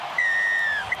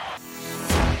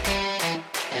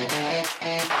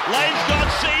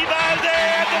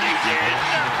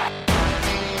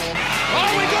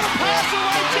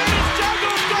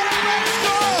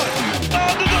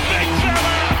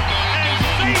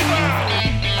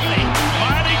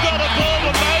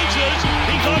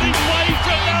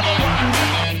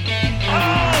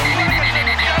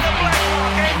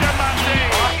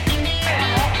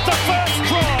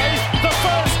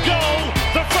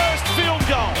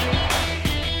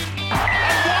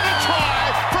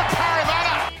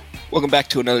Welcome back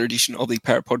to another edition of the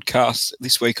Para Podcast.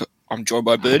 This week I'm joined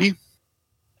by Birdie.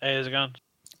 Hey, how's it going?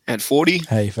 And 40.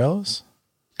 Hey, fellas.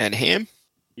 And Ham.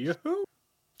 Yoo-hoo.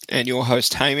 And your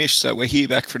host, Hamish. So we're here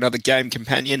back for another game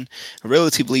companion, a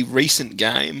relatively recent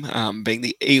game, being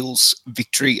the Eels'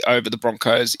 victory over the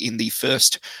Broncos in the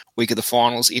first week of the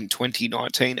finals in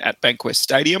 2019 at Bankwest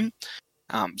Stadium.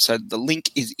 So the link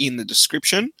is in the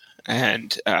description,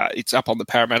 and it's up on the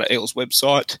Parramatta Eels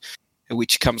website,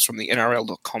 which comes from the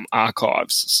NRL.com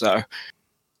archives. So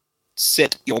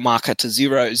set your marker to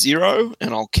 0-0,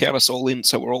 and I'll count us all in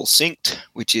so we're all synced,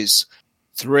 which is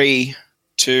 3,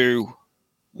 2,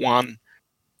 1,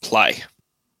 play.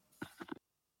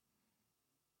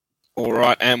 All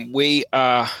right, and we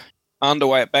are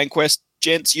underway at Bankwest.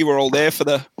 Gents, you were all there for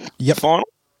the final?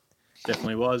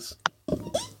 Definitely was.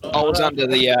 I was under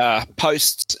the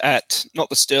posts at, not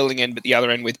the Sterling end, but the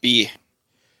other end with beer.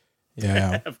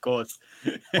 Yeah. Of course.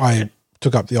 I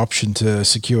took up the option to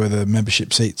secure the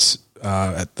membership seats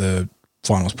at the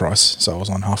finals price. So I was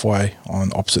on halfway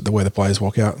on opposite where the players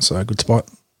walk out. So a good spot.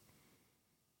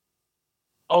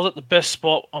 I was at the best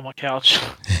spot on my couch.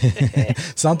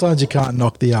 Sometimes you can't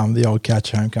knock the old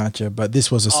couch home, can't you? But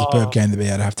this was a superb game to be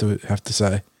at, I have to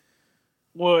say.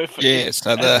 Well, so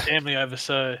I had family over,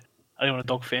 so I didn't want a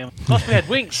dog family. Plus we had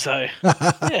wings, so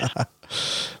yeah.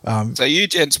 So you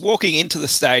gents walking into the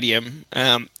stadium,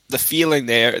 the feeling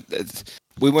there,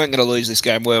 we weren't going to lose this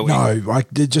game, were we? No, you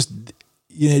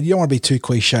don't want to be too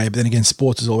cliche, but then again,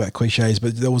 sports is all about cliches,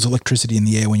 but there was electricity in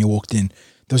the air when you walked in.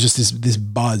 There was just this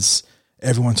buzz.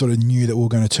 Everyone sort of knew that we were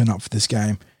going to turn up for this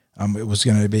game. It was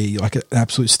going to be like an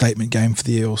absolute statement game for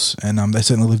the Eels, and they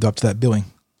certainly lived up to that billing.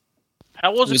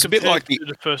 How was it compared to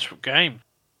the first game?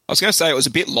 I was going to say it was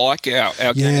a bit like our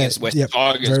game against West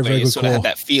Tigers, very, where you sort of had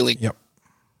that feeling. Yep.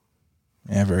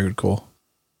 Yeah, very good call.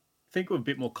 I think we're a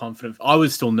bit more confident. I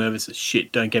was still nervous as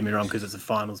shit, don't get me wrong, because it's a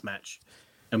finals match.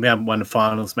 And we haven't won a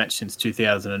finals match since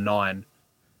 2009.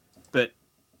 But,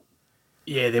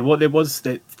 yeah, there was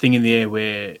that thing in the air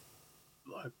where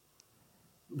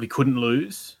we couldn't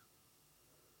lose.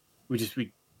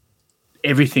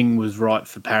 Everything was right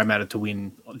for Parramatta to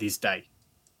win on this day.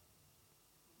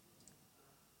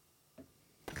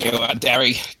 Yeah,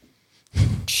 Darry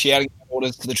shouting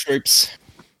orders to the troops.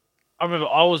 I remember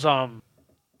I was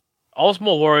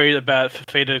more worried about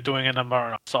Fafita doing a number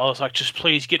on us. So I was like, just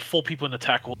please get 4 people in the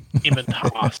tackle, him and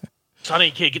Haas. So I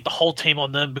didn't care, get the whole team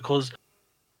on them because,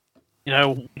 you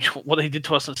know, what they did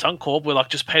to us in Suncorp, we're like,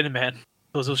 just pay the man.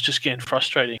 Because it was just getting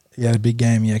frustrating. You had a big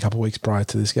game, a couple of weeks prior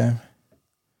to this game.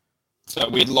 So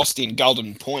we'd lost in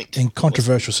Golden Point. In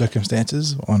controversial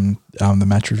circumstances on the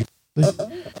match review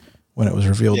when it was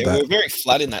revealed that... we were very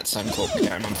flat in that Suncorp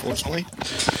game, unfortunately.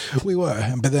 We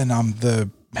were, but then the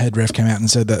head ref came out and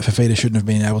said that Fafita shouldn't have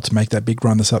been able to make that big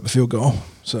run to start the field goal.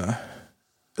 So a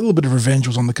little bit of revenge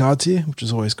was on the cards here, which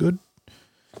is always good.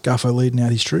 Garfo leading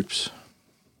out his troops.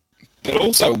 But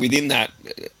also within that...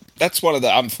 That's one of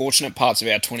the unfortunate parts of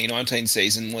our 2019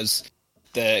 season was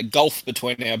the gulf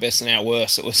between our best and our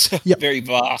worst. It was very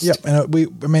vast. Yep, and I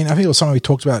think it was something we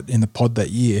talked about in the pod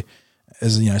that year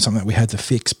as, something that we had to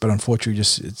fix, but unfortunately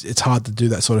it's hard to do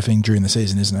that sort of thing during the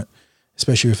season, isn't it?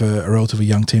 Especially with a relatively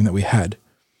young team that we had.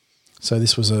 So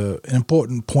this was an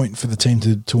important point for the team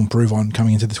to improve on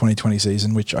coming into the 2020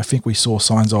 season, which I think we saw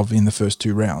signs of in the first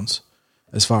 2 rounds.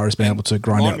 As far as being able to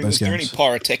grind out those games. Was there any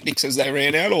pyrotechnics as they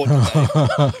ran out? Or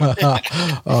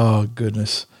oh,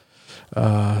 goodness.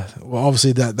 Well,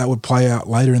 obviously that would play out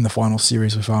later in the final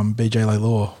series with BJ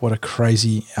Law. What a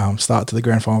crazy start to the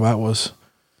grand final that was.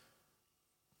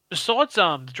 Besides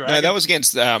the Dragons... No, that was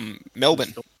against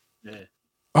Melbourne.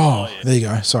 Yeah. There you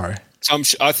go. Sorry. So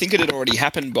I think it had already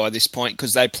happened by this point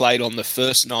because they played on the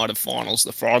first night of finals,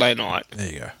 the Friday night.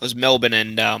 There you go. It was Melbourne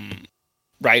and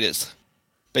Raiders.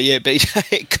 But yeah,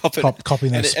 BJ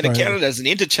copying that and it counted as an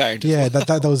interchange. Yeah,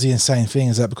 that was the insane thing,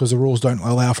 is that because the rules don't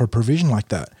allow for a provision like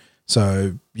that.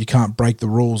 So you can't break the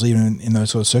rules even in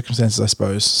those sort of circumstances, I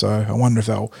suppose. So I wonder if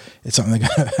it's something they're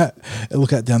going to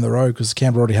look at down the road, because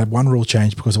Canberra already had one rule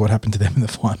change because of what happened to them in the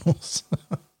finals.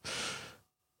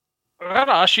 I got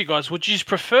to ask you guys, would you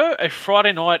prefer a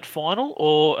Friday night final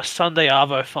or a Sunday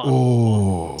Arvo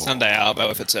final? Oh, Sunday Arvo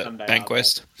if it's at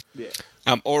Bankwest. Yeah.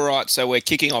 All right, so we're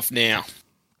kicking off now.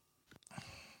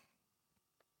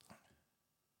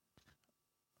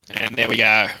 And there we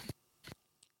go.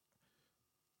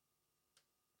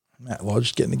 Matt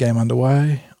Lodge getting the game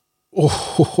underway.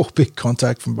 Oh, big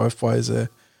contact from both players there.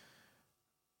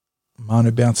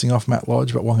 Manu bouncing off Matt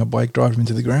Lodge, but Wonga Blake drive him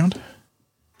into the ground.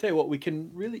 Tell you what, we can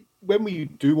really, when we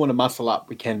do want to muscle up,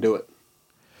 we can do it.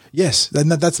 Yes, and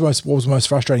that's what was the most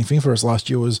frustrating thing for us last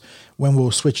year was when we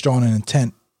were switched on and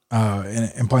intent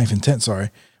and playing for intent,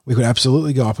 we could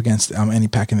absolutely go up against any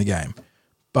pack in the game.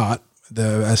 But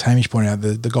as Hamish pointed out,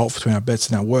 the gulf between our bets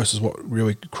and our worst is what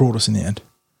really cruelled us in the end,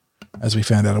 as we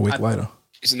found out a week later.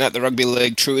 Isn't that the rugby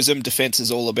league truism? Defence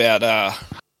is all about,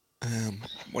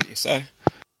 what do you say?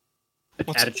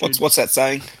 What's that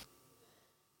saying?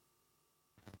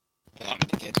 Oh, I'm a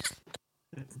dickhead.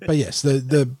 But yes,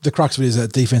 the crux of it is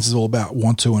that defense is all about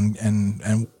want to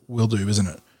and will do, isn't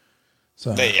it?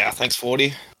 So there you are. Thanks,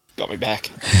 40. Got me back.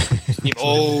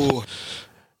 Oh,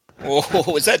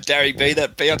 was that Darry B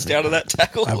that bounced out of that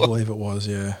tackle? I believe it was,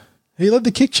 yeah. He led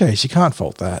the kick chase. You can't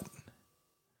fault that.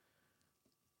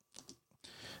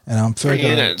 And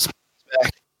Fergo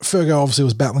obviously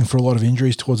was battling for a lot of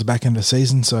injuries towards the back end of the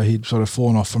season, so he'd sort of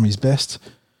fallen off from his best.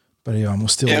 But he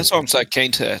was still... Yeah, that's why I'm so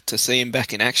keen to see him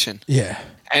back in action. Yeah.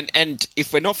 And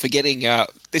if we're not forgetting,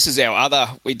 this is our other...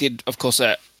 We did, of course,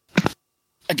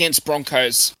 against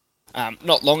Broncos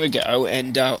not long ago,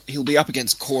 and he'll be up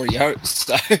against Corey Oates.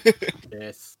 So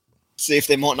yes. See if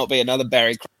there might not be another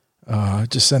Barry.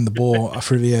 Just send the ball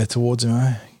through the air towards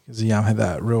him, because he had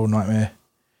that real nightmare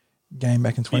game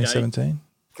back in 2017.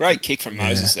 Great kick from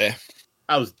Moses there.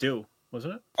 That was Dill,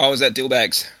 wasn't it? Oh, was that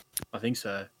Dillbags? I think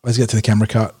so. Let's get to the camera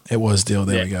cut. It was Dill.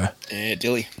 There we go. Yeah,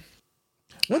 Dilly.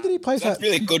 When did he play that?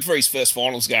 Really good for his first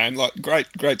finals game. Like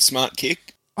great smart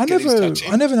kick. I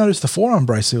never noticed the forearm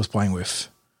brace he was playing with.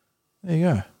 There you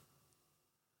go.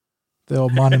 The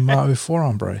old Marty Martin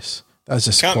forearm brace. That was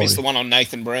just can't quality. miss the one on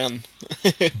Nathan Brown.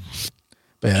 But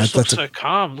yeah, that's so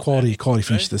calm. Quality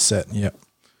finish to the set. Yep.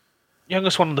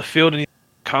 Youngest one on the field and the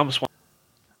calmest one.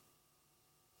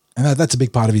 And that's a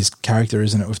big part of his character,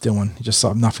 isn't it? With Dylan, he just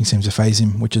nothing seems to faze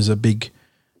him, which is a big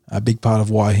part of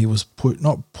why he was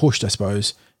not pushed. I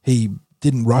suppose he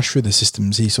didn't rush through the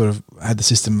systems. He sort of had the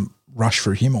system rush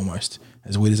through him almost.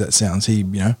 As weird as that sounds, he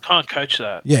can't coach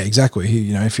that. Yeah, exactly.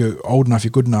 He if you're old enough,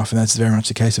 you're good enough, and that's very much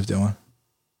the case of Dylan.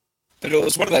 But it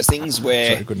was one of those things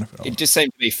where it just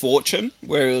seemed to be fortune,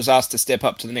 where he was asked to step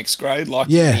up to the next grade, like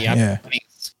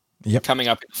coming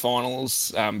up in the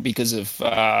finals because of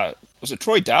was it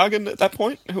Troy Dargan at that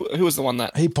point? Who was the one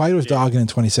that he played with Dargan in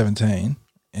 2017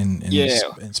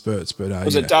 in spurts? But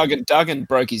was it Dargan? Dargan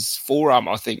broke his forearm,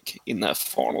 I think, in the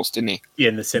finals, didn't he? Yeah,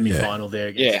 in the semi-final there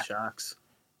against the Sharks.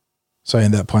 So he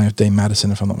ended up playing with Dean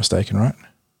Madison, if I'm not mistaken, right?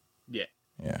 Yeah.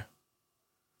 Yeah.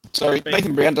 So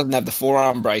Nathan Brown doesn't have the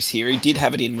forearm brace here. He did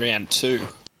have it in round 2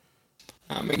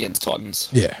 against Titans.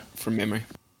 Yeah. From memory.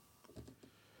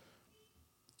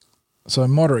 So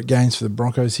moderate gains for the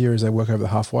Broncos here as they work over the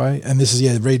halfway. And this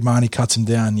is, Reed Marnie cuts him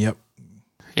down. Yep.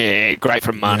 Yeah, great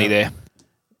from Marnie there.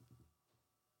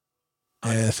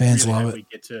 Yeah, the fans love it. We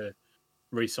get to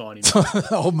re-sign him.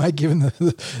 Old mate giving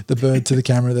the bird to the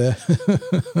camera there.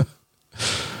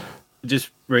 Just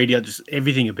Reedy, just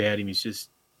everything about him is just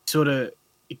sort of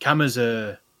it come as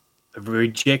a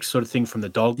reject sort of thing from the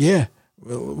Dogs. Yeah,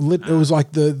 it was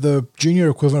like the junior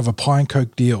equivalent of a Pine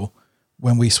Coke deal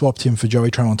when we swapped him for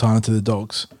Joey Tramontana to the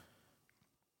Dogs.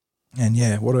 And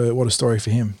what a story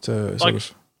for him to sort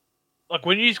of. Like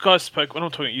when you guys spoke, when I'm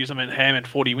talking to you, I mean Ham and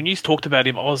 40. When you talked about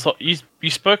him, I was like, you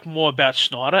spoke more about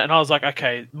Schneider, and I was like,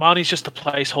 okay, Marnie's just a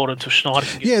placeholder until Schneider.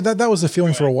 That was the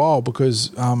feeling for a while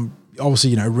because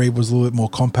obviously Reed was a little bit more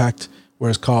compact,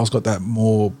 whereas Kyle's got that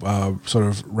more sort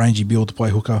of rangy build to play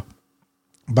hooker.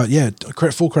 But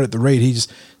full credit to Reed. He's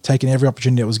taken every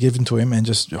opportunity that was given to him and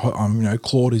just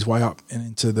clawed his way up and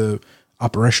into the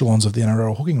upper echelons of the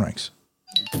NRL hooking ranks.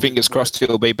 Fingers crossed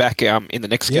he'll be back in the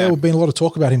next game. Yeah, there's been a lot of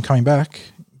talk about him coming back.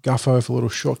 Guffo for a little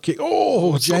short kick.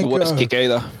 Oh, it's not the worst kick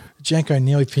either. Janko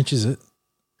nearly pinches it.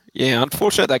 Yeah,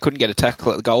 unfortunately they couldn't get a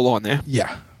tackle at the goal line there.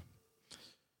 Yeah.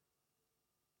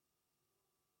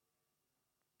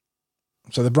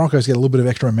 So the Broncos get a little bit of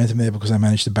extra momentum there because they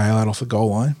managed to bail out off the goal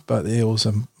line, but the Eels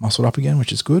are muscled up again,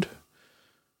 which is good.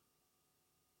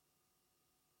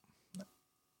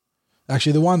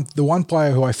 Actually, the one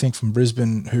player who I think from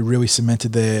Brisbane who really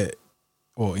cemented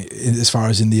as far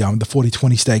as in the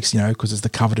 40-20 stakes, because it's the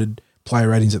coveted player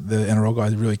ratings that the NRL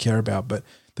guys really care about, but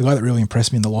the guy that really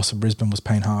impressed me in the loss of Brisbane was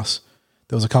Payne Haas.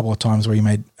 There was a couple of times where he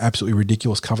made absolutely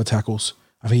ridiculous cover tackles.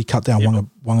 I think he cut down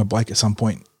Wonga Blake at some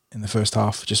point in the first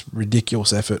half. Just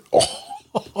ridiculous effort. Oh.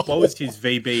 What was his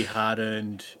VB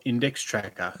hard-earned index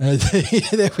tracker?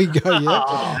 There we go,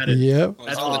 yeah.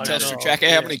 That's on the Telstra tracker.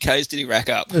 How many Ks did he rack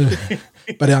up?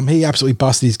 But he absolutely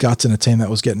busted his guts in a team that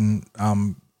was getting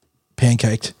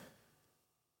pancaked.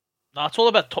 No, it's all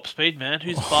about top speed, man.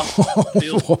 Who's fast? But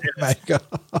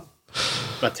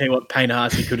I tell you what, Payne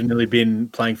Haas, he could have nearly been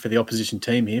playing for the opposition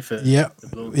team here.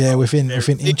 Within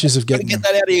inches of getting get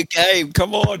that out of your game.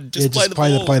 Come on, just play the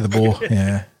ball. Play the ball,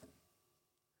 yeah.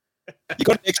 You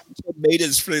got an extra 10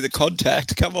 metres through the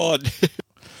contact. Come on.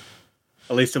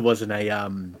 At least it wasn't a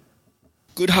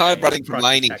Good hard running from front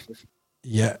Laney. tackle.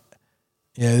 Yeah.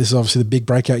 Yeah, this is obviously the big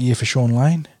breakout year for Sean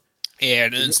Lane. Yeah,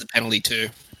 and earns the penalty too.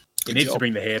 He Good needs to job.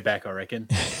 bring the hair back, I reckon.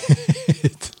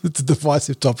 It's a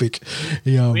divisive topic.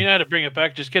 We know how to bring it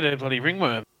back. Just get a bloody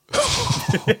ringworm.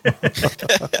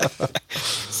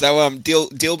 So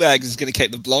Dillbags is going to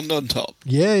keep the blonde on top.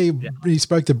 Yeah, he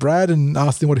spoke to Brad and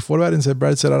asked him what he thought about it, and said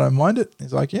Brad said, I don't mind it.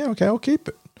 He's like, yeah, okay, I'll keep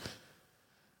it.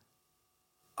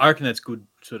 I reckon that's good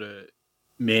sort of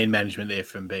man management there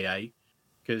from BA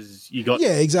because you got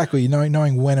Yeah, exactly.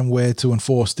 Knowing when and where to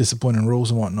enforce discipline and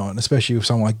rules and whatnot, and especially with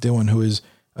someone like Dylan, who is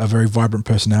a very vibrant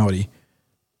personality.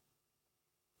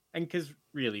 and because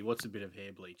really, what's a bit of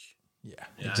hair bleach? Yeah,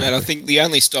 You know? And I think the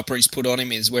only stopper he's put on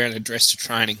him is wearing a dress to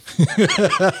training.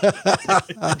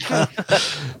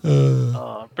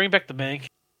 Bring back the bank.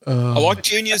 I like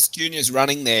Junior's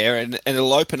running there, and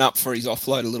it'll open up for his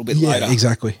offload a little bit Yeah, later.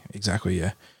 exactly.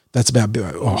 Yeah, that's about.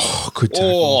 Good tackle.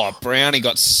 Oh, Brownie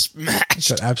got smashed.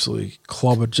 Got absolutely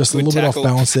clobbered. Just Good a little tackle. bit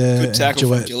off balance there. Good and tackle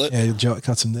from Gillett. Yeah, Gillett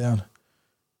cuts him down.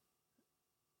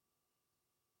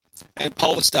 And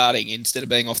Pollard starting instead of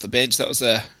being off the bench. That was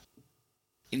a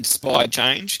inspired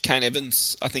change. Kane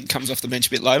Evans, I think, comes off the bench a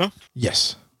bit later.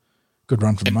 Yes. Good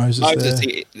run from And Moses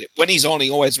there. when he's on, he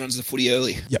always runs the footy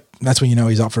early. Yep, that's when you know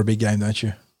he's up for a big game, don't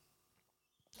you?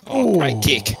 Oh, great Ooh.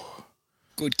 kick.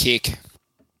 Good kick.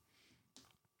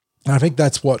 And I think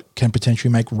that's what can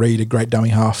potentially make Reed a great dummy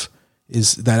half,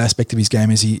 is that aspect of his game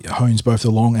as he hones both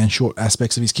the long and short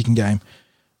aspects of his kicking game.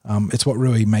 It's what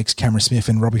really makes Cameron Smith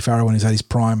and Robbie Farrell, when he's at his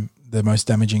prime, the most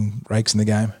damaging rakes in the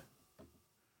game.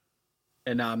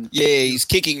 And Yeah, his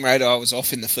kicking radar was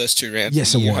off in the first two rounds.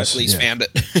 Yes, of the it year. was, Hopefully he's yeah. found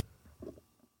it.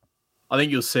 I think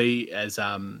you'll see as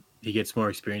he gets more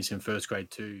experience in first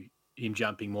grade too, him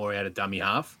jumping more out of dummy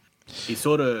half. He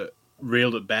sort of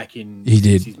reeled it back in He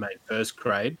did. since he's made first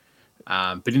grade.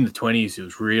 But in the 20s, he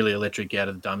was really electric out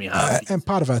of the dummy half. And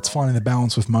part of that's finding the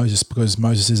balance with Moses, because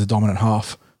Moses is a dominant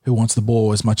half who wants the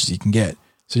ball as much as he can get.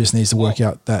 So he just needs to work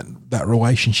out that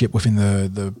relationship within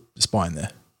the spine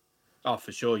there. Oh,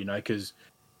 for sure, because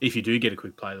if you do get a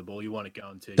quick play of the ball, you want to go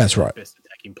into That's right. best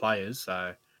attacking players.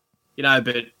 So,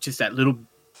 but just that little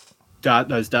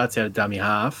those darts out of dummy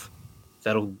half,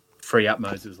 that'll free up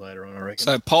Moses later on, I reckon.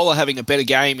 So Polar having a better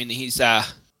game in his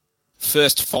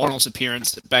first finals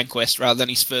appearance at Bankwest rather than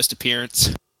his first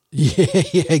appearance. Yeah,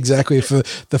 exactly. For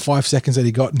the 5 seconds that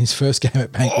he got in his first game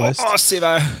at Bankwest. Oh,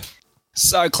 Sivo.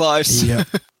 So close. Yeah.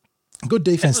 Good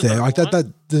defense That was there. Like number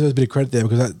that deserves a bit of credit there,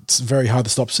 because that's very hard to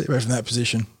stop Sibo from that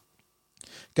position.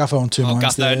 Gutho on 2 Oh, lines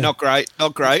Gutho, there. not great.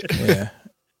 Not great. Yeah.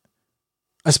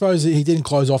 I suppose he didn't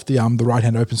close off the right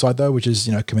hand open side though, which is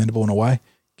commendable in a way.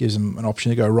 Gives him an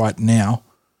option to go right now.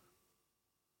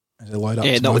 As they load up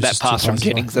Yeah, to not with Moses, that pass 2 from passes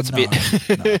Jennings. wide. That's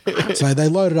a bit. No. So they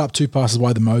loaded up 2 passes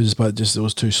wide to Moses, but it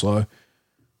was too slow.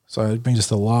 So it brings us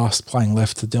to the last, playing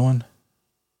left to Dylan.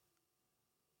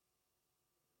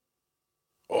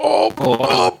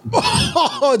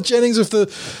 Oh, Jennings with the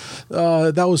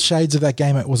that was shades of that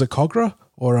game. Was it Cogra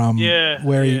or Yeah,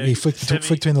 where yeah, he flicked Semi.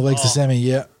 between the legs to Oh. Semi?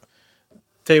 Yeah,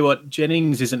 Tell you what,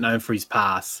 Jennings isn't known for his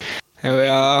pass. Here we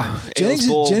are.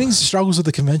 Jennings struggles with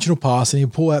the conventional pass, and he'll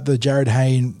pull out the Jared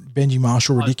Hayne, Benji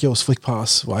Marshall ridiculous flick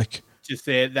pass. Like, Just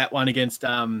there, that one against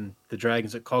the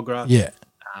Dragons at Cogra. yeah,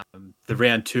 The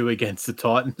round 2 against the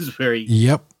Titans, where he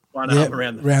yep, won yep, up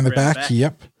around the back.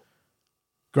 Yep,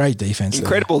 great defense. there.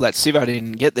 Incredible that Sivo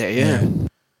didn't get there, yeah. And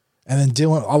then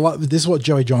Dylan, this is what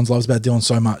Joey Johns loves about Dylan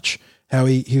so much. How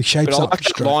he shapes But I up like that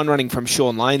straight. line running from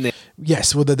Sean Lane there.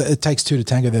 Yes, well, it takes 2 to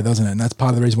tango there, doesn't it? And that's part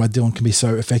of the reason why Dylan can be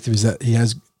so effective, is that he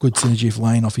has good synergy with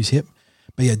Lane off his hip.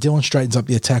 But yeah, Dylan straightens up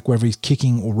the attack whether he's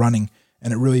kicking or running,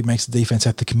 and it really makes the defense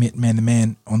have to commit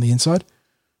man-to-man on the inside.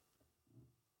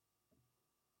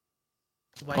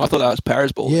 I thought that was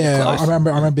Paris ball. Yeah, Close. I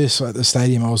remember this at the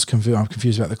stadium. I'm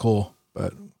confused about the call,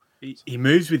 but he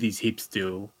moves with his hips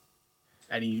still,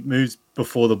 and he moves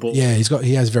before the ball. yeah,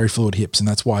 he has very fluid hips, and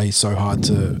that's why he's so hard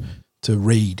to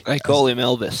read. They call him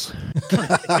Elvis.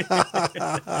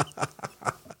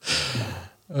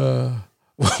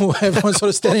 Everyone's sort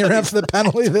of standing around for the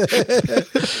penalty there.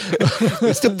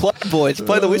 We're still playing, boys.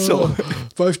 Play the whistle.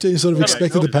 Both teams sort of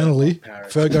expected the penalty.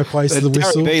 Fergo plays to the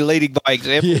whistle. Darren B leading by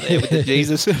example there with the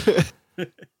Jesus.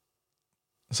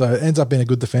 So it ends up being a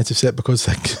good defensive set because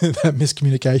that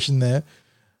miscommunication there.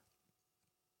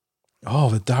 Oh,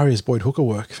 the Darius Boyd hooker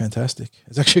work. Fantastic.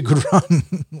 It's actually a good run.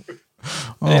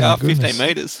 Oh, yeah, my 15 goodness.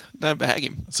 metres. Don't bag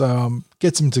him. So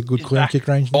gets him to good clean kick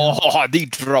range now. Oh, he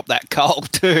dropped that coal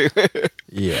too.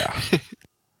 Yeah.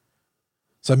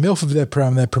 So Milford, their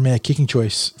premier kicking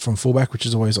choice from fullback, which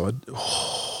is always odd.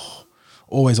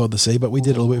 Always odd to see, but we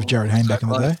did a little bit with Jared Hayne back in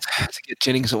the day. To get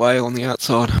Jennings away on the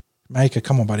outside. Maker,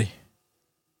 come on, buddy.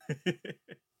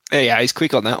 Yeah, he's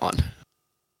quick on that one.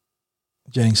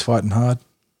 Jennings fighting hard.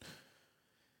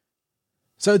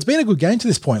 So it's been a good game to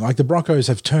this point. Like the Broncos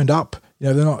have turned up.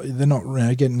 You know, they're not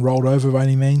getting rolled over by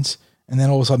any means. And then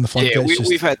all of a sudden the floodgates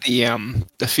we've had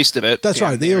the fist of it. That's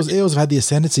right. The Eels have had the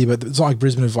ascendancy, but it's not like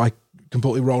Brisbane have like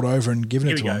completely rolled over and given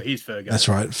it to them. He's Fergo. That's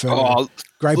right. Fergo.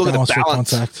 Great balance for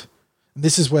contact. And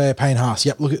this is where Payne Haas.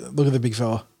 Yep, look at the big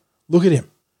fella. Look at him.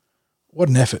 What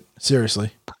an effort.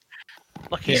 Seriously.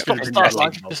 Like he stopped start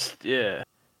like just He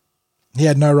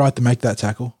had no right to make that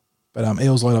tackle. But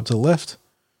Eels laid up to the left.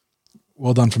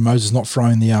 Well done from Moses, not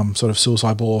throwing the sort of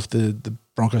suicide ball off the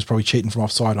Broncos, probably cheating from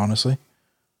offside, honestly.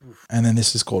 And then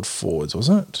this is called forwards,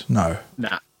 wasn't it? No.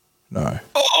 Nah. No.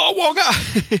 Oh, Wonga!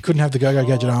 Couldn't have the go-go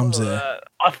gadget arms there.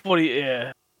 I thought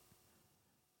It's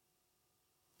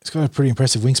got a pretty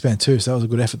impressive wingspan too, so that was a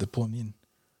good effort to pull him in.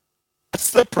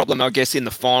 That's the problem, I guess, in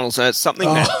the finals. It's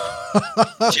something that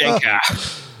Jenka.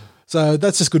 So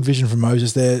that's just good vision from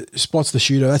Moses there. Spots the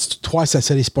shooter. That's twice that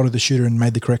said he spotted the shooter and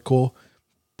made the correct call.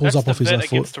 Pulls up off his left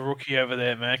foot. Against the rookie over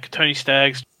there, man. Tony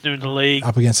Staggs doing the league.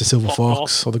 Up against the Silver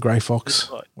Fox or the Grey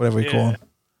Fox, whatever we call him.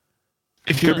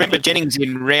 If you remember, Jennings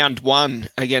in round 1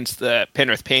 against the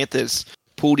Penrith Panthers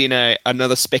pulled in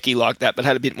another specky like that, but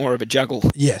had a bit more of a juggle.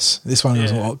 Yes, this one was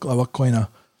a lot cleaner.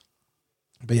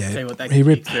 But he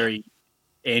ripped very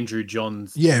Andrew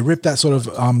Johns. Yeah, ripped that sort of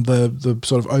the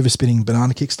sort of overspinning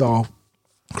banana kick style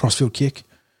crossfield kick.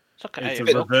 It's a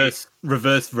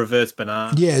reverse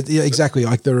banana. Yeah, exactly,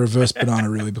 like the reverse banana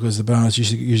really, because the banana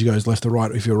usually goes left to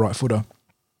right if you're a right footer.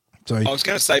 So I was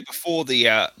going to say before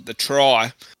the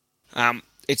try,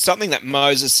 it's something that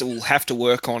Moses will have to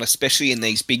work on, especially in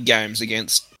these big games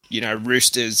against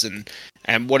Roosters and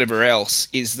whatever else.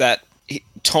 Is that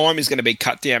time is going to be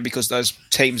cut down because those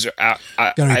teams are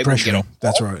going to be able to get pressuring. off.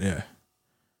 That's right. Yeah,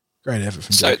 great effort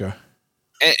from Jacko.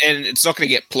 And it's not going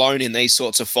to get blown in these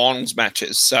sorts of finals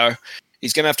matches. So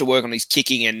he's going to have to work on his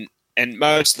kicking, and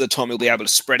most of the time he'll be able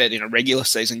to spread it in a regular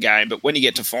season game. But when you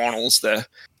get to finals, the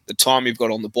time you've got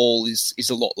on the ball is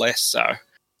a lot less. So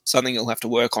something he'll have to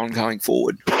work on going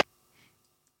forward.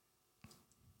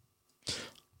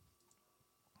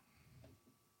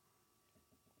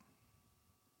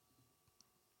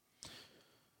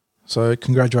 So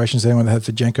congratulations to anyone that had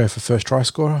for Jenko for first try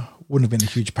scorer. Wouldn't have been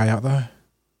a huge payout though.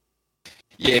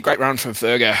 Yeah, great run from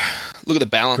Fergo. Look at the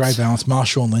balance. Great balance.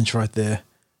 Marshawn Lynch right there.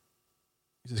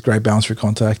 Just great balance for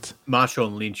contact.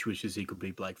 Marshawn Lynch wishes he could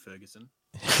be Blake Ferguson.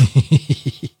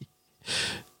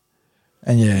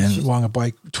 and Wanga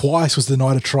Blake twice was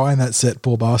denied a try in that set,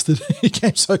 poor bastard. He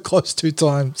came so close 2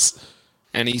 times.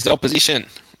 And he's opposition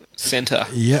centre.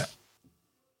 Yeah.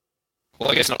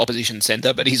 Well, I guess not opposition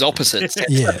centre, but he's opposite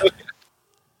centre. Yeah.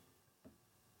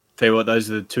 Tell you what, those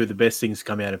are two of the best things to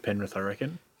come out of Penrith, I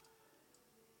reckon.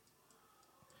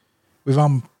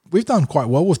 We've done quite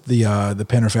well with the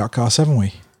Penrith outcasts, haven't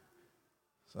we?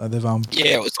 So they've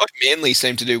yeah, it was like Manly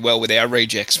seemed to do well with our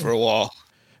rejects for a while.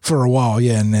 For a while,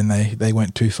 yeah, and then they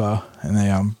went too far, and they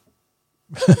and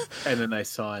then they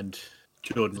signed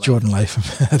Jordan Latham.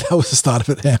 That was the start of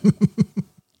it. Them.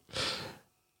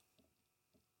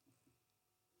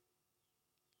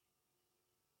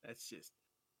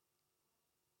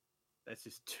 That's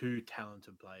just 2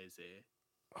 talented players there.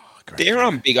 Oh,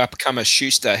 their big upcomer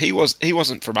Schuster. He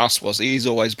wasn't from us, was he? He's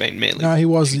always been Manly. No, he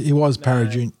was Parry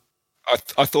Junior.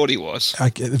 I thought he was.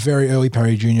 Very early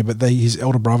Parry Junior, but his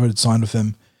elder brother had signed with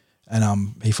him,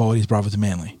 and he followed his brother to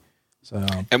Manly. So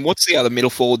and what's the other middle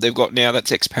forward they've got now?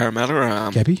 That's ex Parramatta.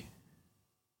 Kepi.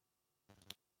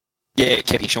 Yeah,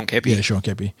 Kepi, Sean Kepi. Yeah, Sean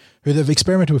Kepi, who they've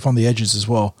experimented with on the edges as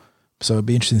well. So it'd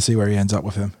be interesting to see where he ends up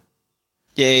with him.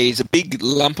 Yeah, he's a big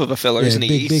lump of a fella, isn't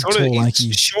he? Big, tall,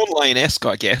 lanky. Sean Lane-esque,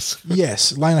 I guess.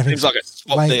 Yes, Lane. I think seems like a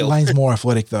swap deal. Lane's more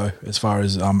athletic though, as far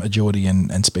as agility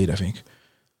and speed. I think.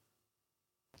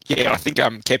 Yeah, I think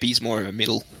Kepi's more of a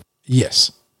middle.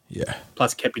 Yes. Yeah.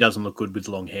 Plus, Kepi doesn't look good with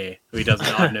long hair. He doesn't.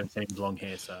 I've never seen him with long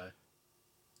hair, so.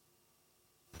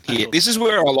 Yeah, this is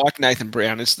where I like Nathan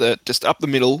Brown. Is that just up the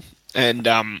middle and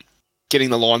getting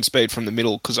the line speed from the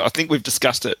middle, because I think we've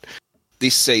discussed it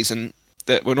this season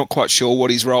that we're not quite sure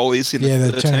what his role is in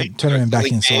the 13. Turning him back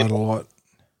inside a lot.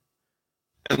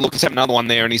 And look, let's have another one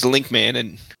there, and he's a link man.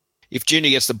 And if Junior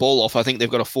gets the ball off, I think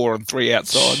they've got a 4-on-3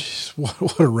 outside.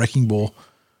 What a wrecking ball.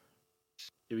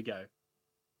 Here we go.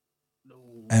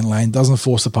 And Lane doesn't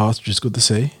force the pass, which is good to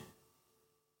see.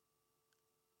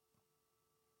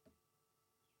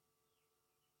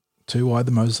 Too wide,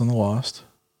 the Moses on the last.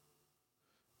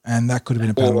 and that could have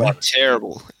been a penalty. Oh,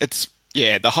 terrible.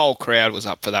 The whole crowd was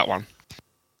up for that one.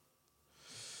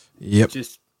 Yep.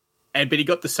 But he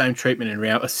got the same treatment in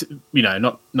round,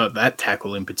 not that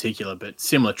tackle in particular, but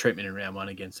similar treatment in round 1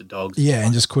 against the Dogs. Yeah,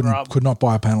 and just could not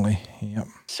buy a penalty. Yep.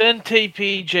 Send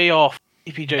TPG off.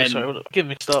 TPJ, sorry, get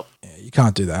mixed up. Yeah, you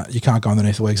can't do that. You can't go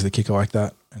underneath the legs of the kicker like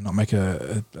that and not make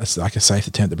a safe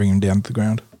attempt to bring him down to the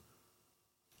ground.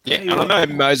 Yeah, and I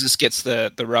know Moses gets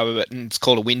the rubber, but and it's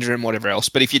called a whinger and whatever else.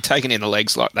 But if you're taking in the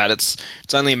legs like that, it's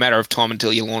only a matter of time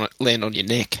until you land on your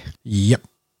neck. Yep.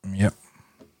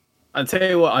 I'll tell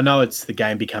you what, I know it's the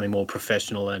game becoming more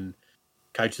professional and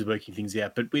coaches working things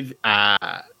out, but with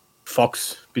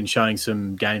Fox been showing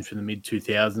some games from the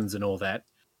mid-2000s and all that,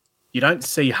 you don't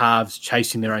see halves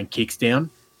chasing their own kicks down.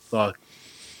 Like,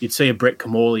 you'd see a Brett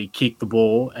Kamali kick the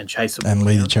ball and chase it. And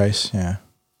lead the chase, yeah.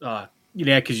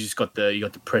 Because you got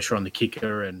the pressure on the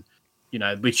kicker and,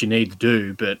 which you need to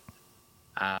do, but...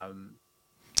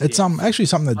 it's actually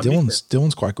something that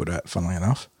Dylan's quite good at, funnily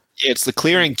enough. Yeah, it's the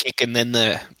clearing kick and then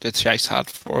the chase hard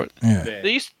for it. Yeah.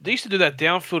 They used to do that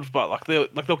downfield,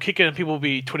 but they'll kick it and people will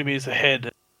be 20 meters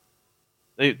ahead.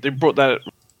 They brought that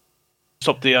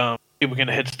stop the people getting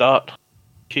a head start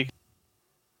kick.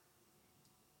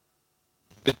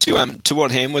 But to what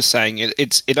Ham was saying,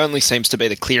 it only seems to be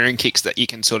the clearing kicks that you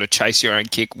can sort of chase your own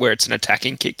kick, where it's an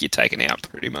attacking kick, you're taken out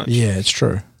pretty much. Yeah, it's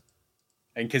true.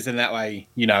 And because in that way,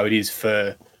 it is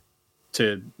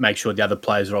to make sure the other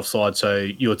players are offside, so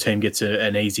your team gets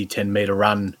an easy 10-metre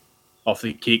run off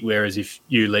the kick, whereas if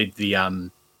you lead the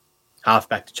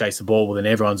halfback to chase the ball, well, then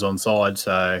everyone's onside,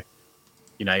 so,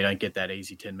 you don't get that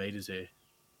easy 10 metres there.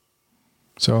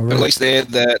 So at least they're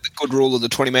the good rule of the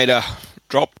 20-metre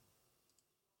drop.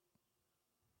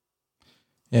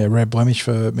 Yeah, red blemish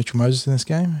for Mitchell Moses in this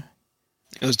game.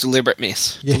 It was deliberate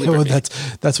miss. Yeah,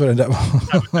 that's what ended up.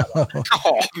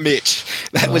 Oh, Mitch,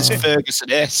 that was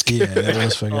Ferguson-esque. Yeah, that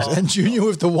was Ferguson. And Junior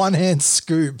with the one-hand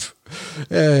scoop.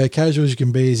 Casual as you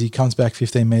can be as he comes back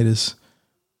 15 metres.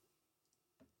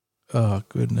 Oh,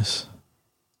 goodness.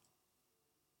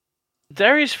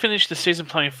 Darius finished the season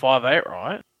playing 5'8",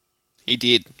 right? He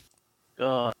did.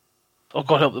 God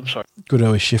help them, sorry. Good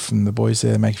early shift from the boys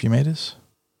there to make a few metres.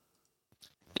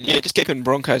 Yeah, just keeping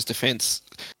Broncos' defence.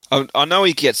 I know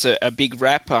he gets a big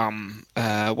rap.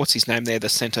 What's his name there? The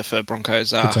centre for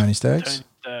Broncos. Tony Staggs.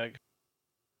 Tony Stagg.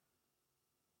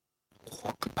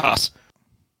 Good pass.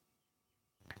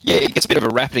 Yeah, he gets a bit of a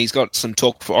rap and he's got some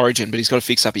talk for Origin, but he's got to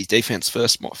fix up his defence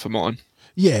first for mine.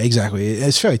 Yeah, exactly.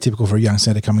 It's fairly typical for a young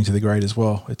centre coming to the grade as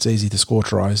well. It's easy to score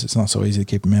tries. It's not so easy to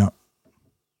keep him out.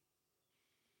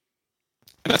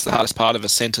 And that's the hardest part of a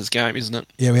centre's game, isn't it?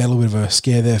 Yeah, we had a little bit of a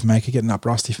scare there for Maker getting up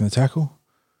rusty from the tackle.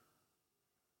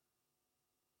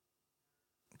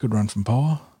 Good run from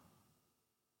Power.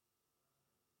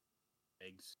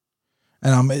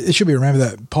 And it should be remembered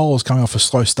that Power was coming off a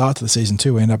slow start to the season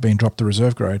too. We ended up being dropped to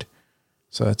reserve grade.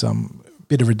 So it's a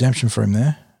bit of redemption for him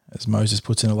there as Moses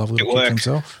puts in a lovely little kick for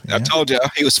himself. I told you,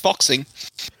 he was foxing.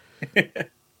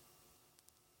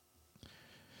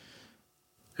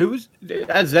 Who was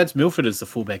that's Milford as the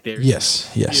fullback there?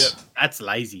 Yes. Yeah, that's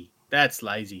lazy.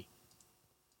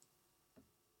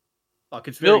 Like,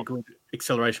 it's very good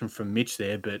acceleration from Mitch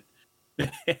there, but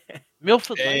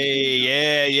Milford.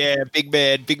 Hey, yeah, big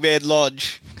man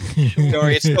Lodge.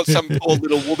 Sorry, it's not some poor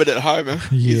little woman at home.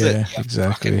 Yeah,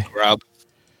 exactly. Grub.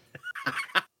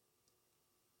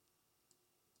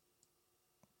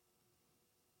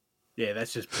 Yeah,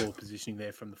 that's just poor positioning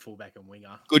there from the fullback and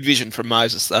winger. Good vision from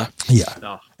Moses, though. Yeah.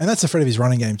 Oh. And that's the threat of his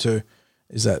running game too,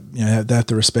 is that they have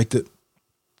to respect it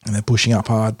and they're pushing up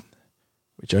hard,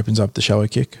 which opens up the shallow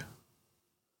kick.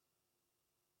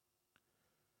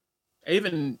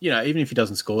 Even if he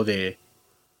doesn't score there,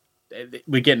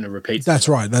 we're getting a repeat. That's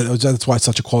right. That's why it's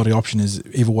such a quality option. Is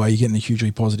either way, you're getting a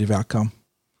hugely positive outcome.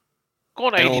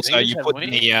 And also, you put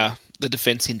the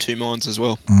defence in two minds as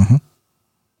well. Mm-hmm.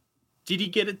 Did he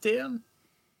get it down?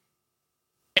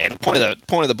 Yeah, the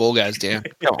point of the ball goes down.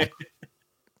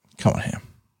 Come on, Ham.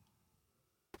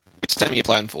 Which team are you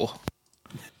playing for?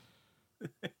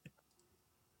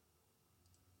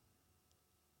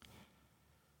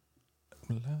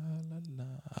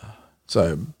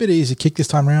 So, a bit easy kick this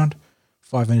time round.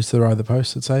 5 minutes to the right of the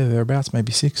post, I'd say, thereabouts,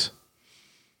 maybe 6.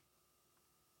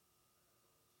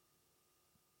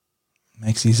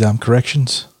 Makes these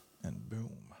corrections, and boom.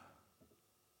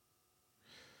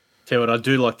 Tell you what, I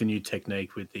do like the new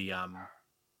technique with the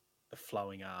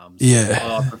flowing arms.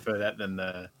 Yeah. I prefer that than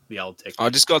the old technique. I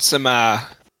just got some. I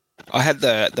had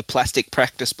the plastic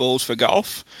practice balls for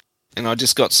golf, and I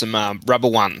just got some rubber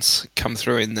ones come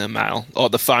through in the mail, or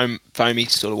the foamy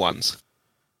sort of ones.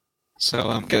 So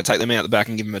I'm going to take them out the back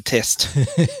and give them a test.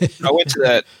 I went to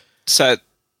that. So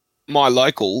my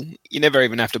local, you never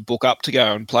even have to book up to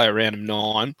go and play a round of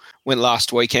 9. Went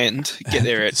last weekend, get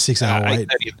there at 6 hour wait.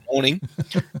 8:30 in the morning.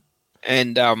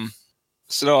 And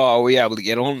said, oh, are we able to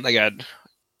get on? They go,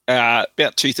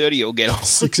 about 2:30 you'll get on.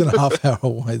 6.5 hour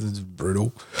wait. That's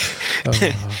brutal.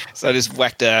 So I just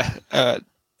whacked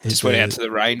just went out to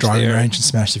the range driving there. range and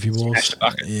smashed a few balls. Smashed a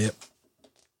bucket. Yep.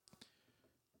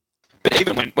 But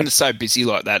even when it's so busy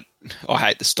like that, I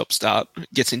hate the stop-start.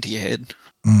 It gets into your head.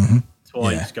 Mm-hmm. That's why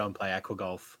you Yeah. just go and play aqua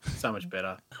golf. So much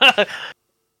better.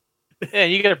 Yeah,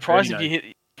 you get a prize Already if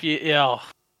you hit. Yeah.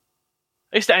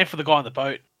 I used to aim for the guy on the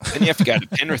boat. And you have to go to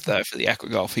Penrith, though, for the aqua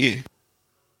golf here.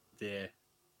 Yeah.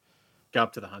 Go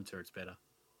up to the hunter. It's better.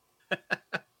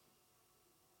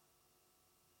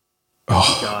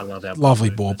 Oh, God, I love our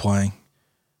lovely movement. ball playing.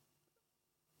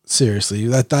 Seriously,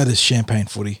 that is champagne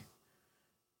footy.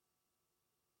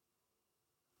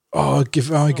 Oh, if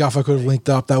only Guffer could have linked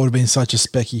up, that would have been such a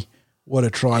specky. What a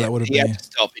try that would have He been. had to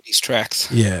stop in his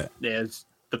tracks. Yeah. Yeah,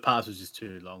 the pass was just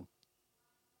too long.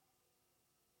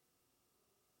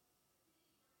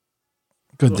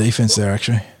 Good defense there,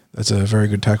 actually. That's a very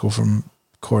good tackle from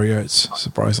Corey Oates,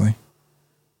 surprisingly.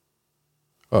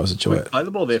 Oh, it was a Can we Gillette. play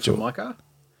the ball there for Sure. Micah?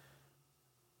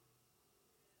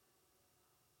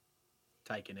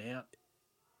 Taken out.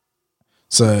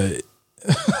 So,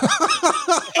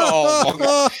 Oh,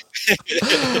 my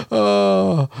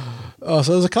God.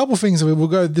 so there's a couple of things that we'll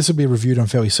go. This will be reviewed. I'm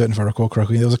fairly certain if I recall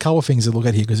correctly. There was a couple of things to look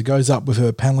at here because it goes up with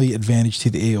a penalty advantage to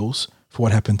the Eels for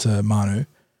what happened to Manu,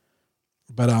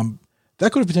 but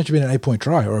that could have potentially been an 8-point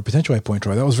try or a potential 8-point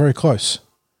try. That was very close.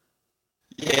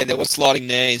 Yeah, there were sliding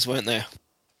knees, weren't there?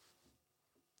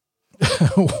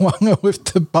 Wanga with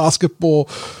the basketball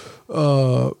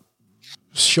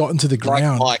shot into the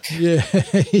ground. Mike. Yeah,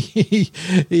 he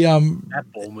That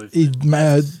ball movement. he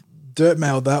dirt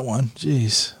mailed that one.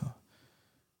 Jeez.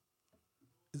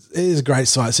 It is a great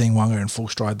sight seeing Wanga in full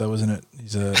stride, though, isn't it?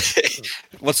 He's a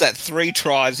What's that? 3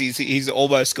 tries. He's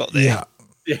almost got there.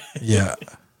 yeah, yeah.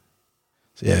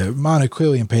 So yeah, Manu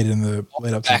clearly impeded in the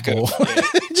lead up to Back the ball. of, yeah.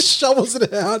 He just shovels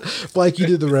it out. Blake, you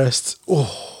did the rest.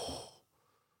 Oh,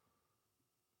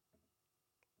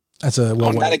 that's a well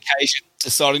On that occasion,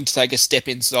 deciding to take a step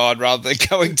inside rather than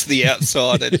going to the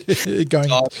outside. And going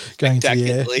to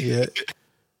the air. spectacularly. Yeah,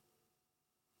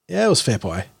 yeah, it was fair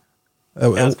play. I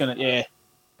was gonna, yeah.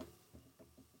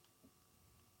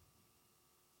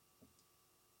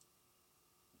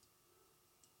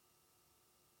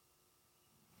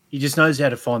 He just knows how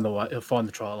to find the way, find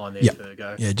the try line there, Yep.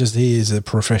 Fergo. Yeah, just he is a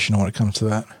professional when it comes to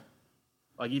that.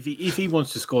 Like if he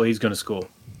wants to score, he's going to score.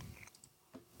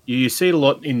 You see it a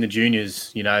lot in the juniors.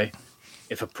 You know,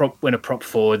 if when a prop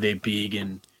forward, they're big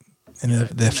and They're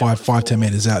 5-10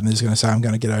 meters out, and they're just going to say, "I'm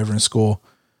going to get over and score."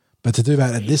 But to do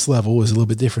that at this level is a little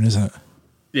bit different, isn't it?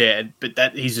 yeah, but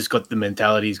that he's just got the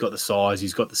mentality, he's got the size,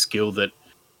 he's got the skill that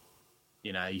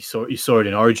you know. You saw it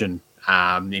in Origin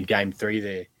in Game 3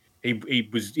 there.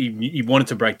 He wanted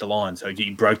to break the line, so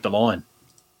he broke the line.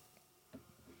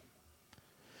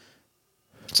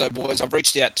 So, boys, I've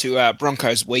reached out to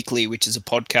Broncos Weekly, which is a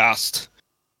podcast,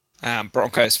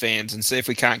 Broncos fans, and see if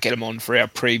we can't get them on for our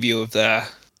preview of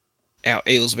our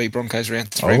Eels v Broncos round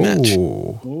 3 match.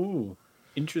 Oh, Ooh,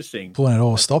 interesting. pulling it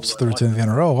all stops through 10th in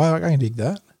a row. I can dig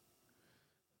that.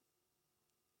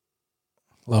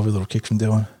 Lovely little kick from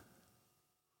Dylan.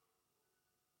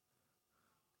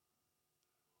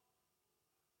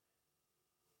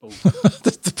 Oh,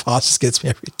 The pass just gets me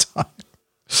every time.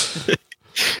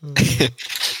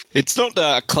 It's not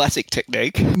a classic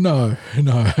technique. No,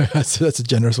 that's a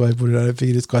generous way of putting it. I don't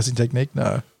think it is classic technique.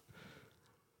 No.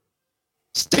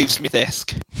 Steve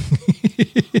Smith-esque.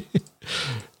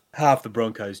 half the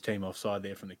Broncos team offside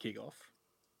there from the kickoff.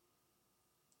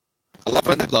 I love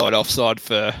when they blow it offside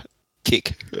for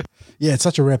kick. Yeah, it's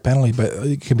such a rare penalty, but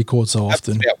it can be called so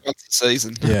often. About once a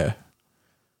season. Yeah,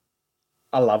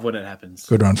 I love when it happens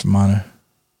good run from Manu.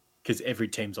 because every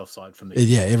team's offside from the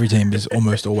Yeah, every team is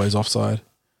almost always offside.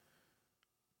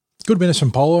 Good minutes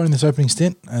from Polo in this opening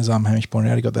stint. As Hamish pointed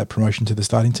out, he got that promotion to the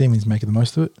starting team. He's making the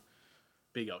most of it.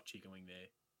 big old chicken wing there.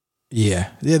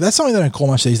 Yeah, that's something they don't call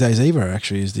much these days either,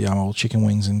 actually, is the old chicken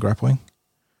wings and grappling.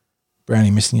 Brownie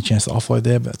missing a chance to offload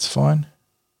there, but that's fine.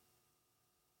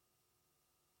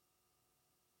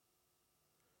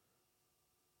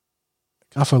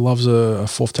 Guffer loves a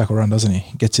fourth tackle run, doesn't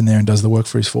he? Gets in there and does the work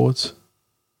for his forwards.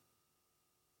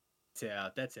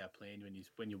 That's our plan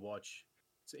when you watch.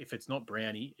 So if it's not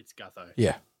Brownie, it's Gutho.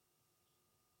 Yeah.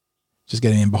 Just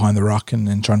getting in behind the ruck and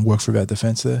then trying to work through that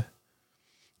defence there.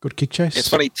 Good kick chase. It's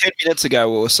funny, 10 minutes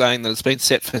ago we were saying that it's been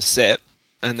set for set,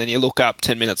 and then you look up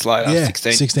 10 minutes later, Yeah,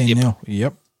 16. 16 Yep. nil.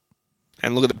 Yep.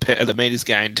 And look at the meters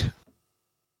gained.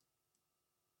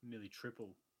 Nearly triple.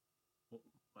 Oh,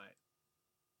 wait.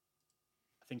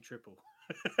 I think triple.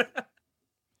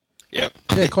 Yep.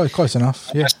 Yeah, close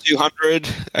enough. Yeah. That's 200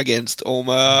 against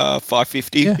Alma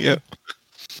 550. Yeah. Yep.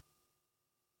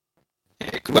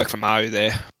 Yeah, good work from Mo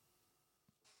there.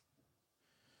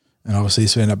 And obviously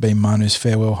this will end up being Manu's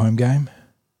farewell home game.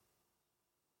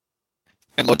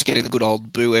 And Lodge getting the good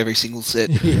old boo every single set.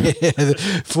 Yeah,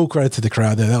 full credit to the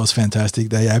crowd there. That was fantastic.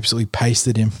 They absolutely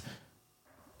pasted him.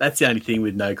 That's the only thing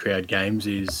with no crowd games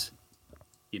is,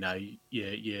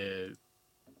 your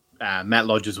Matt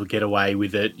Lodges will get away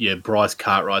with it. Your Bryce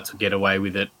Cartwrights will get away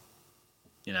with it.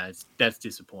 That's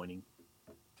disappointing.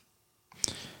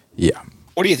 Yeah.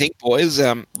 What do you think, boys?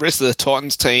 Rest of the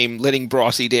Titans team letting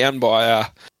Brycey down by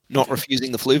not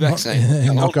refusing the flu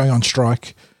vaccine. Not going on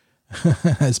strike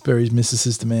as per his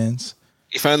missus's demands.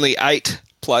 If only 8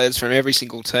 players from every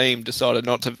single team decided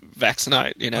not to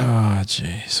vaccinate, Oh,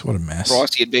 jeez. What a mess.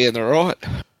 Brycey would be in the right.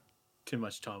 Too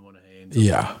much time on our hands.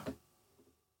 Yeah.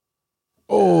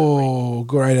 Oh,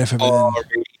 great effort. Oh,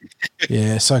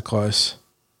 Yeah, so close.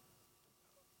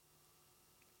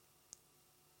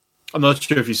 I'm not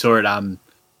sure if you saw it.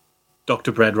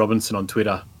 Dr. Brad Robinson on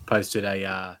Twitter posted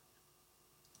a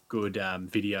good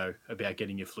video about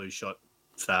getting your flu shot.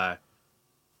 So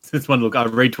it's one look. I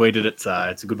retweeted it, so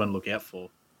it's a good one to look out for.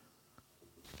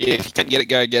 Yeah, if you can get it,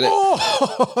 go get it.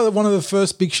 Oh, one of the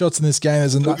first big shots in this game.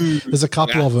 There's a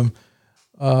couple of them.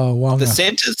 Oh, wow. The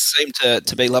centres seem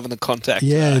to be loving the contact.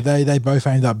 Yeah, they both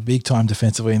aimed up big time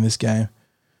defensively in this game.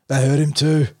 They hurt him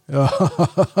too.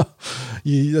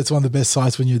 That's one of the best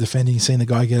sights when you're defending, seeing the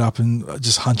guy get up and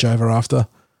just hunch over after.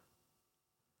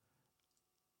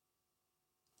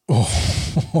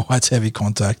 Oh, that's heavy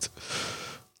contact.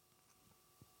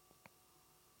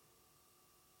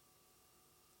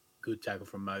 Good tackle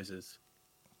from Moses.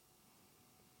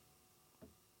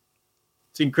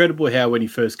 It's incredible how when he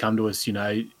first come to us,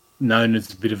 known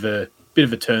as a bit of a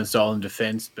turnstile in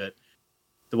defence, but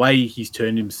the way he's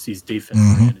turned his defence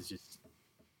around is just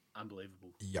unbelievable.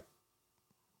 Yep.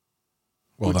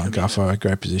 Well Good done, commitment. Guffer.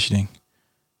 Great positioning.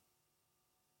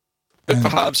 But for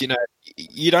halves,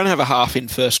 you don't have a half in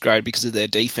first grade because of their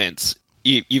defence.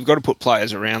 You've got to put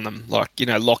players around them. Like,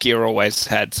 Lockyer always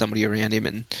had somebody around him,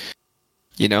 and,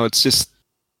 it's just,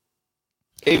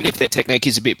 even if their technique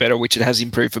is a bit better, which it has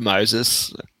improved for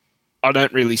Moses, I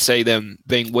don't really see them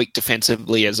being weak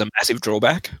defensively as a massive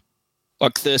drawback.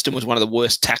 Like, Thurston was one of the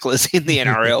worst tacklers in the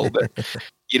NRL, but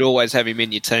you'd always have him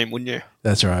in your team, wouldn't you?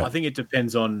 That's right. I think it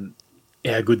depends on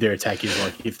how good their attack is.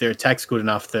 Like, if their attack's good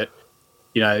enough that,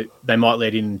 they might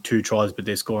let in 2 tries, but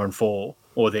they're scoring 4,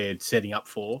 or they're setting up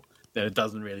 4, then it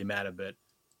doesn't really matter. But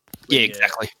Yeah,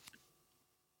 exactly.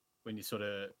 When you're sort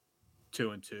of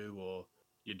 2-2, or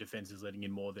your defense is letting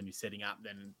in more than you're setting up,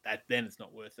 then it's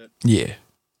not worth it. Yeah.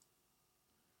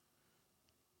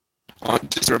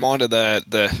 Just a reminder,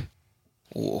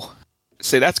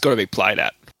 see, that's got to be played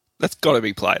at. That's got to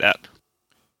be played at.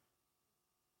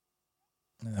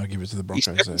 And I'll give it to the He Broncos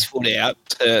stepped there. his foot out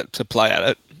to play at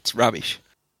it. It's rubbish.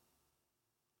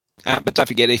 But don't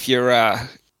forget, if you're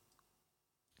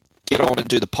get on and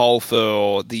do the poll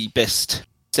for the best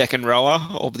second rower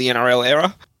of the NRL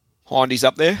era, Hindy's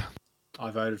up there. I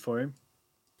voted for him.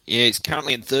 Yeah, he's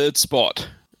currently in 3rd spot,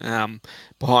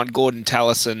 behind Gordon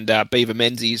Tallis and Beaver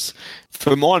Menzies.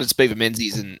 For mine, it's Beaver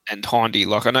Menzies and Hindy.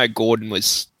 Like, I know Gordon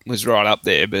was right up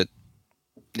there, but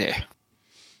yeah.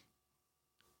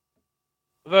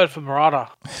 I voted for Murata.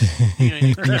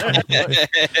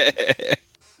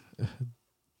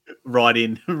 Right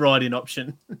in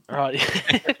option. Right.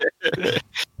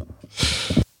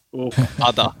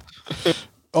 Other.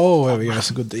 Oh, there we go.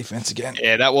 Some good defense again.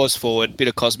 Yeah, that was forward. Bit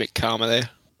of cosmic karma there.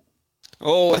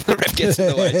 Oh, the ref gets in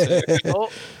the way too. Oh,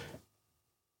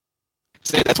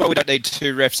 See, that's why we don't need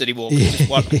 2 refs anymore. 'Cause just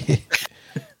one.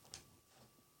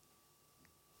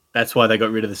 That's why they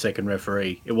got rid of the second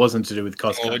referee. It wasn't to do with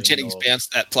cost cutting. Jennings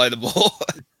bounced that, play the ball.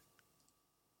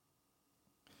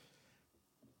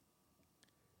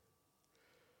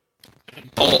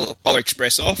 Polar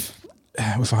Express off.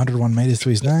 With 101 metres to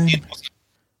his name.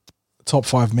 Top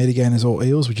 5 metre gainers all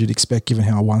Eels, which you'd expect given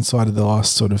how one-sided the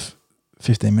last sort of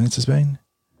 15 minutes has been.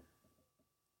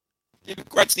 Yeah,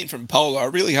 great stint from Polar. I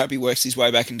really hope he works his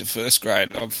way back into first grade.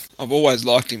 I've always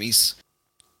liked him. He's,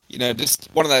 just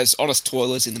one of those honest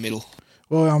toilers in the middle.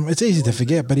 Well, it's easy to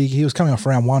forget, but he was coming off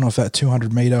round 1 off that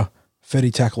 200-metre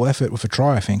 30-tackle effort with a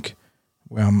try, I think,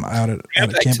 out at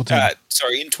Campbelltown.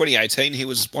 In 2018, he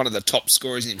was one of the top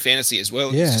scorers in fantasy as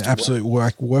well. Yeah, absolute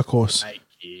workhorse. Hey,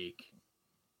 kick.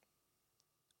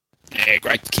 Yeah,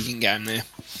 great kicking game there.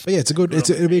 But yeah,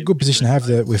 it'll be a good position to have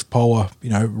there with Polar,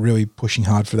 really pushing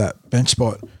hard for that bench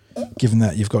spot, given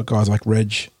that you've got guys like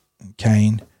Reg and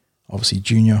Kane, obviously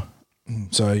Junior.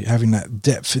 So having that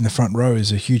depth in the front row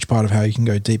is a huge part of how you can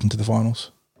go deep into the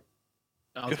finals.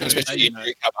 Especially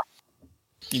injury cover.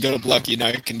 You got a bloke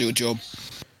can do a job.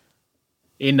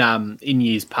 In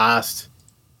years past,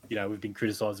 we've been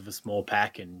criticised of a small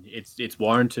pack, and it's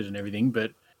warranted and everything.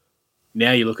 But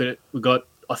now you look at it, we've got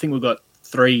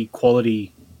 3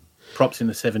 quality props in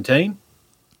the 17,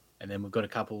 and then we've got a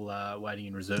couple waiting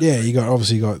in reserve. Yeah, you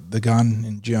got the gun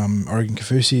in Oregon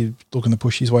Kafusi looking to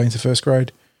push his way into first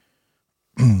grade.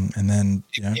 And then,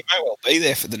 he may well be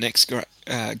there for the next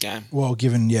game. Well,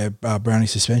 given,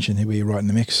 Brownie's suspension, he'll be right in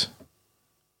the mix.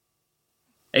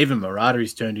 Even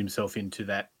Murata's turned himself into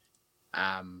that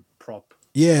prop.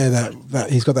 Yeah, that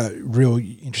he's got that real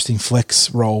interesting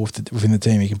flex role within the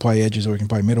team. He can play edges or he can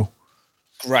play middle.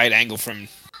 Great angle from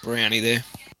Brownie there.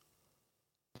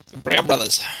 The Brown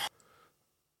brothers.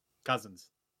 Cousins.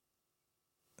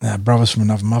 Brothers from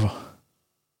another mother.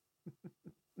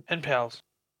 And pals.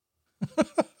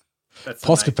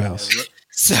 Posca pals.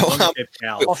 So,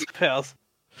 Posca pals.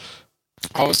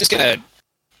 I was just going to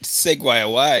segue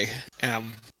away.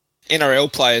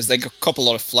 NRL players, they cop a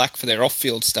lot of flack for their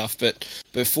off-field stuff, but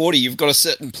 40, you've got a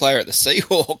certain player at the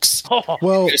Seahawks.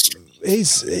 Well,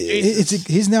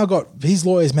 he's now got his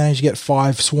lawyers managed to get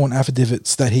 5 sworn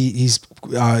affidavits that he's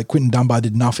Quinton Dunbar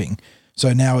did nothing.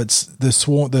 So now it's the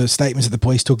statements that the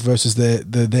police took versus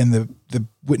the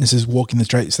witnesses walking the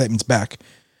statements back,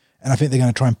 and I think they're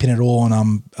going to try and pin it all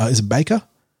on is it Baker,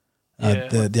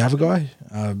 the other guy?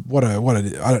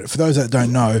 For those that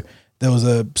don't know, there was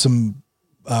some.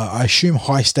 I assume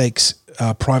high stakes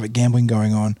private gambling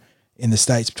going on in the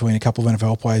States between a couple of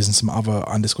NFL players and some other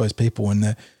undisclosed people. And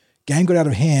the game got out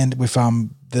of hand with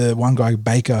the one guy,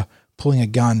 Baker, pulling a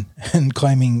gun and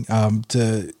claiming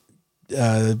to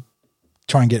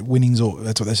try and get winnings, or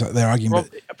that's what they're arguing, but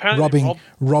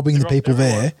robbing the people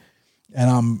there.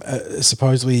 And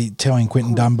supposedly telling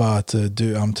Quinton Dunbar to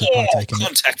partake in it.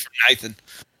 Contact from Nathan.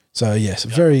 So, yes,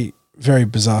 very, very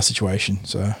bizarre situation.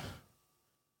 So...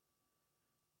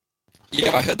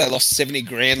 Yeah, I heard they lost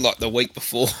 $70,000 like the week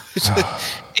before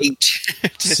each.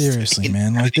 Seriously,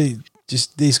 man, like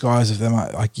these guys, if they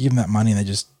might give them that money, and they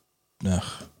just, ugh.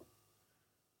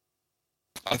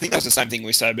 I think that's the same thing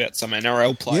we say about some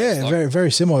NRL players. Yeah, very,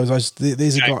 very similar.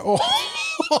 These are guys.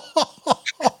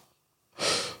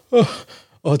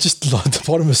 Oh, just like the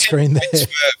bottom of the screen there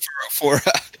for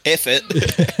effort,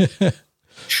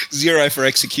 0 for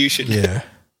execution. Yeah,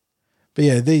 but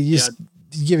yeah, they just.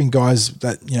 Giving guys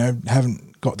that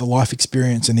haven't got the life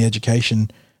experience and the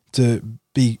education to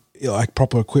be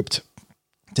proper equipped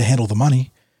to handle the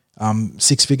money,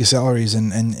 6-figure salaries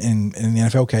and in the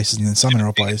NFL cases, and then some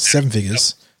NRL players 7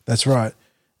 figures. That's right,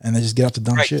 and they just get up to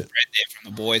dumb Great shit. Spread there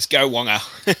from the boys. Go Wonga.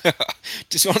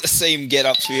 Just want to see him get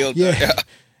upfield. Yeah.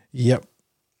 Yep.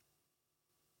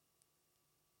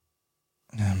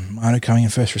 Mano coming in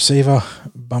first receiver,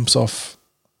 bumps off.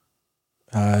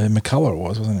 McCullough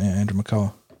wasn't it? Andrew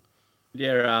McCullough.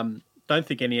 Yeah, don't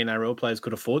think any NRL players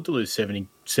could afford to lose 70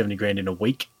 grand in a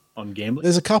week on gambling.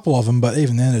 There's a couple of them, but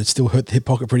even then, it still hurt their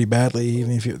pocket pretty badly,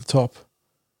 even if you're at the top.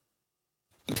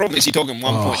 The problem is you're talking 1.2.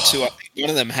 I think one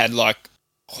of them had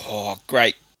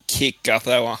great kick,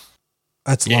 Gutho.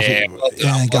 That's lovely.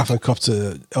 Yeah, and Gutho copped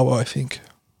to elbow, I think.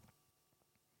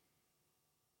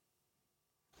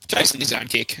 Chasing his own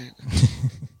kick.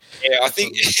 Yeah, I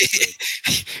think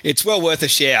it's well worth a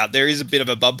shout. There is a bit of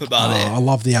a bumper bar there. I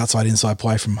love the outside-inside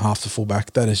play from half to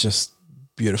fullback. That is just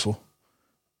beautiful.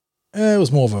 It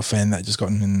was more of a fan that just got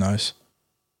in the nose.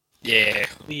 Yeah.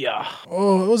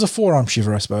 Oh, it was a forearm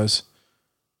shiver, I suppose.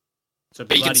 So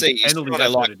but you can see he's trying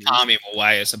to palm him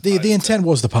away or something. The intent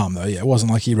was the palm, though. Yeah, it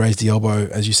wasn't like he raised the elbow,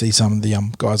 as you see some of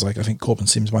the guys like I think Corbin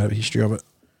Sims might have a history of it.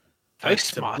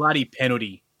 It's a bloody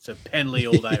penalty. It's a penalty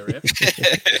all day,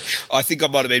 ref. I think I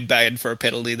might have been banned for a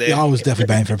penalty there. Yeah, I was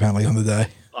definitely banned for a penalty on the day.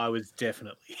 I was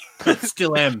definitely.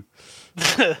 Still am.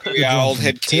 We are old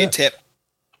head Tep.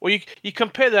 Well, you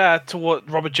compare that to what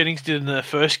Robert Jennings did in the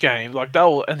first game,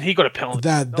 and he got a penalty.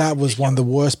 That was one of the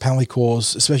worst penalty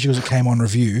calls, especially because it came on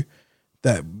review,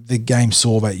 that the game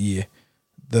saw that year.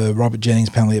 The Robert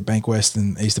Jennings penalty at Bankwest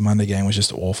and Easter Monday game was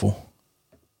just awful.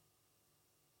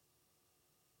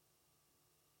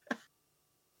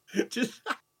 Here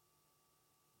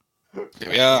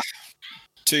we are.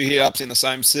 2 hit-ups in the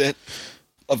same set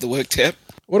of the work tap.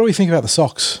 What do we think about the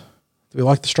socks? Do we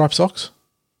like the striped socks?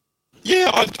 Yeah,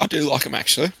 I do like them,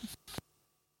 actually.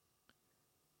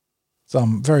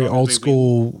 Some very old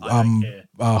school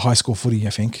high school footy, I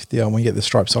think. When you get the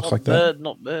striped socks like that.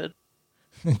 Not bad.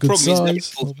 Good Problem is size. never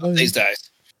pulled up these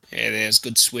days. Yeah, there's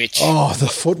good switch. Oh, the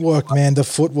footwork, man. The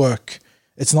footwork.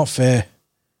 It's not fair.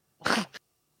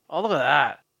 Oh, look at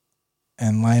that.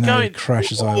 And Leno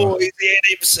crashes over. He's hit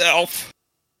himself.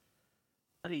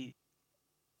 He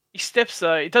steps,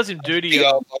 it does him dirty. Big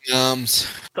old long arms.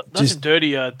 Does him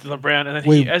dirty, Dylan Brown, and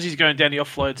then as he's going down, he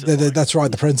offloads it. That's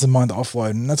right. The presence of mind to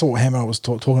offload. And that's what Hammer was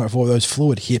talking about before, those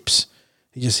fluid hips.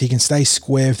 He can stay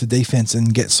square with the defense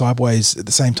and get sideways at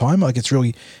the same time. Like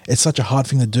it's such a hard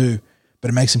thing to do, but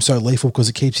it makes him so lethal because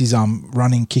it keeps his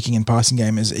running, kicking, and passing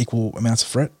game as equal amounts of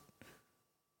threat.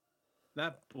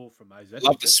 That ball from Moses.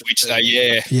 Love the switch though,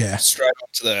 yeah. Yeah. Straight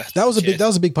onto the That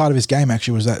was a big part of his game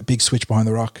actually, was that big switch behind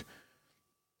the rock.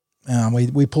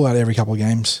 We pull out every couple of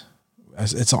games.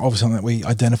 It's obviously something that we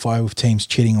identify with teams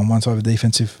cheating on one side of the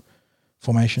defensive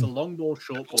formation. It's a long ball,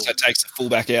 short ball. Also takes the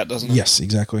fullback out, doesn't it? Yes,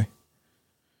 exactly.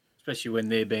 Especially when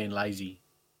they're being lazy.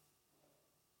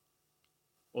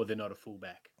 Or they're not a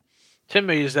fullback. 10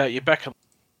 metres out, you're back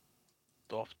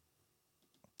off.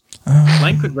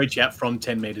 Lane could reach out from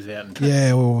 10 metres out. And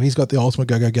Yeah, well, he's got the ultimate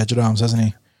go-go gadget arms, hasn't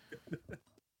he?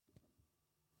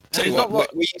 Tell you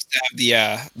what, we used to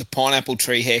have the pineapple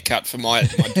tree haircut for my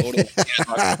daughter.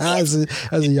 as a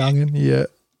youngin', yeah.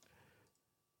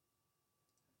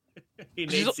 He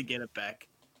needs to get it back.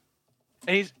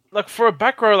 And he's like, for a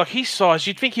back row, like his size,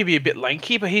 you'd think he'd be a bit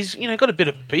lanky, but he's got a bit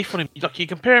of beef on him. Like you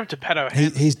compare him to Pat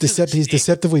O'Hanlon. He's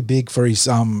deceptively big for his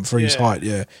height.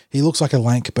 Yeah, he looks like a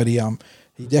lank, but he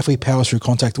definitely powers through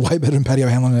contact way better than Paddy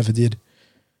O'Hanlon ever did.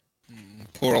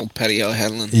 Poor old Paddy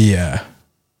O'Hanlon. Yeah.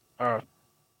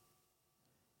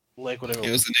 Whatever. He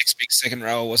was the next big second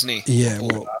rower, wasn't he? Yeah,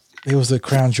 well, he was the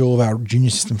crown jewel of our junior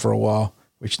system for a while,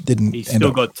 which didn't. He's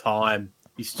still got time.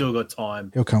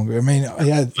 He'll come good. I mean, he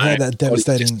had that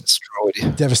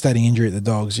devastating injury at the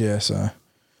Dogs, yeah, so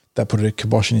that put a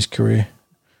kibosh in his career.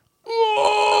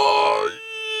 Oh,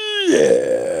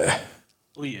 yeah.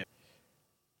 Oh, yeah.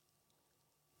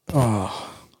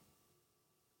 Oh.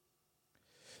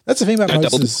 That's the thing about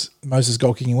Moses'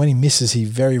 goal kicking. When he misses, he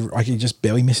just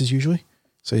barely misses usually.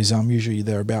 So he's usually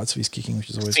thereabouts of his kicking,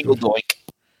 which is always single good. doink.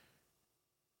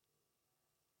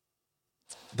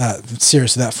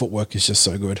 That footwork is just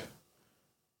so good.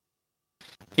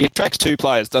 He attracts two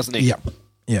players, doesn't he? Yep.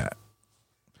 Yeah.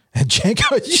 And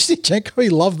Jenko, did you see Jenko? He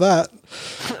loved that.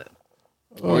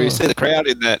 Well, you see the crowd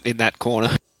in that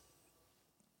corner.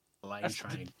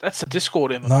 That's the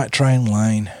Discord Emma. Night Train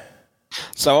Lane.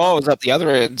 So I was up the other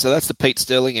end, so that's the Pete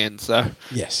Sterling end. So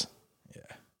yes. Yeah.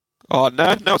 Oh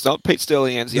no, it's not. Pete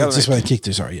Sterling end's the other. That's just where they kicked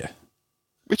to. Sorry, yeah.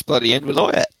 Which bloody end was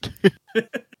I at?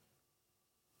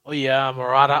 Oh yeah,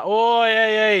 Murata. Oh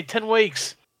yeah, 10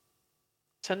 weeks.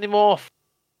 Send him off.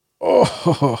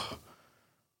 Oh.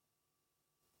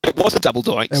 It was a double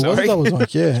doink. It was a double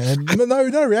doink, yeah. And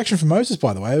no reaction from Moses,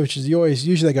 by the way, which is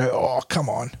usually they go, oh, come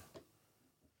on.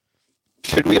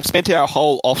 Should we have spent our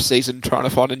whole off-season trying to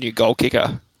find a new goal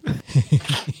kicker?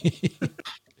 It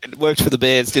worked for the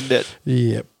Bears, didn't it?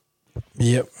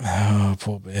 Yep. Oh,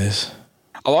 poor Bears.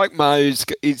 Oh, I like Mo's.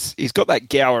 He's got that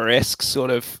Gower-esque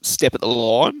sort of step at the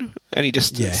line, and he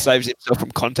just saves himself from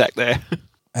contact there.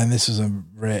 And this was a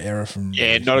rare error from...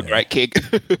 Yeah, not a great kick.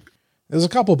 There's a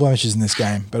couple of blemishes in this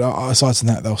game, but aside from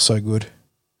that, they were so good.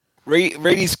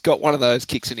 Reedy's got one of those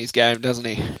kicks in his game, doesn't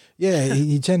he? Yeah,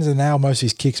 he tends to nail most of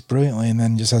his kicks brilliantly and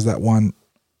then just has that one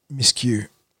miscue.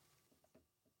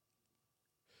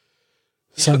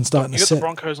 Sun's starting to set. You got the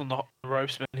Broncos on the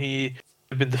ropes, man.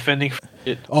 They've been defending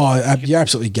it. Oh, you're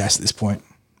absolutely gassed at this point.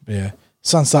 But yeah,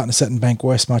 Sun's starting to set in Bank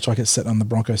West, much like it's set on the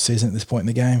Broncos season at this point in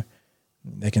the game.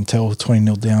 They can tell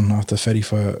 20-0 down after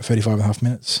 35 and a half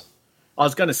minutes. I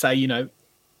was going to say,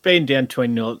 being down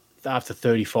 20-0 after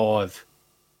 35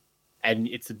 and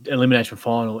it's an elimination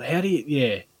final, how do you...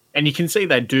 Yeah. And you can see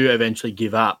they do eventually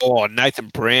give up. Oh, Nathan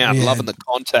Brown, loving the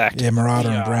contact. Yeah, Murata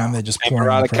and Brown, they're just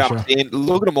pouring the pressure. Comes in.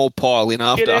 Look at them all pile in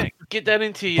after. Get that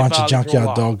into your bunch of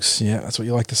junkyard dogs. Yeah, that's what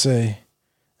you like to see.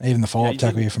 Even the follow-up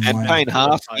tackle here from Lane. Lane. And paying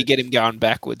half, you get him going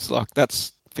backwards. Like,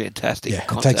 that's fantastic. Yeah,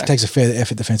 it takes a fair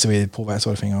effort defensively to pull that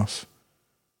sort of thing off.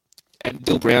 And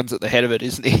Bill Brown's at the head of it,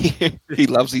 isn't he? He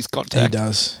loves his contact. He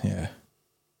does, yeah.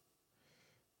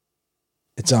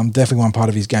 It's definitely one part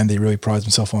of his game that he really prides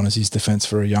himself on is his defence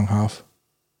for a young half.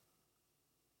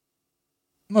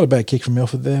 Not a bad kick from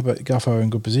Milford there, but Guffo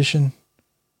in good position.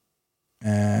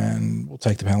 And we'll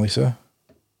take the penalty, sir.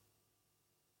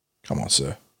 Come on,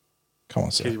 sir.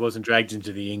 Because he wasn't dragged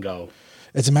into the in goal.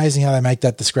 It's amazing how they make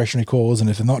that discretionary call, isn't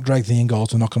it? If they're not dragged to the in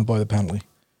goals, we're not going to blow the penalty.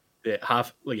 Yeah,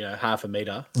 half a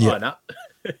metre. Yeah. Line up.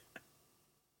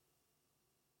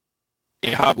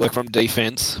 Yeah, hard work from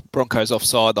defense. Broncos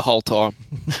offside the whole time.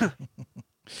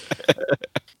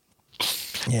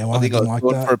 Yeah, I well, I think I didn't was like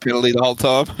going for that. a penalty the whole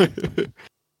time.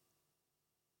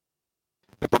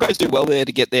 The Broncos do well there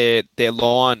to get their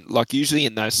line. Like usually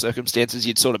in those circumstances,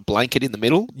 you'd sort of blanket in the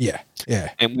middle, Yeah,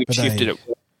 yeah. and we've But shifted it.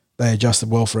 They adjusted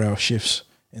well for our shifts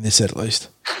in this set, at least.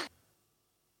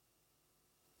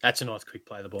 That's a nice quick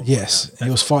play of the ball. Yes, he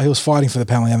was fighting for the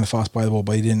penalty and the fast play of the ball,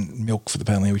 but he didn't milk for the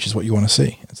penalty, which is what you want to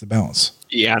see. It's the balance.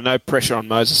 Yeah, no pressure on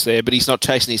Moses there, but he's not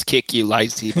chasing his kick, you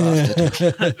lazy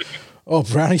bastard. Oh,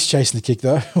 Brownie's chasing the kick,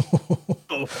 though.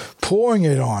 Pouring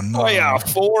it on. Oh, yeah,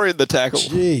 4 in the tackle.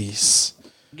 Jeez.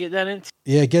 Get that in.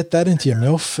 Yeah, get that into your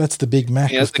MILF. That's the Big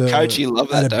Mac. Yeah, as with the coach, you love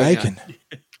that, added don't you? bacon.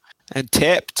 And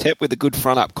Tep with a good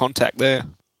front up contact there.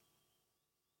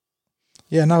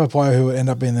 Yeah, another player who would end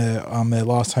up being their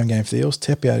last home game for the Eels.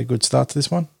 Tepe had a good start to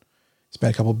this one. He's made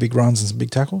a couple of big runs and some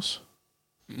big tackles.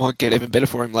 Might get even better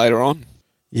for him later on.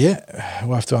 Yeah,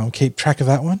 we'll have to keep track of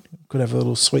that one. Could have a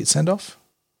little sweet send-off.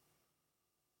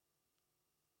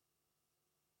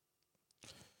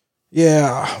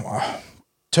 Yeah,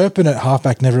 Turpin at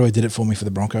halfback never really did it for me for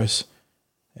the Broncos.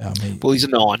 Well, he's a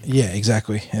 9. Yeah,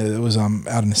 exactly. It was out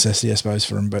of necessity, I suppose,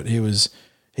 for him, but he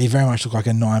very much looked like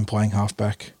a 9 playing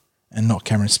halfback and not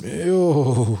Cameron Smith.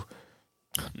 Oh.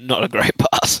 Not a great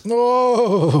pass.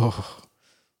 Oh.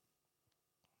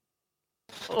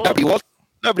 Nobody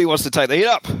wants to take the hit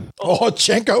up. Oh,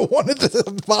 Jenko wanted the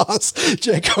pass.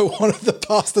 Jenko wanted the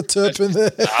pass to Turpin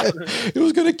there. He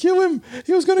was going to kill him.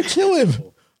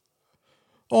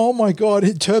 Oh, my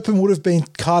God. Turpin would have been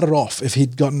carted off if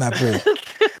he'd gotten that ball.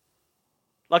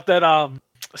 Like that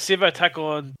Sivo tackle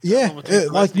on... Yeah,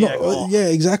 yeah,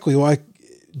 exactly. Like,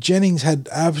 Jennings had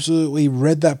absolutely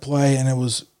read that play, and it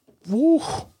was... Woo.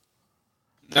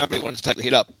 Nobody wants to take the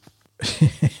hit up.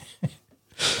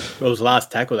 Well, it was the last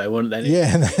tackle they wanted. They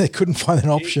Yeah, and they couldn't find an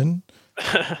option.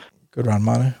 Good run,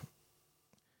 Manu.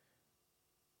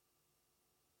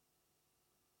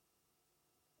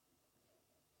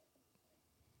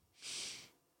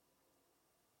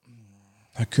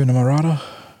 Hakuna Marata.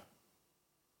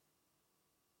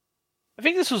 I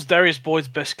think this was Darius Boyd's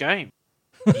best game.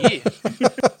 Yeah.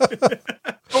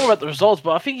 Not about the results,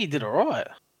 but I think he did all right.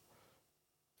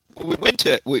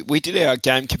 We did our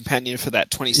game companion for that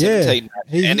 2017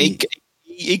 match, and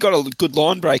he got a good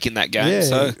line break in that game. Yeah,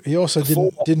 so he also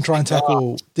didn't try and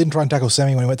tackle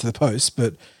Sammy when he went to the post,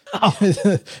 but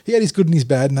he had his good and his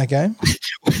bad in that game.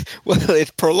 Well,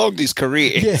 it prolonged his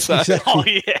career. Yeah, so. exactly. Oh,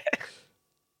 yeah.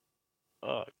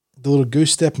 Oh. The little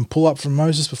goose step and pull up from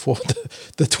Moses before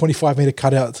the 25-meter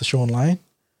cutout to Sean Lane.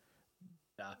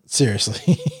 Nah.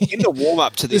 Seriously. In the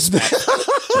warm-up to this match,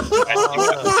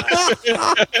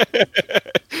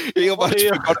 he almost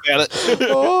forgot about it.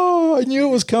 Oh, I knew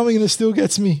it was coming and it still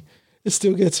gets me.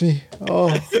 Oh.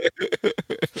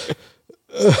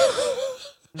 The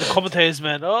commentators,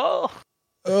 man. Oh.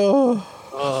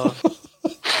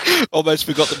 Almost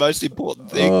forgot the most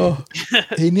important thing. Oh.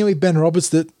 He nearly Ben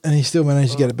Roberts it, and he still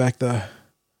managed to get it back, though.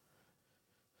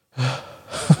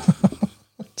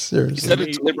 Seriously. Is that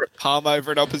a deliberate palm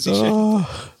over an opposition?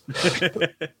 Oh.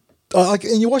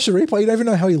 And you watch the replay, you don't even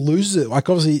know how he loses it. Like,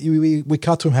 obviously, we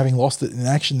cut to him having lost it in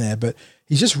action there, but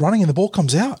he's just running and the ball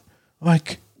comes out.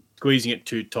 Like, squeezing it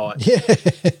too tight. yeah.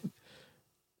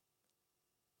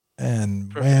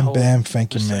 And wham, bam,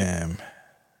 thank you, ma'am.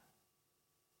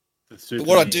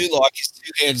 What I do like is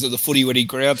 2 hands of the footy when he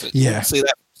grounds it. Yeah. See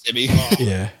that, Semi?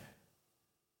 Yeah.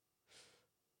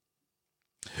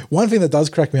 One thing that does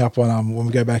crack me up on when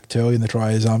we go back to early in the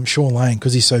try is Sean Lane,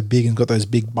 because he's so big and got those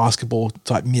big basketball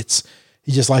type mitts.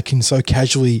 He just like can so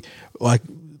casually like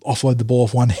offload the ball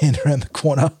off one hand around the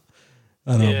corner.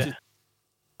 Yeah.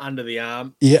 Under the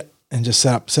arm. Yeah, and just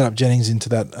set up Jennings into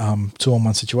that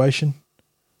 2-on-1 situation.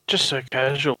 Just so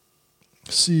casual.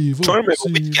 I'm trying to remember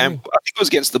which game. I think it was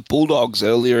against the Bulldogs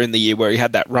earlier in the year where he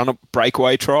had that run-up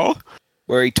breakaway try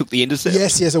where he took the intercept.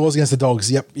 Yes, it was against the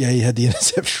Dogs. Yep, yeah, he had the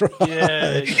intercept try.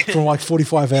 Yeah. From like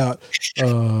 45 out.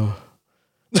 Oh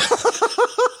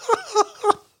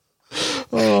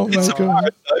my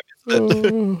God.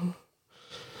 Oh.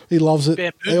 He loves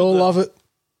it. They all love it.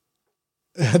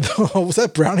 Was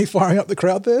that Brownie firing up the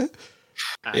crowd there?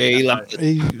 Yeah, he loved it.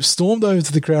 He stormed over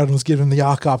to the crowd and was giving the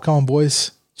arc up. Come on,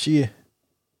 boys. Cheer.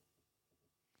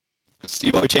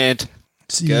 Steve-O chant.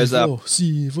 Goes up.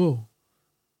 Sivo.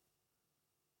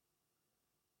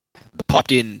 The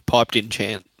piped in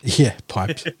chant. Yeah,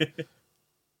 piped.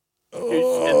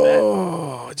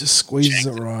 Oh, just squeezes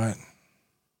it right.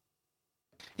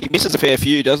 He misses a fair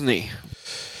few, doesn't he?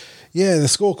 Yeah, the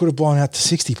score could have blown out to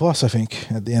 60 plus, I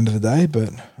think, at the end of the day,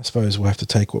 but I suppose we'll have to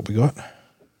take what we got.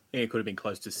 think it could have been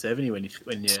close to 70 when you.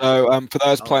 So, for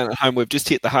those playing at home, we've just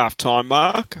hit the half-time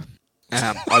mark.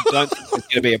 I don't think there's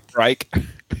going to be a break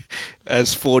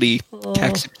as 40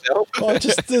 tacks himself.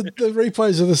 Just the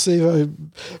replays of the Sivo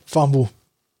fumble.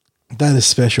 That is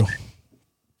special.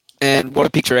 And what a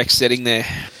picturesque setting there.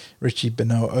 Richie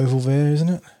Benoit Oval there, isn't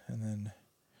it? And then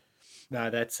No,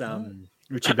 that's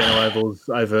Richie Beno Ovals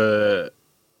over.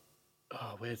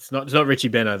 Oh, it's not Richie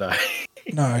Beno though.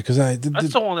 no, because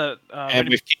That's the one that. And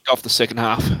we've kicked off the second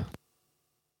half.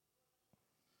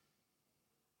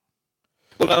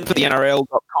 Well done for the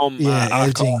NRL.com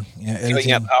editing.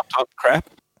 doing out half-time crap.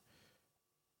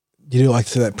 You do like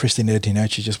to see that pristine editing,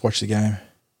 don't you? Just watch the game.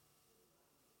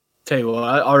 Tell you what,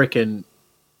 I reckon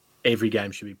every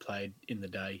game should be played in the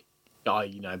day.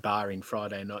 Barring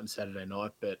Friday night and Saturday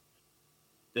night, but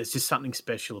there's just something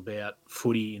special about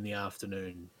footy in the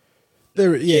afternoon.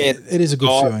 It is a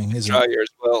good feeling, isn't Australia it? as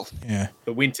well. Yeah.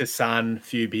 The winter sun, a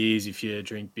few beers if you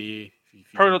drink beer.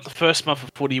 Probably not the first month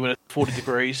of footy when it's 40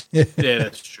 degrees. Yeah,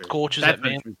 that's true. Scorches that that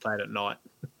man. should be played at night.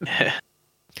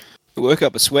 You work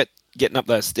up a sweat getting up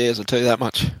those stairs, I'll tell you that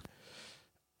much.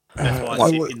 That's why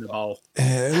I sit in the bowl.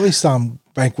 At least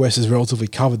Bank West is relatively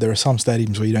covered. There are some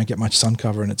stadiums where you don't get much sun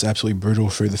cover, and it's absolutely brutal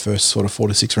through the first sort of 4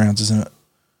 to 6 rounds, isn't it?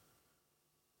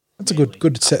 That's a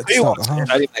good set to start the half.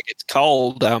 Stadium that gets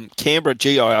cold. Canberra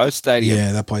GIO Stadium.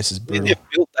 Yeah, that place is brutal. They've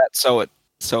built that so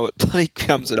it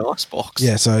becomes an ice box.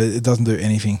 Yeah, so it doesn't do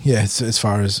anything. Yeah, it's, as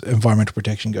far as environmental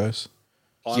protection goes.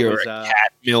 You're a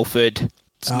cat, Milford.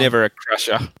 It's never a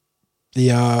crusher.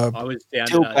 I was down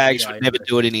Till Bags would never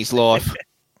do it in his life.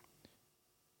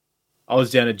 I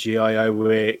was down at GIO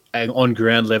where on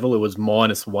ground level it was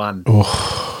 -1.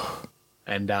 Oh.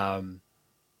 And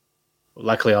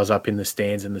luckily I was up in the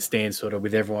stands, and the stands sort of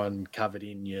with everyone covered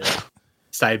in, you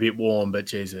stay a bit warm, but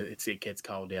geez, it gets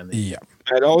cold down there. Yeah.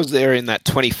 And I was there in that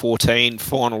 2014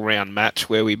 final round match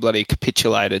where we bloody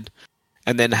capitulated,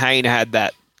 and then Hayne had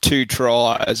that 2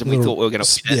 tries, and we thought we were going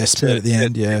to win it. Yeah, spirit at the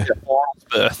end, yeah. The finals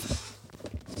berth.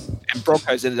 And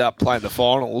Broncos ended up playing the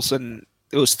finals, and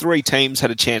there was 3 teams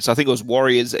had a chance. I think it was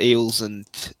Warriors, Eels, and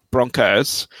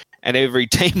Broncos, and every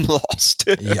team lost.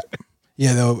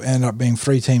 Yeah, there ended up being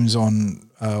 3 teams on,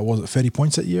 was it 30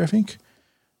 points that year, I think?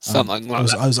 Something like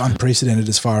that. It was unprecedented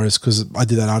as far as, because I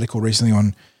did that article recently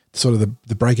on sort of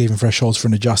the break-even thresholds for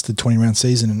an adjusted 20-round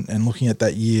season, and looking at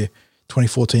that year,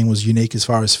 2014 was unique as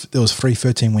far as there was 3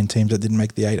 13-win teams that didn't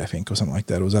make the 8, I think, or something like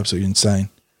that. It was absolutely insane.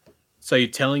 So you're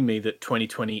telling me that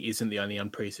 2020 isn't the only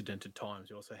unprecedented times?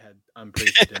 You also had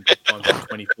unprecedented times in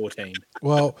 2014.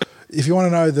 Well, if you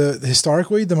want to know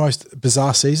historically, the most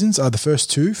bizarre seasons are the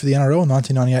first 2 for the NRL,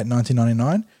 1998 and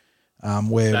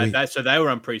 1999. So they were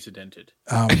unprecedented.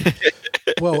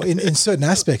 Well, in certain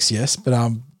aspects, yes, but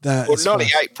that. Well,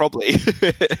 98 probably.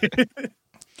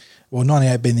 Well,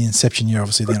 98 being the inception year,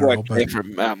 obviously the NRL. But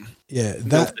from, that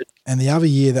and the other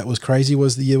year that was crazy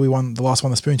was the year we won the last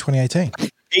one, the Spoon, 2018.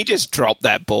 He just dropped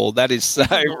that ball. That is so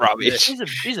rubbish.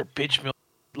 He's a bitch milk.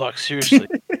 Like, seriously.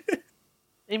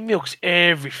 He milks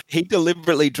everything. He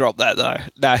deliberately dropped that, though.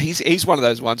 No, he's one of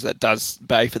those ones that does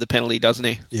pay for the penalty, doesn't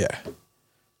he? Yeah. Do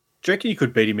you reckon you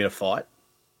could beat him in a fight?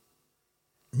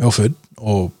 Milford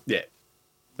or... Yeah.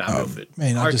 No, Milford. I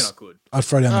mean, I reckon I could. I'd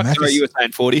throw down the Macca's. Sorry, you were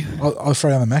saying 40? I'll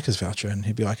throw down the Macca's voucher and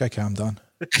he'd be like, okay, I'm done.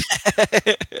 I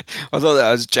thought that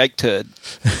was Jake Turd.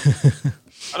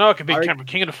 I know I could beat Cameron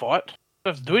King in a fight. I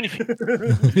don't have to do anything.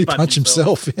 He punched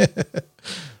himself. Yeah.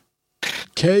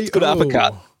 Good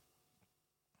uppercut.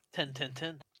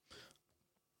 10-10-10.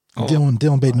 Oh.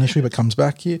 Dylan beat initially but comes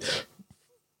back here.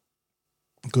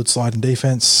 Good slide in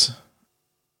defense.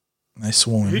 They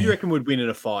swarm him. Who do you reckon would win in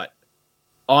a fight?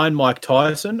 Iron Mike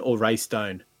Tyson or Ray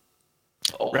Stone?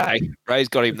 Oh. Ray's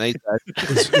got him these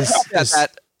days.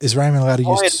 Is Raymond allowed to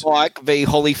use... Iron Mike v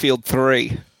Holyfield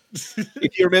 3.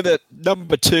 If you remember,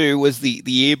 number 2 was the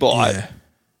ear bite. Yeah.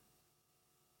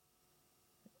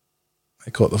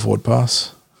 They caught the forward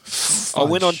pass. I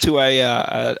went on to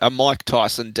a Mike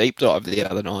Tyson deep dive the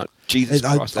other night. Jesus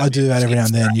Christ. I do that every now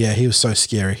and then. Yeah, he was so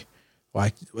scary.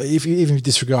 Like, if you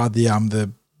disregard the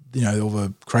all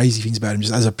the crazy things about him,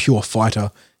 just as a pure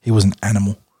fighter, he was an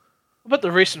animal. What about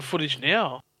the recent footage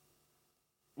now?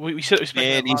 We said it.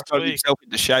 Man, he's got himself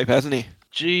into shape, hasn't he?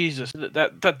 Jesus,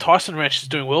 that Tyson ranch is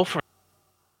doing well for him.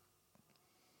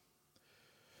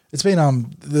 It's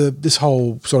been this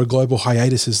whole sort of global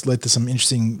hiatus has led to some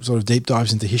interesting sort of deep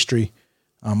dives into history.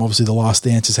 Obviously, The Last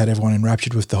Dance has had everyone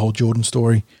enraptured with the whole Jordan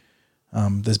story.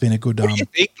 There's been a good. What do you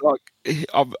think? Like,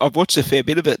 I've watched a fair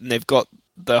bit of it, and they've got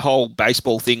the whole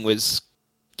baseball thing was,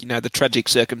 the tragic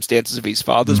circumstances of his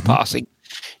father's passing,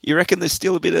 You reckon there's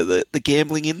still a bit of the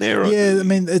gambling in there? Or? Yeah, I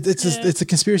mean, it's a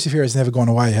conspiracy theory that's never gone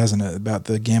away, hasn't it? About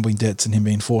the gambling debts and him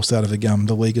being forced out of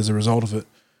the league as a result of it.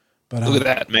 But look at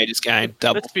that, Meters game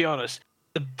double. Let's be honest.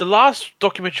 The last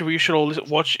documentary we should all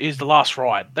watch is The Last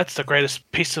Ride. That's the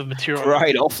greatest piece of material.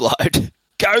 Great offload.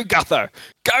 Go Gutho.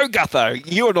 Go Gutho.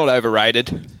 You're not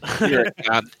overrated. You're a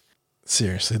gun.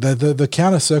 Seriously, the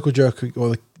counter circle jerk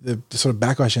or the sort of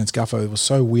backlash against Gutho was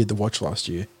so weird to watch last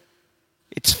year.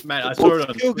 It's Mate, I saw it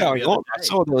on still going on. I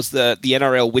saw there was the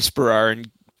NRL whisperer and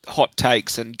hot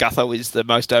takes, and Gutho is the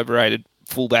most overrated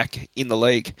fullback in the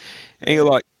league. And you're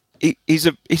like, he's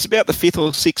about the 5th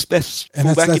or 6th best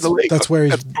fullback in the league. That's where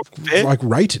he's like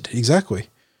rated exactly.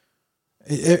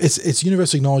 It's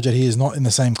universally acknowledged that he is not in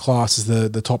the same class as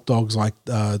the top dogs like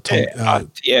Teddy,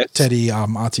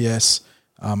 RTS,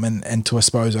 and to I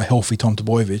suppose a healthy Tom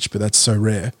Trbojevic, but that's so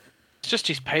rare. It's just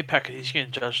his pay packet he's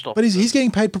getting judged off. But he's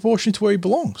getting paid proportionally to where he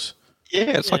belongs.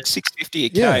 Yeah, it's like $650 a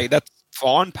K. Yeah. That's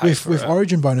fine pay with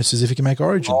Origin bonuses if you can make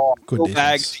Origin. Good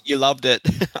bags, you loved it.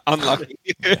 Unlucky.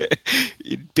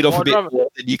 You bit off a bit more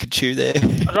than you could chew there.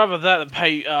 I'd rather that than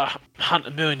pay Hunt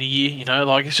 $1 million a year. You know,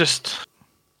 like it's just.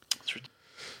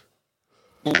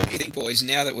 Well, what do you think, boys?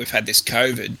 Now that we've had this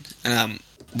COVID,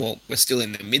 we're still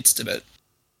in the midst of it.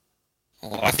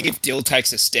 I think if Dill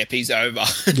takes a step, he's over.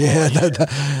 Yeah,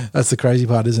 that's the crazy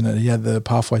part, isn't it? He had the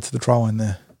pathway to the trial in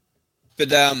there.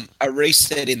 But a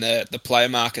reset in the player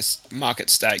market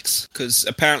stakes, because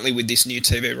apparently with this new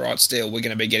TV rights deal, we're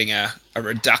going to be getting a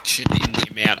reduction in the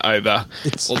amount over,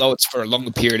 although it's for a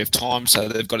longer period of time, so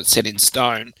they've got it set in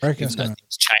stone. I reckon it's going to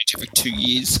change every 2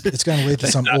 years. It's going to lead to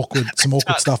some awkward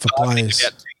stuff for players.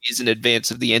 About 2 years in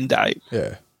advance of the end date.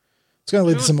 Yeah. It's going to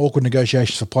lead to some awkward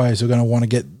negotiations for players who are going to want to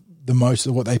get the most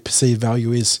of what they perceive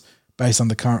value is based on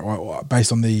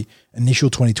the initial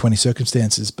 2020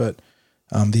 circumstances, but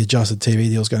the adjusted TV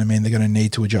deal is going to mean they're going to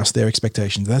need to adjust their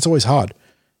expectations. That's always hard,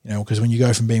 because when you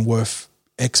go from being worth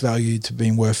X value to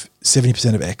being worth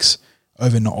 70% of X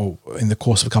in the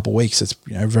course of a couple of weeks, it's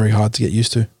very hard to get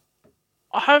used to.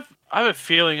 I have a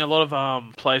feeling a lot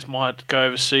of players might go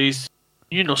overseas,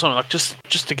 or something like just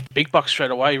to get the big bucks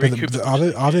straight away.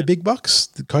 Are there big bucks?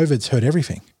 The COVID's hurt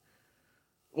everything.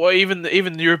 Well, even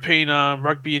the European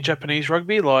rugby and Japanese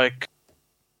rugby, like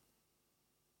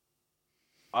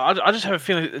I just have a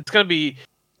feeling it's going to be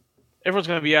everyone's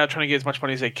going to be out trying to get as much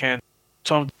money as they can.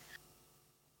 So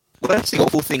well, that's the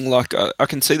awful thing. Like I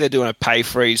can see they're doing a pay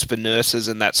freeze for nurses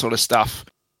and that sort of stuff,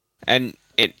 and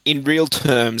in real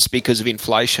terms, because of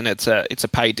inflation, it's a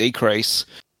pay decrease.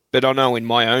 But I know in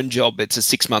my own job, it's a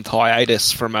 6-month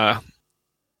hiatus from our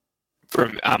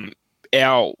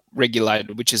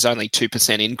regulated, which is only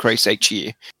 2% increase each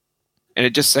year. And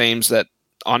it just seems that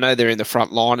I know they're in the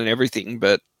front line and everything,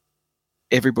 but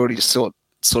everybody just sort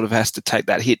of has to take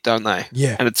that hit, don't they?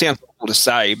 Yeah. And it sounds awful to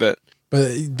say, but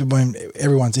when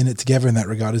everyone's in it together in that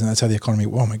regard, isn't that how the economy?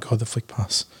 Oh my God, the flick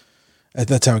pass.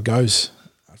 That's how it goes,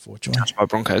 unfortunately. Touched by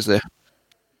Broncos there.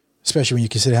 Especially when you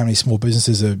consider how many small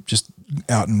businesses are just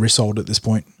out and resold at this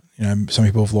point. Some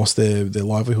people have lost their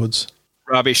livelihoods.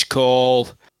 Rubbish call.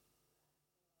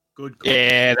 Good call.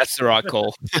 Yeah, that's the right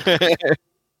call.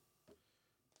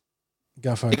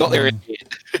 Gutho. He got there in the end.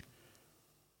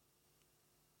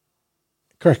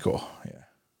 Correct call, yeah.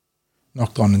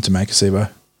 Knocked on into Makasibo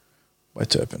by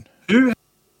Turpin. Who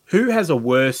has a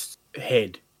worse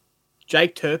head,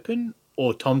 Jake Turpin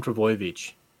or Tom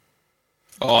Trbojevic?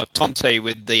 Oh, Tom T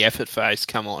with the effort face,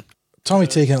 come on. Tommy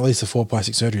T can at least afford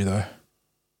plastic surgery, though.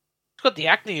 He's got the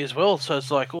acne as well, so it's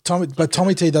like...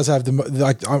 Tommy T does have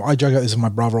I joke about this with my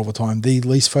brother all the time, the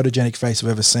least photogenic face I've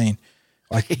ever seen.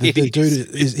 Like, the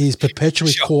dude he's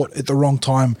perpetually caught at the wrong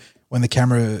time when the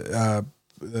camera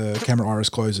iris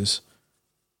closes.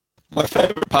 My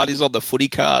favourite part is on the footy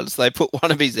cards. They put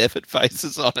one of his effort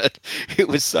faces on it. It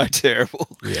was so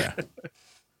terrible. Yeah.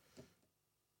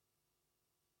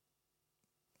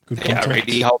 Good Yeah, contact.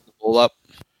 really hold the ball up.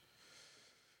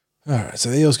 All right, so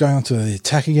the Eels going on to the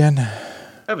attack again.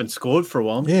 Haven't scored for a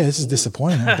while. Yeah, this is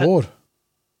disappointing. I'm bored.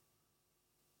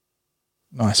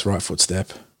 Nice right foot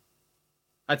step.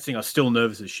 I think I was still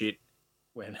nervous as shit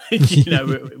when we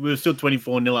were still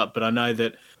 24-0 up, but I know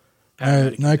that.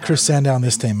 No Chris Sandow on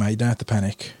this team, mate. You don't have to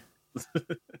panic. I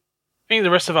think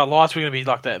the rest of our lives we're going to be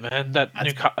like that, man.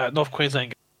 That North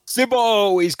Queensland.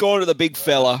 Sibbo, he's gone to the big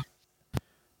fella.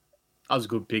 That was a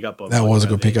good pick up. That was a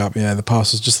good pick up. Yeah, the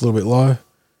pass was just a little bit low.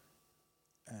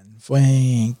 And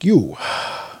thank you.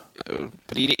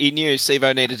 But he knew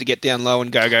Sivo needed to get down low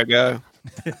and go.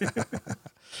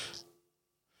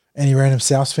 Any random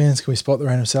South fans? Can we spot the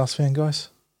random South fan, guys?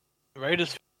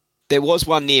 Raiders. There was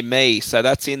one near me, so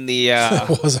that's in the.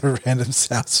 It was a random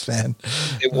Souths fan.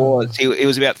 It was. He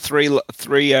was about three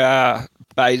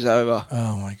bays over.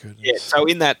 Oh my goodness! Yeah. So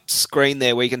in that screen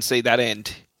there, we can see that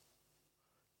end.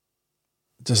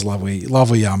 Just lovely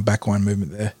backline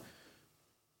movement there.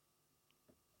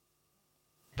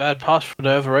 Bad pass for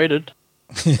the overrated.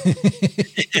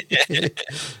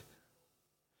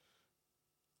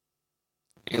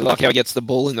 You like how he gets the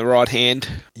ball in the right hand.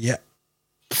 Yeah.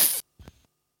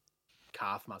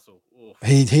 Calf muscle. Oof.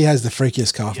 He has the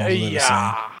freakiest calf muscle I've ever seen.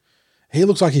 Yeah. He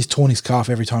looks like he's torn his calf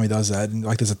every time he does that, and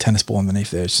like there's a tennis ball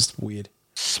underneath there. It's just weird.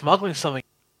 Smuggling something.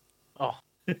 Oh,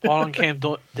 Island Camp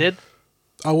dead.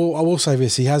 I will say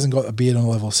this: he hasn't got a beard on the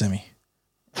level of Semi.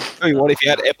 Tell you what, if you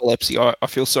had epilepsy, I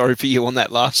feel sorry for you on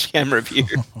that last camera review.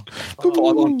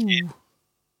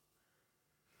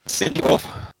 Send you off.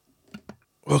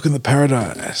 Welcome to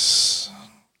paradise.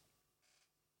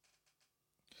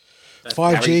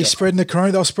 5G spreading the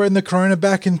corona. They were spreading the corona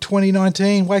back in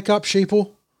 2019. Wake up,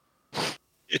 sheeple.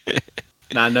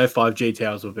 Nah, no 5G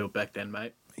towers were built back then,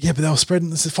 mate. Yeah, but they were spreading.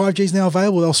 5G's now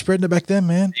available. They were spreading it back then,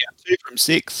 man. Yeah, 2 from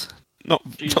 6. Not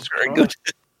very Christ. good.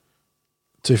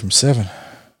 2 from 7.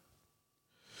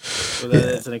 Well,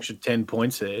 there's an extra 10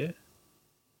 points there.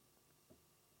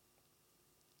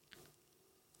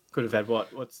 Could have had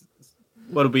what? What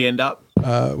did we end up?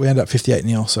 We end up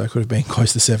 58-0, so it could have been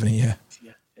close to 70. Yeah.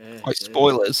 Oh,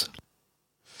 spoilers.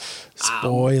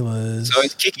 Spoilers. So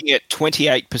he's kicking at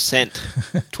 28%,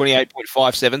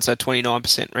 28.57, so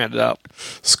 29% rounded up.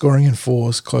 Scoring in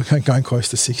fours, going close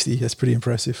to 60. That's pretty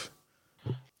impressive.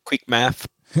 Quick math.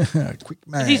 Quick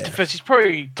man. His defense, he's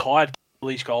probably tired of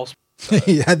these goals.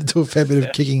 He had to do a fair bit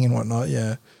of kicking and whatnot,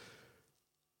 yeah.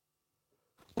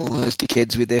 All those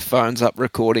dickheads with their phones up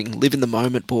recording. Live in the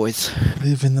moment, boys.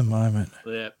 Live in the moment.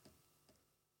 Yeah.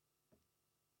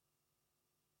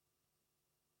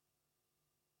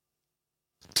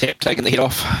 Tap taking the hit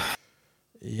off.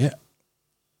 Yeah.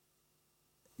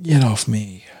 Get off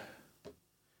me.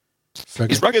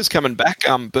 Is Ruggers coming back,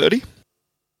 Birdie?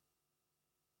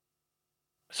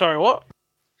 Sorry, what?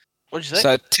 What'd you say?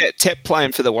 So Tep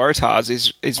playing for the Waratahs,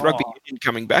 is Rugby Union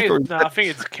coming back? I think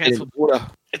it's cancelled.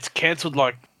 It's cancelled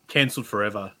like... Cancelled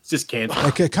forever. It's just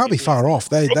cancelled. It can't be far off.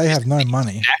 They have no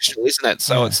money. National, isn't it?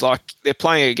 So it's like they're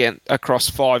playing again across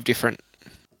 5 different...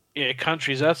 Yeah,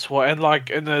 countries, that's why. And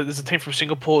there's a team from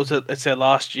Singapore, it's their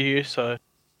last year, so...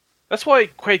 That's why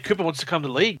Quade Cooper wants to come to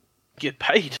the league, get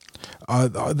paid.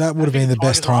 That would have been the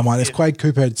best timeline. If Quade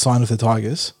Cooper had signed with the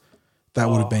Tigers, that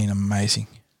would have been amazing.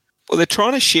 Well, they're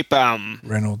trying to ship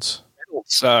Reynolds.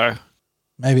 So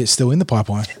maybe it's still in the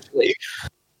pipeline.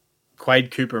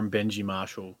 Quade Cooper and Benji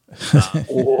Marshall.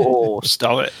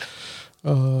 Stop it.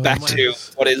 Back to,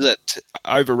 what is it?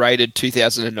 Overrated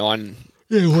 2009.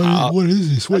 Yeah, what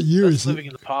is this? What year is it? Living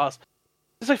in the past.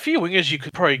 There's a few wingers you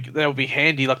could probably, that would be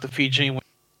handy, like the Fijian wing.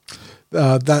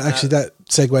 That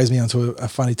segues me onto a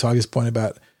funny Tigers point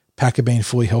about Packer being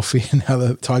fully healthy and how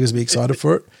the Tigers be excited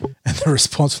for it. And the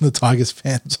response from the Tigers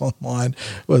fans online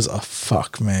was, "Oh,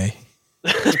 fuck me."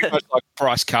 Like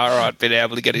Bryce Cartwright being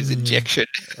able to get his injection.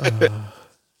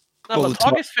 No, but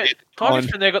Tigers fan,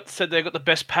 said they got the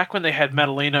best pack when they had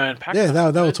Madalino and Packer.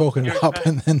 Yeah, they were talking it up,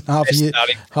 and then half a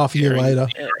year later.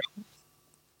 Yeah.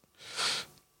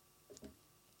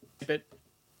 But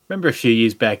remember a few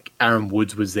years back, Aaron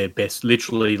Woods was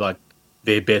literally like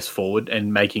their best forward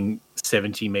and making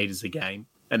 70 metres a game,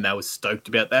 and they were stoked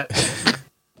about that.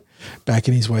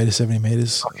 Backing his way to 70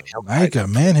 metres. Make a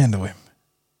manhandle him.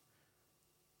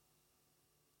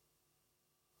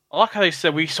 I like how they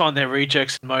said we signed their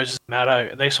rejects in Moses and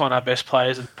Maddo. They signed our best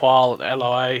players in Pyle and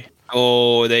LOA.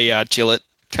 Oh, there you are, Gillett.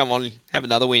 Come on, have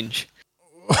another whinge.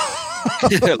 Oh,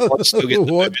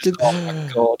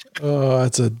 my God. Oh,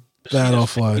 that's a bad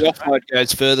offload. The offload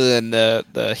goes further than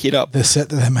the hit up. The set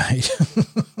that they made.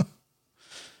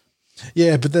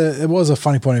 Yeah, but it was a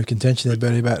funny point of contention there,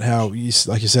 Bertie, about how,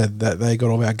 like you said, that they got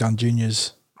all our gun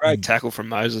juniors. Great tackle from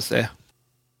Moses there.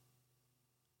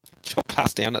 Shot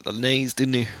passed down at the knees,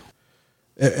 didn't he?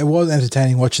 It was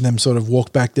entertaining watching them sort of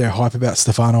walk back there, hype about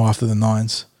Stefano after the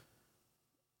nines.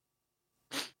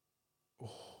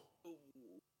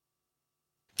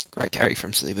 Great carry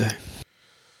from Slivo.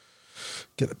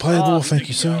 Get the play the ball, thank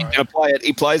you, sir.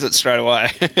 He plays it straight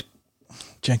away.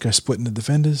 Jenko splitting the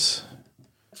defenders.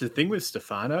 The thing with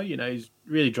Stefano, he's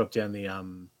really dropped down the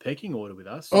pecking order with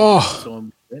us.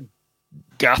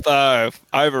 Gutho,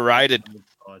 overrated.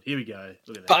 Oh, here we go.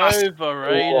 Look at that. Pass.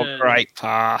 Overrated. Oh, great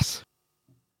pass.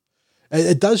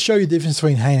 It does show you the difference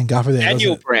between Hayne and Guffer there.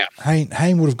 Daniel Brown.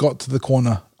 Hayne would have got to the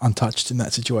corner untouched in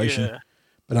that situation. Yeah.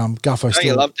 But Guffo's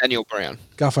You love Daniel Brown.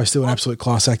 Guffo's still an absolute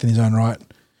class act in his own right.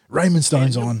 Raymond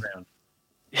Stone's Daniel on. Brown.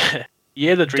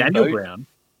 Yeah, the dream Daniel boat. Brown.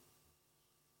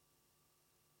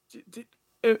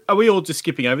 Are we all just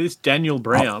skipping over this? Daniel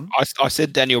Brown. I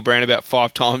said Daniel Brown about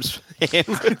 5 times.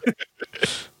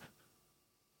 It's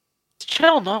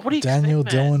Channel 9. What do you Daniel,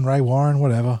 expect, man? Dylan, Ray Warren,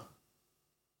 whatever.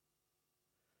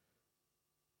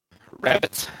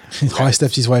 Rabbits. High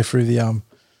steps his way through the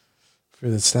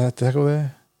stat tackle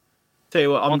there. Tell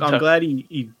you what, I'm Contact. glad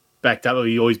he backed up. Well,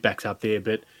 he always backs up there.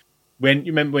 But you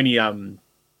remember when he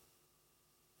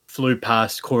flew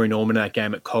past Corey Norman in that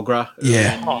game at Cogra?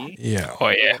 Yeah. earlier in the year? Yeah. Oh,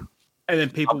 yeah. And then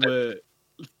people were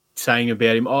saying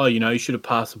about him, oh, you should have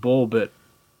passed the ball. But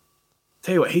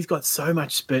tell you what, he's got so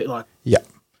much speed. Like, Yeah.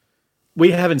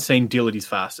 we haven't seen Dill at his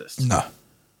fastest. No.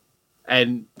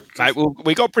 And Mate,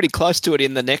 we got pretty close to it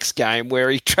in the next game where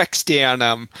he tracks down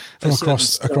From a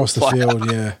certain across the player.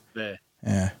 field, yeah. there.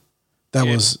 Yeah. That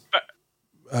Yeah. was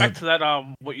Back to that,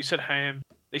 what you said, Ham.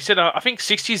 They said, I think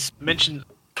 60s mentioned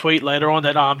tweet later on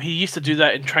that he used to do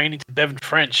that in training to Bevan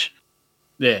French.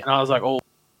 Yeah. And I was like, oh,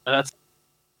 that's a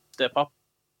step up.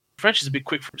 French is a bit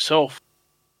quick for himself.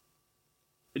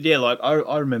 But yeah, like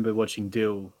I remember watching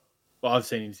Dill. Well, I've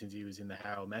seen him since he was in the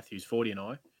Harold Matthews 40 and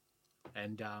I.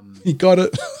 And he got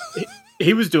it.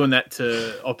 he was doing that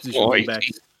to opposition Oh, he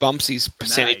fullbacks. bumps his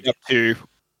percentage Mate. up to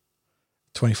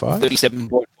 25?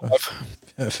 37.5.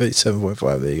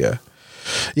 37.5, there you go.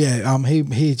 Yeah,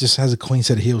 he just has a clean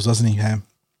set of heels, doesn't he, Ham?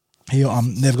 He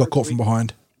never got caught from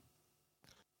behind.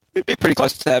 We'd be pretty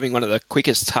close to having one of the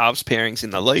quickest halves pairings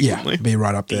in the league, Yeah, wouldn't we? be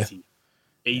right up there.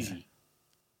 Easy.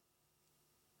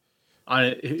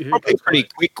 Probably pretty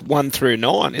quick 1 through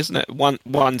 9, isn't it?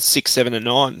 1, 6, 7, and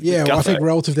 9. Yeah, well, I Gutho. think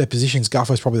relative to their positions,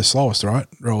 Guffo's probably the slowest, right?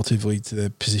 Relatively to their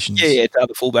positions. Yeah, to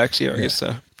other fullbacks here, I Yeah. guess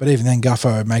so. But even then,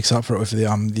 Guffo makes up for it with the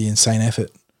insane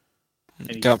effort.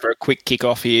 And Going for a quick kick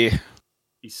off here.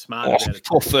 he's smart Oh, about it.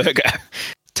 poor Fergo.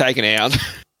 Taken out.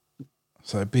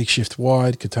 So big shift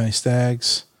wide, Katoni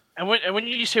Staggs. And when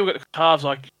you see we got the calves,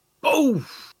 like, Oh,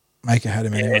 Maker had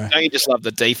him anyway. Don't you just love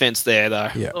the defense there, though?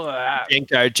 Yeah. look at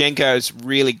that. Jenko's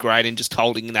really great in just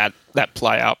holding that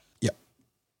play up.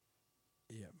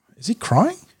 Is he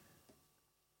crying?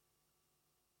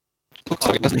 Looks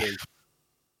like it, doesn't he?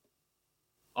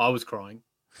 I was crying.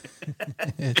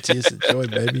 Tears of joy,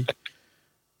 baby.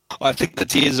 I think the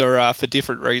tears are for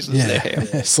different reasons there.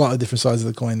 Yeah, slightly different sides of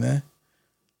the coin there.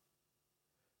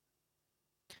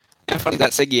 How funny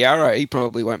that Seguiaro, he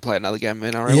probably won't play another game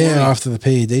in NRL. Yeah, will he? after the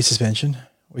PED suspension,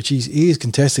 which he is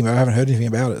contesting, but I haven't heard anything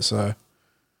about it. So,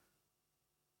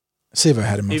 Sivo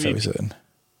had him, I'm Even fairly if- certain.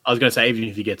 I was going to say, even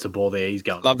if he gets a ball there, he's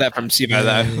going. Love that from Sivo, Yeah,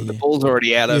 though. yeah, The yeah. ball's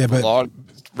already out of Yeah, the but line.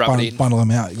 Rub it in. Bundle him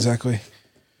out, exactly.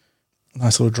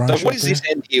 Nice little drone So shot what is there. this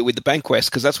end here with the Bankwest?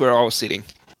 Because that's where I was sitting,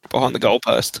 behind the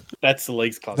goalpost. That's the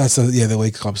league's club. That's the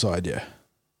league club side, yeah.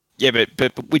 Yeah,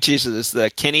 but which is it? Is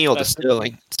the Kenny or the That's the-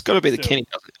 Sterling? It's got to be the Sterling. Kenny.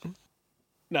 Doesn't it?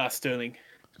 Nah, Sterling.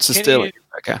 It's the Kenny- Sterling.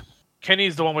 Okay.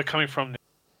 Kenny's the one we're coming from.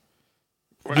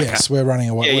 Yes, we're running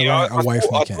away. Yeah, We're running away from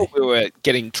the I Kenny. thought we were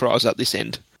getting tries up this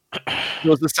end. It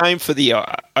was the same for the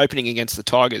opening against the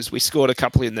Tigers. We scored a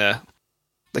couple in the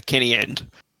Kenny end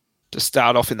to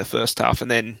start off in the first half,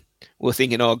 and then we were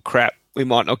thinking, oh, crap, we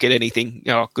might not get anything.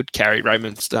 Oh, good carry,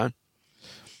 Raymond Stone.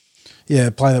 Yeah,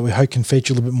 a play that we hope can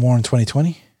feature a little bit more in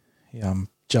 2020.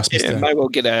 Just missed Yeah, out. maybe we'll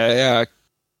get a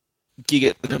gig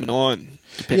at the number 9.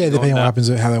 Yeah, depending on what happens,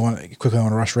 how they quickly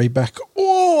want to rush Reed back.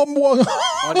 Oh,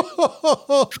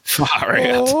 Far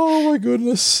out. oh my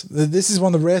goodness! This is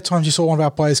one of the rare times you saw one of our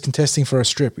players contesting for a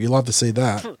strip. You love to see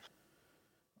that.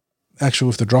 Actually,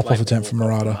 with the drop-off attempt from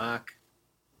Murata. Mark.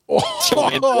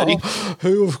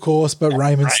 Who, of course, but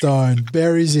Raymond Stone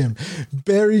buries him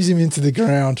into the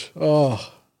ground.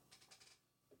 Oh,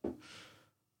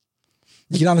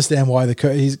 you can understand why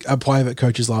he's a player that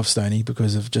coaches love Stoney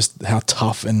because of just how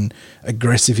tough and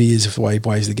aggressive he is with the way he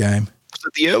plays the game. Was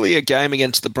it the earlier game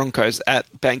against the Broncos at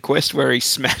Bankwest where he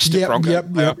smashed the Broncos? Yep.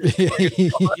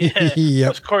 Yeah, Yep.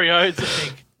 That's Corey Oates, I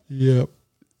think. Yep.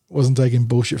 Wasn't taking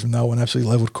bullshit from no one. Absolutely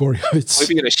leveled Corey Oates. If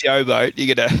you get a showboat, you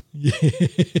get a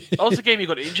That was the game he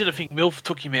got injured. I think Milf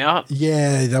took him out.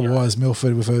 Yeah, that was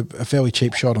Milford with a fairly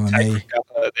cheap shot on the knee.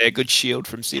 their good shield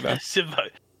from Sivo. Simbo.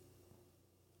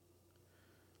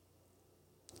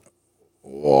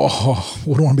 Oh,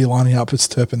 wouldn't want to be lining up. It's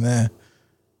Turpin there.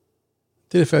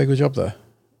 Did a fairly good job though.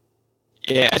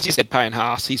 Yeah, as you said, Payne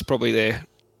Haas, he's probably their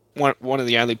one of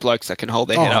the only blokes that can hold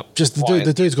their head up. Just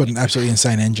the dude's got an absolutely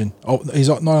insane engine. Oh, he's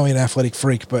not only an athletic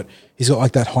freak, but he's got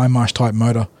like that high marsh type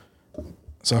motor.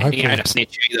 So He hopefully, ain't a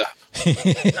snitch either.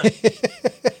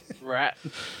 Rat.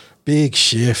 big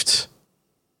shift.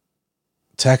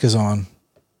 Tacker's on.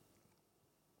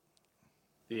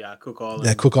 The Cook Island.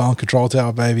 Yeah, Cook Island control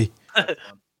tower, baby.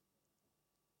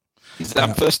 His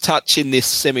first touch in this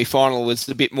semi-final was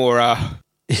a bit more,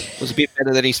 was a bit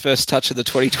better than his first touch of the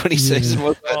 2020 season,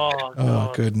 wasn't it?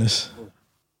 Oh goodness!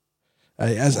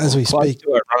 Hey, as we speak,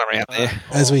 Run around there.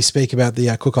 as we speak about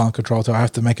the Cook Island control tower, I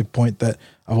have to make a point that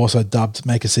I've also dubbed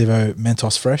Makasivo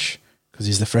Mentos Fresh because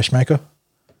he's the fresh maker.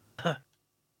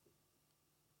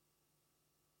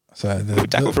 So the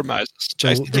Tackle from Moses.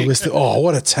 the list.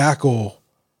 What a tackle!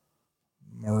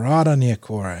 Murata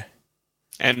Niokore.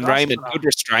 And Raymond, good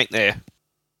restraint there.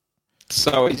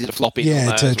 So easy to flop in.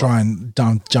 Yeah, to try and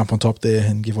jump on top there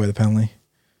and give away the penalty.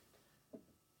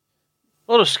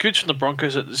 A lot of scoots from the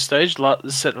Broncos at this stage.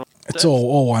 It's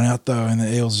all one out though, and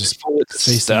the Eels just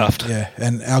feasting. Stuffed. Yeah,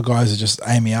 and our guys are just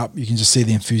aiming up. You can just see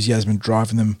the enthusiasm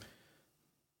driving them.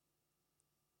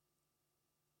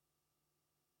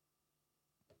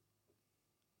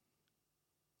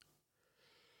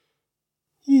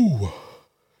 Ooh.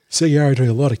 Seguiaro doing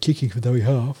a lot of kicking for Dummy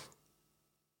half.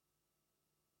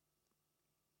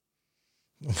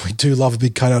 We do love a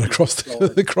big cutout across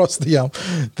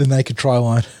the naked try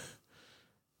line.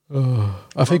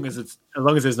 As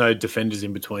long as there's no defenders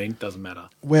in between, doesn't matter.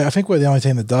 I think we're the only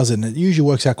team that does it, and it usually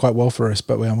works out quite well for us.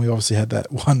 But we obviously had that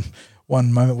one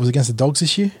moment. Was it against the Dogs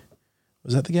this year?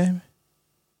 Was that the game?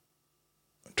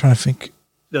 I'm trying to think.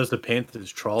 There was the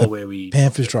Panthers trial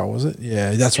Panthers trial, was it?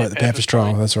 Yeah, that's right. The Panthers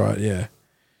trial. That's right. Yeah,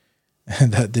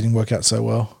 and that didn't work out so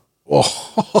well.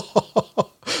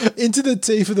 Oh, into the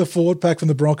teeth of the forward pack from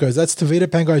the Broncos. That's Tavita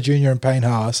Pangai Jr. and Payne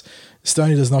Haas.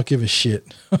 Stoney does not give a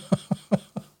shit.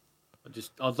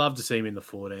 I'd love to see him in the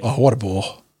 14. Oh, what a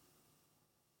ball.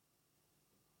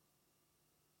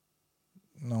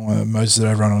 No, Moses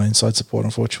had overrun on inside support,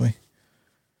 unfortunately.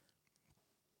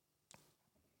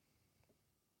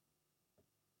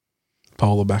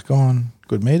 Polar back on.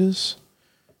 Good meters.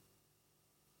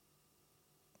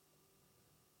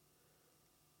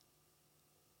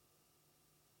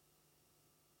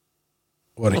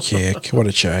 What a kick. What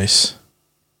a chase.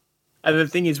 And the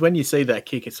thing is, when you see that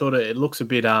kick, it looks a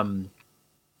bit of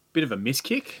a miss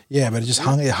kick. Yeah, but it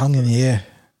hung in the air.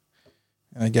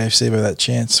 And it gave Sebo that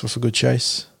chance with a good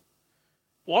chase.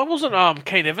 Why wasn't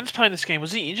Kane Evans playing this game?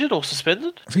 Was he injured or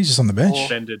suspended? I think he's just on the bench.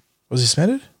 Suspended. Was he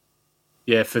suspended?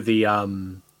 Yeah, for the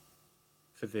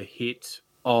hit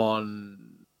on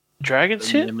Dragons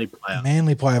hit?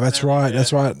 Manly player, that's right. Yeah.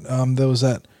 That's right. There was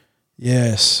that.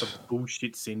 Yes. A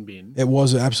bullshit sin bin. It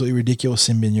was an absolutely ridiculous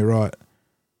sin bin, you're right.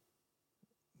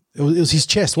 It was his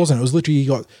chest, wasn't it? It was literally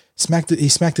he smacked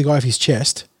the guy off his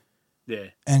chest. Yeah.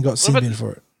 And got sin bin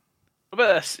for it. What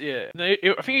about that? Yeah.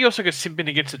 I think he also got sin bin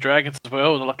against the Dragons as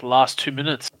well in like the last 2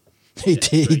 minutes. He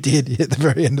did at the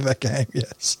very end of that game,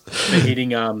 yes. They're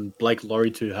hitting Blake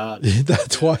Laurie too hard.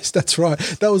 Twice, that's right.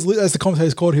 That was, as the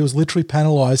commentators called it, he was literally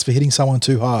penalised for hitting someone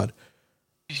too hard.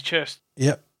 His chest.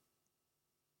 Yep.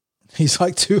 He's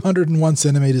like 201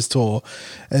 centimetres tall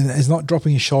and he's not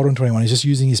dropping his shoulder into anyone. He's just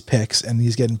using his pecs and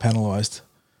he's getting penalised.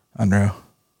 Unreal.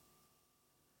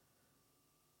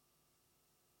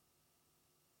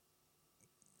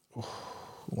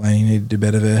 Wayne needed to do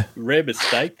better there. Rare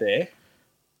mistake there.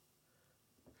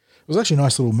 It was actually a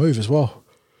nice little move as well.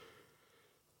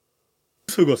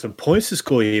 We've got some points to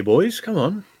score here, boys. Come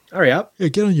on. Hurry up. Yeah,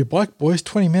 get on your bike, boys.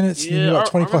 20 minutes and you've got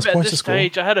 20 plus points to score.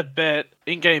 Stage, I had a bet,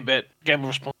 in-game bet, game of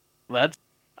response, lads.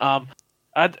 I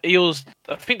had Eels,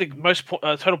 I think the most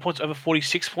total points over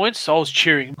 46 points, so I was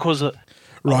cheering because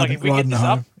riding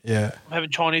home. Yeah. I'm having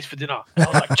Chinese for dinner. I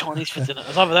was like, Chinese for dinner. It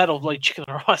was either that or like chicken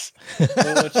and rice.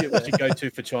 What's your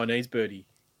go-to for Chinese, Birdie?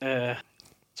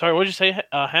 Sorry, what did you say,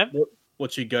 Ham?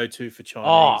 What's your go-to for Chinese?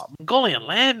 Oh, Mongolian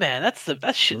lamb, man.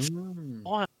 That shit's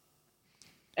fine.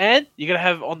 And you're going to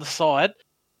have on the side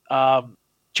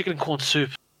chicken and corn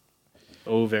soup.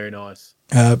 Oh, very nice.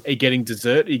 Are you getting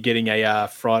dessert? Are you getting a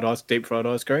deep fried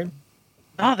ice cream?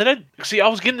 No, they don't. See, I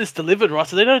was getting this delivered, right?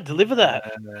 So they don't deliver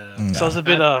that. So it's a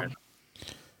bit.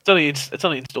 It's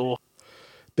only in store.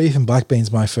 Beef and black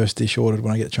beans my first dish ordered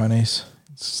when I get Chinese.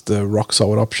 It's the rock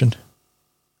solid option.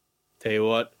 Tell you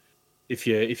what, if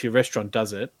your restaurant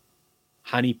does it,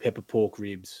 honey pepper pork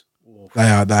ribs. Oh. They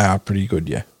are pretty good.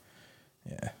 Yeah.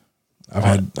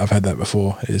 I've had that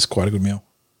before. It is quite a good meal.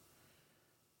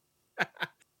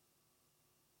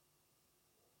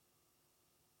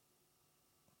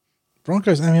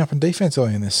 Broncos aiming up in defense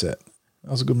early in this set.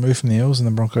 That was a good move from the Eels, and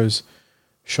the Broncos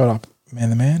shot up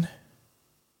man-to-man.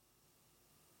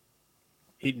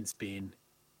 Hit and spin.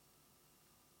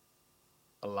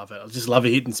 I love it. I just love a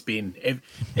hit and spin.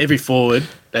 Every forward,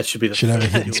 that should be the should have a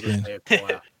hit and spin.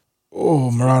 Oh,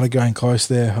 Murata going close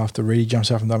there after Reedy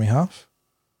jumps out from dummy half.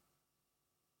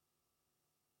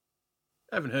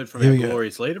 Haven't heard from Here our we go.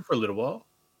 glorious leader for a little while.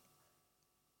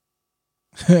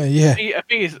 Yeah. I think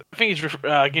he's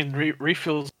getting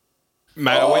refills.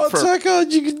 Mate, I went for Tucker,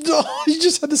 you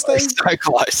just had to stay. so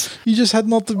close. You just had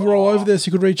not to roll over there so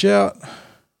you could reach out.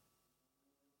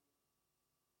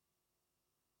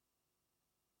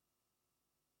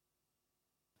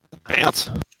 Bounce.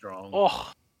 Strong.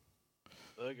 Oh,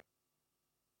 there you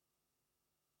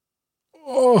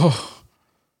go.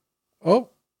 Oh,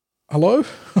 hello.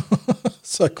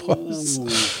 So close. Ooh.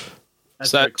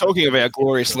 That's So, very talking close. about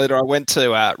glorious leader, I went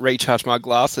to recharge my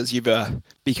glass, as you've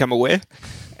become aware.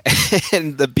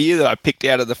 And the beer that I picked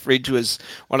out of the fridge was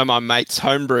one of my mate's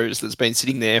home brews that's been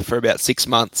sitting there for about 6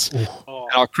 months. Oh,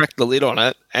 And I cracked the lid on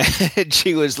it, and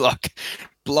she was like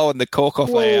blowing the cork off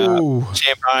Whoa. a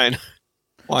champagne.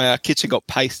 My kitchen got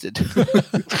pasted.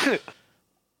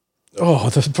 Oh,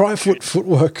 the bright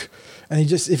footwork.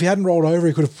 And if he hadn't rolled over,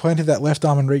 he could have planted that left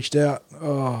arm and reached out.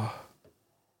 Oh.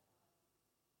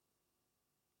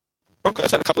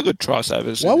 Broncos had a couple of good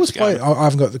try-savers. Why in was this game. play? I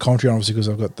haven't got the commentary on, obviously, because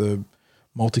I've got the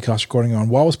multicast recording on.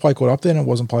 Why was play caught up then and it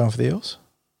wasn't played on for the Eels?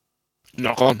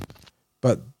 Knock on.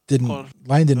 But On.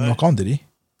 Lane didn't No. knock on, did he?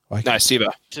 Like, No,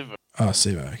 Siva. Oh,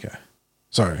 Sivo, okay.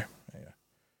 Sorry.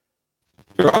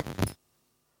 You're right.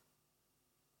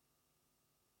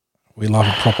 We love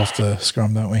a prop off the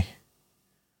scrum, don't we?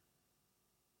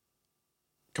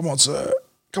 Come on, sir.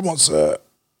 Come on, sir.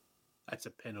 That's a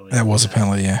penalty. That was a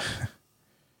penalty, yeah.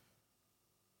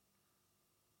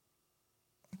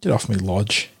 Get off me,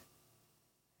 Lodge.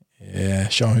 Yeah,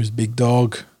 show him who's big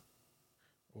dog.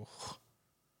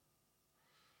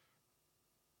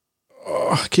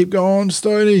 Oh, keep going,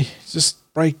 Stoney. Just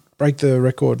break the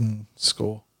record and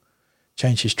score.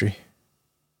 Change history.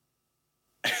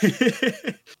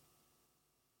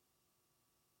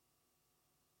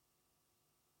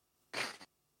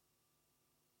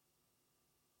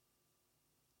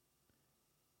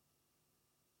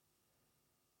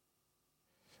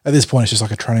 At this point, it's just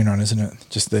like a training run, isn't it?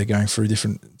 Just they're going through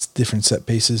different set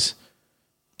pieces,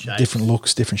 Shapes. different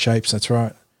looks, different shapes. That's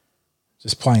right.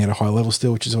 Just playing at a high level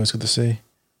still, which is always good to see.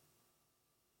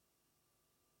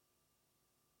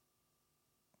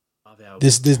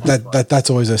 That's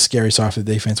always a scary side for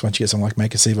the defense once you get someone like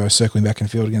Maka Sivo circling back in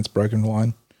field against broken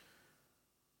line.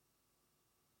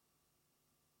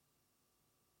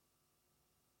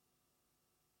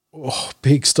 Oh,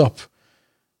 big stop.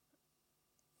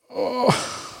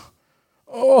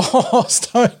 Oh,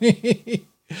 Stoney.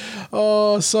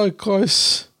 Oh, so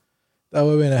close. That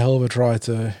would have been a hell of a try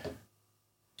too.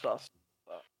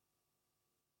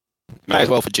 May as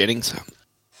well for Jennings.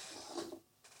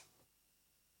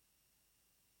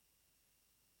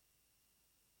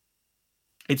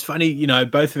 It's funny,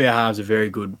 both of our halves are very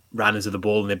good runners of the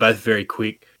ball and they're both very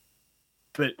quick.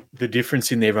 But the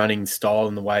difference in their running style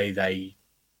and the way they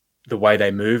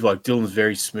move, like Dylan's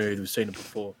very smooth. We've seen it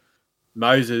before.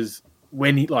 Moses,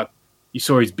 when you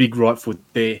saw his big right foot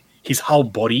there, his whole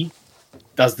body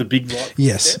does the big right foot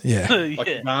Yes, step. yeah. Like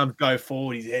his arms go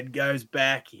forward, his head goes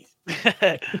back.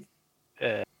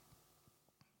 Yeah.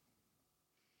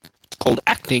 Called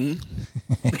acting.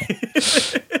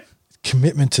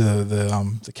 Commitment to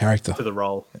the character. To the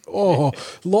role. Oh,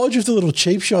 Lodge with the little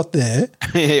cheap shot there.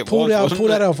 It Pulled was, out wasn't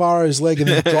it? Alvaro's leg and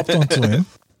then dropped onto him.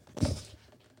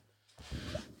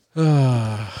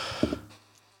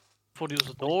 Thought he was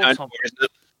a dog or something.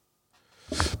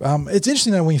 It's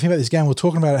interesting though when you think about this game. We're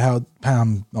talking about how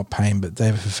not Payne, but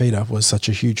David Fafita was such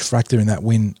a huge factor in that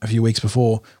win a few weeks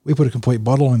before. We put a complete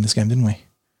bottle on in this game, didn't we?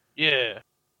 Yeah.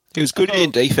 He was good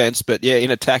in defense, but yeah,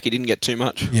 in attack he didn't get too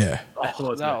much. Yeah.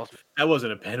 Oh, That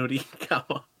wasn't a penalty. Come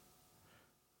on.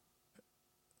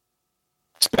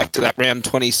 It's back to that round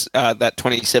 20, that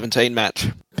 2017 match,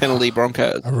 penalty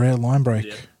Broncos. A rare line break.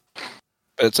 Yeah.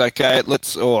 But it's okay. Great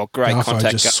Garfo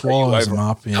contact. just Guthrie, swallows over. him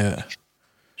up. Yeah.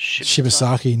 Shibasaki.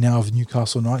 Shibasaki, now of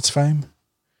Newcastle Knights fame.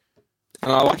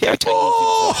 And I like how he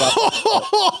tangles himself up.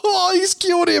 Oh, he's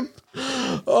killed him.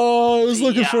 Oh, I was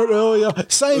looking for it earlier.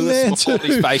 Same With a man small too.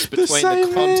 body space between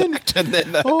same man. contact and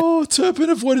then the... Oh, Turpin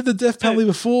avoided the death penalty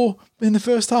before in the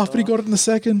first half, but he got it in the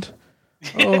second.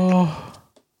 Oh,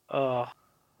 oh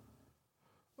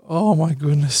my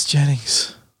goodness,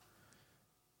 Jennings.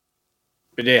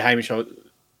 But yeah, Hamish,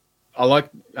 I like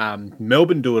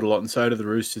Melbourne do it a lot, and so do the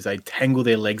Roosters. They tangle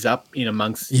their legs up in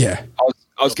amongst. Yeah.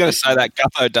 I was going to say that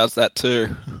Gutho does that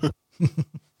too.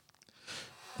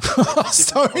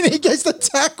 Stoney gets the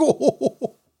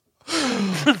tackle.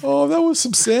 Oh, that was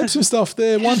some Samson stuff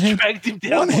there. One hand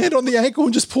on the ankle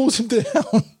and just pulls him down.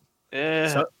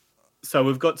 Yeah. So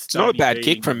we've got. It's not a bad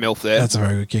kick from Milf there. That's a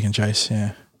very good kick and chase,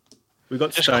 yeah. We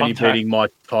got Just Stoney contact. beating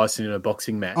Mike Tyson in a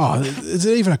boxing match. Oh, is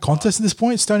it even a contest at this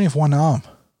point? Stoney with one arm.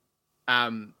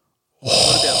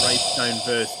 What about Ray Stone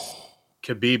versus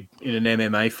Khabib in an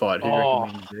MMA fight? Who do you reckon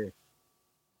wins there?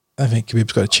 I think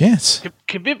Khabib's got a chance.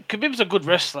 Khabib's a good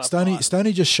wrestler.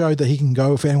 Stoney just showed that he can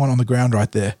go for anyone on the ground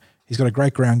right there. He's got a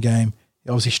great ground game. He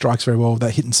obviously strikes very well with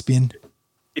that hit and spin.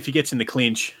 If he gets in the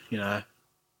clinch,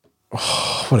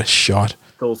 Oh, what a shot.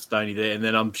 call Stoney there, and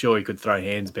then I'm sure he could throw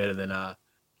hands better than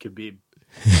Khabib.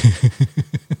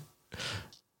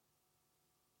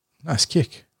 Nice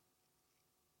kick.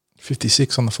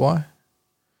 56 on the fly.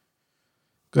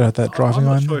 Got out that driving I'm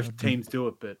line. not sure if teams do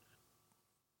it, but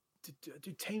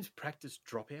do teams practice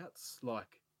dropouts? Like,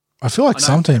 I feel like I know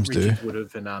some teams do. Richards would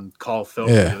have, and Kyle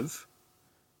Phelps Yeah. would have.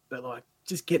 But, like,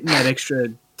 just getting that extra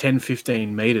 10,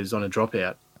 15 metres on a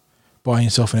dropout. Buying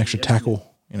yourself an extra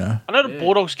tackle, you know. I know the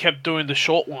Bulldogs kept doing the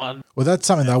short one. Well, that's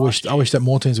something that I wish that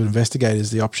more teams would investigate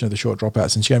is the option of the short dropout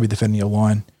since you're going to be defending your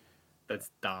line. That's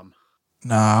dumb.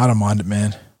 Nah, I don't mind it,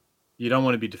 man. You don't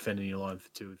want to be defending your line for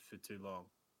too long.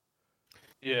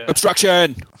 Yeah.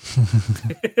 Obstruction.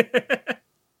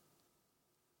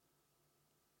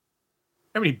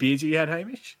 How many beers have you had,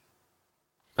 Hamish?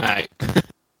 Mate, You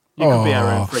could be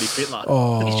our own Freddie Fittler.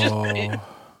 Oh,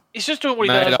 He's just doing what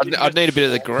he mate does. I'd need a bit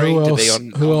of the green to be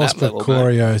on, who on else that but level.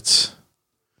 Corey Mate. Oates?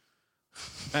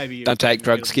 Maybe Don't take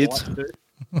drugs, kids.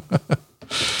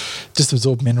 Just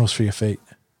absorb minerals for your feet.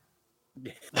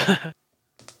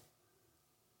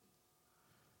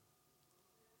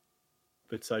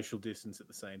 But social distance at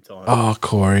the same time. Oh,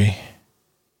 Corey.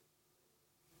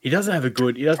 He doesn't have a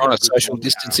good. He doesn't Trying have to a good social ball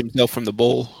distance arm. himself from the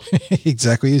ball.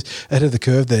 Exactly. He's ahead of the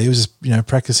curve there. He was just,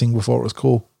 practicing before it was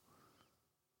cool.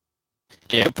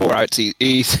 Yeah, poor Oates.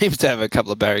 He seems to have a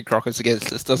couple of Barry Crockers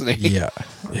against us, doesn't he? Yeah.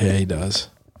 Yeah, he does.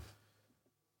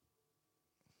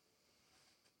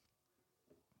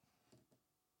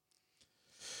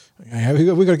 Okay,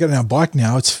 we've got to get on our bike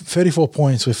now. It's 34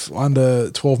 points with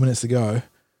under 12 minutes to go.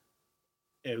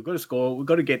 Yeah, we've got to score. We've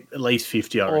got to get at least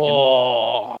 50, I reckon.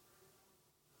 Oh,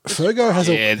 Fergo has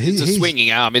Yeah, it's a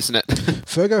swinging arm, isn't it?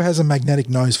 Fergo has a magnetic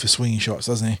nose for swinging shots,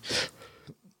 doesn't he?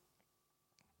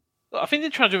 I think they're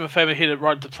trying to do him a favour, hit it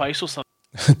right into place or something.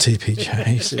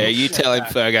 TPJ. Yeah, you tell him,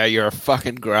 Fergo, you're a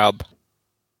fucking grub.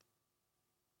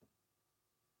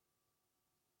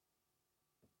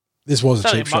 This was a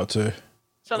Certainly cheap shot too.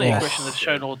 It's only Oh. aggression that's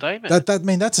shown all day, man.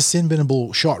 That's a sin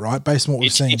binnable shot, right? Based on what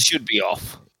we've seen It should be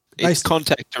off. It's Based-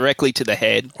 contact directly to the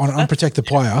head. on an unprotected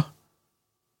player.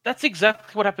 That's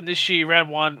exactly what happened this year, round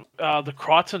one. The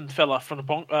Crichton fella from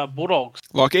the Bulldogs.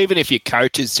 Like, even if your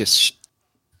coach is just...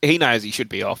 He knows he should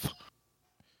be off.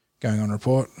 Going on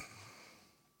report.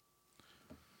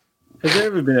 Has there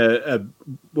ever been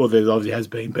well, there obviously has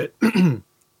been, but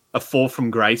a fall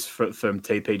from grace from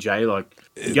TPJ? Like,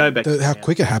 you go back How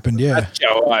quick it happened, yeah. That's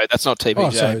Joe. That's not TPJ. Oh,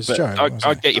 sorry, it's but Joe.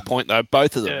 I get your point, though.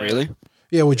 Both of them, Yeah. really.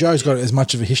 Yeah, well, Joe's got as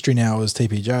much of a history now as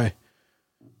TPJ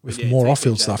with Yeah, more TPJ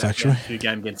off-field stuff, back actually. down to a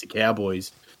game against the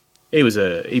Cowboys. He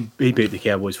beat the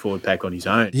Cowboys forward pack on his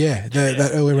own. Yeah,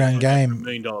 that early round $1 game.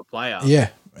 million player. Yeah,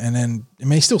 and then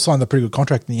he still signed a pretty good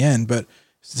contract in the end, but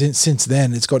since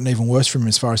then it's gotten even worse for him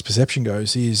as far as perception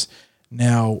goes. He is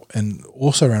now and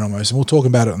also ran almost, and we'll talk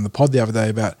about it on the pod the other day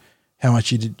about how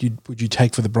much would you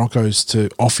take for the Broncos to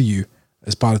offer you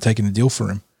as part of taking the deal for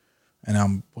him,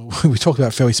 and we talked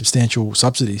about fairly substantial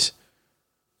subsidies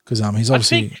because he's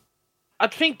obviously I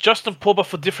think Justin Pulver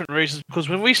for different reasons because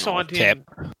when we signed him,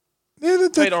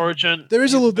 played Origin. there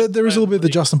is a little bit of the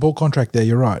Justin Paul contract there.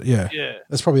 You're right. Yeah, Yeah.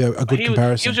 that's probably a good He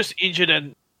comparison. was just injured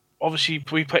and obviously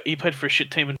he played for a shit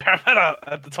team in Parramatta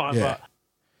at the time. Yeah. But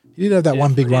He did have that Yeah,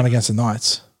 one big for run him. against the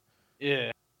Knights.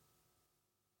 yeah,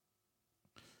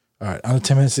 All right, under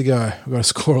 10 minutes to go. We've got to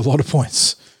score a lot of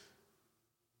points.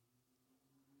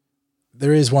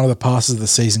 There is one of the passes of the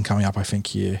season coming up, I think,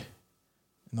 here.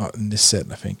 Not in this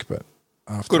set, I think, but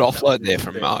after. Good offload there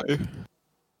from Mo.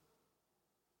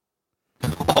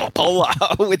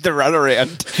 With the run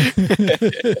around.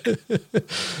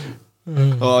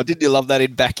 Oh, didn't you love that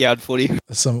in backyard footy?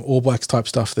 There's some All Blacks type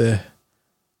stuff there.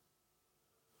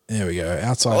 There we go.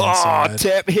 Outside, Oh, inside.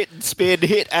 tap, hit and spin,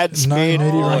 hit and No spin.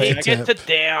 immediate oh, right he to gets tap. it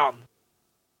down.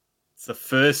 It's the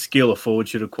first skill a forward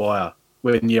should acquire.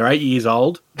 When you're 8 years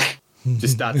old,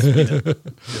 just start spinning. You're a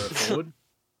forward.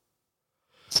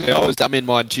 See, I was dumb in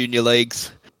my junior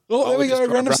leagues. Oh, there we just go. trying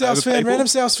to Random run South over fan. people. Random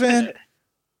South fan.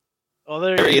 Oh,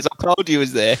 there There he he is. is. I told you he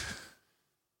was there.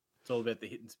 It's all about the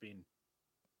hit and spin.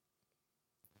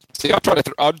 See, I'd try to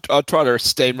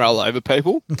steamroll over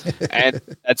people, and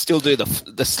I'd still do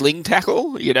the sling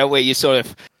tackle. You know, where you sort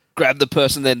of grab the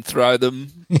person, then throw them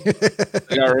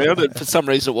go around. And for some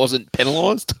reason, it wasn't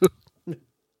penalised.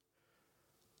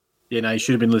 Yeah, no, you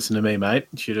should have been listening to me, mate.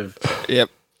 You should have.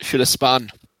 Yep. Should have spun.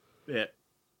 Yeah.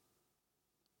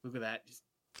 Look at that. Just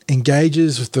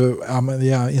Engages with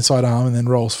the inside arm and then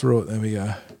rolls through it. There we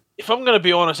go. If I'm going to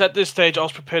be honest, at this stage, I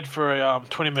was prepared for a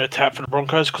 20-minute tap from the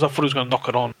Broncos because I thought he was going to knock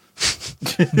it on.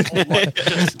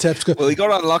 Well, he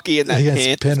got unlucky in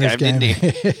that Panthers game, didn't he?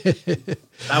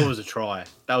 that was a try.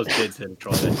 That was dead set a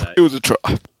try that day. It was a try.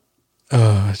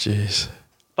 Oh, jeez.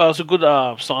 But it was a good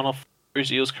sign-off for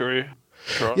his Eels career.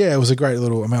 Right. Yeah, it was a great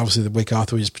little... I mean, obviously, the week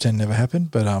after, we just pretend it never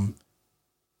happened, but...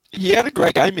 He had a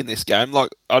great game in this game. Like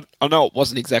I know it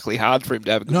wasn't exactly hard for him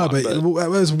to have a good one,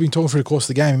 but as we've been talking through the course of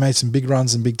the game, he made some big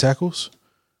runs and big tackles.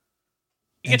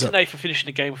 He gets an A for finishing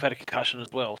the game without a concussion as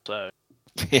well, so...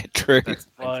 Yeah, true.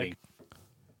 Like,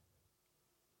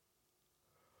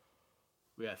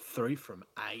 we are 3 from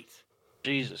 8.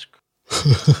 Jesus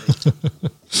Christ.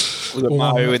 Look at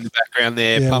Mahu in the background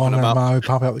there, pumping him up. Mahu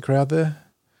pump out the crowd there.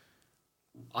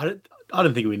 I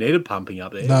don't think we needed pumping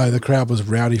up there. No, the crowd was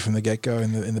rowdy from the get go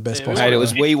in the best possible. Mate, it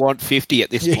was we want 50 at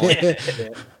this point. Yeah.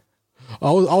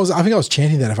 I think I was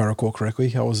chanting that if I recall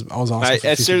correctly. I was asking. Mate,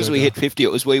 as soon as we hit 50,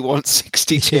 it was we want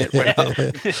 60 chant went up.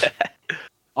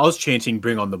 I was chanting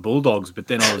 "Bring on the Bulldogs," but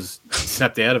then I was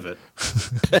snapped out of it.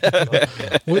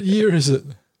 What year is it?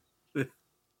 Wait,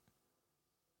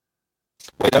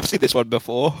 I've seen this one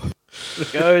before.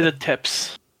 Go the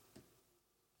Teps.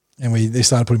 And they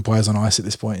started putting players on ice at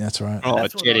this point. That's right. Oh,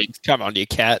 Jennings, come on, you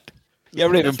cat. You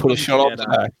haven't even put a shot on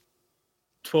today.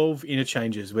 12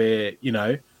 interchanges where,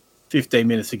 15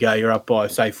 minutes ago you're up by,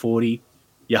 say, 40.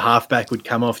 Your halfback would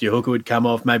come off, your hooker would come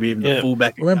off, maybe even the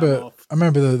fullback would come off. I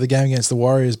remember the game against the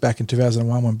Warriors back in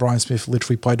 2001 when Brian Smith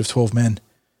literally played with 12 men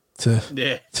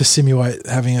to simulate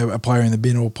having a player in the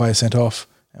bin or a player sent off.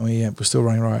 And we're still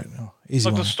running right. Oh, easy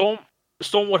like one. The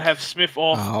Storm would have Smith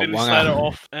off, then Slater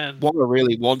off, and Wonga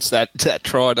really wants that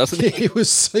try, doesn't he? He was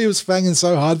fanging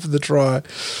so hard for the try.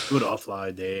 Good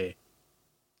offload there.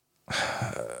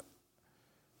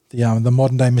 The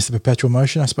modern day Mr. Perpetual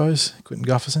Motion, I suppose. Quentin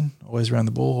Gufferson, always around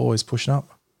the ball, always pushing up.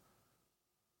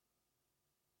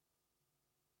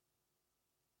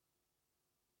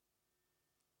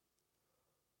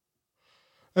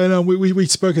 And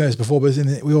we'd spoken of this before, but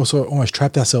we also almost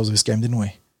trapped ourselves in this game, didn't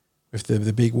we? With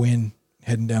the big win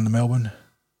heading down to Melbourne.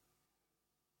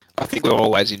 I think we're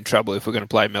always in trouble if we're going to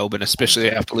play Melbourne,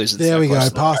 especially after losing. There we go.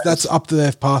 That's up to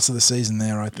their pass of the season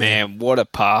there, right there. Man, what a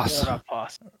pass.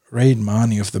 Reid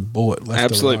Marnie with the bullet left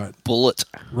Absolute to right. Bullet.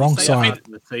 Wrong side.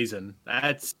 The season.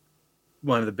 That's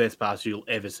one of the best passes you'll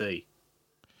ever see.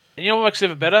 And you know what makes it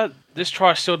even better? This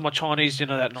try sealed my Chinese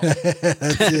dinner that night.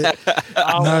 That's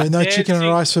it. No chicken and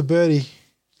rice for Birdie.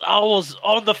 I was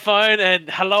on the phone and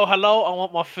hello, I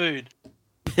want my food.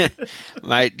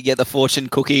 Mate, get the fortune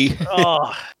cookie.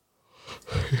 I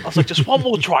was like, just one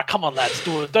more try. Come on, lads,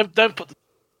 do it. Don't put.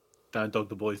 Don't dog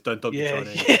the boys. Don't dog the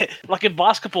Chinese. Yeah. Like in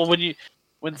basketball, when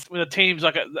the team's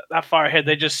like that far ahead,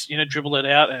 they just dribble it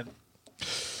out and.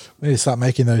 We need to start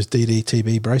making those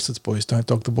DDTB bracelets, boys. Don't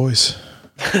dog the boys.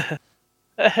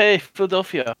 Hey,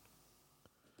 Philadelphia.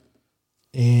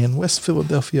 In West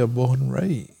Philadelphia, born and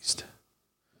raised.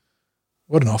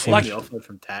 What an offload. Like the offload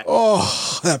from Tack.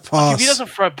 Oh, that pass. Like if he doesn't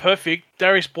throw perfect,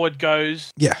 Darius Boyd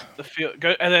goes. Yeah. The field,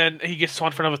 and then he gets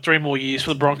signed for another 3 more years for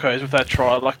the Broncos with that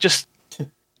try. Like, just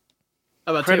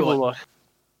incredible. What,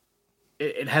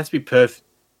 it has to be perfect.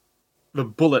 The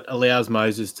bullet allows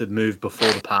Moses to move before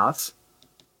the pass.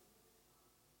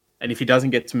 And if he doesn't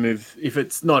get to move, if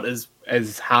it's not as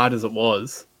hard as it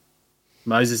was,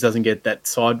 Moses doesn't get that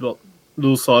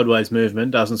little sideways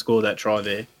movement, doesn't score that try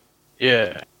there.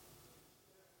 Yeah.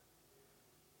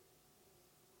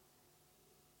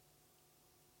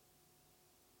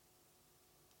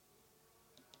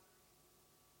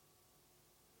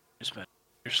 Yes, man.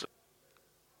 Seriously.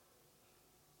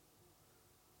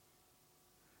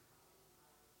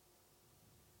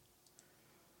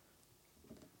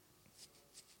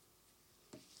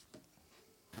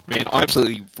 Man, I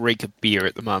absolutely reek of beer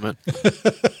at the moment.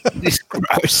 It's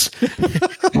gross.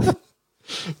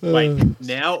 Wait,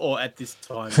 now or at this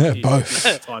time? Both.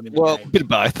 This time in the Well, game? a bit of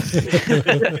both.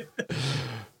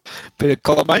 Bit of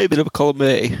column A, a bit of column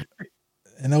B.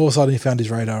 And all of a sudden he found his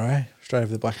radar, eh? Straight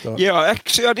over the black dot. Yeah,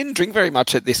 actually, I didn't drink very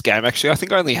much at this game. Actually, I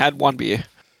think I only had one beer.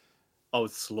 I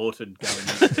was slaughtered going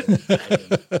into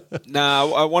the game.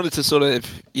 No, I wanted to sort of,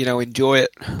 enjoy it.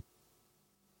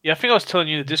 Yeah, I think I was telling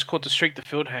you the Discord to streak the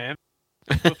field ham.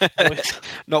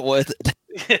 Not worth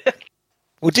it.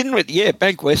 Well,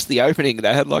 Bank West, the opening,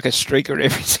 they had like a streaker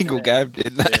every single game,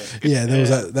 didn't they? Yeah, there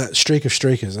was that streak of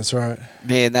streakers, that's right.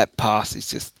 Man, that pass is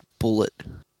just bullet.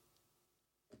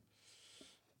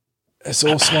 It's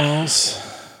all smiles.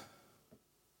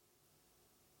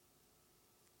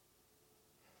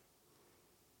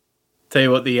 Tell you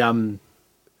what, the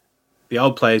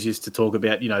old players used to talk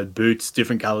about, boots,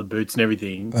 different coloured boots and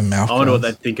everything. And mouth I wonder what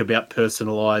guards. they'd think about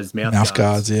personalised Mouth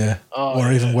guards, yeah. Oh,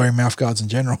 or even yeah. wearing mouth guards in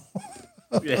general.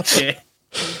 Yeah.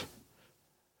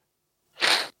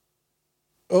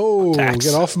 Oh, Tax.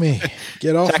 get off me.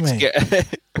 Get off me.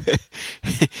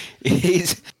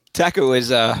 Tucker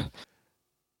was Another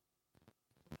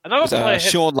player,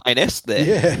 Sean Lane-esque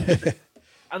there. Yeah.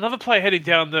 another player heading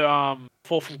down the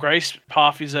fall from grace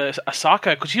path is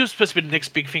Asako, because he was supposed to be the next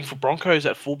big thing for Broncos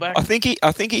at fullback. I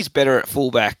think he's better at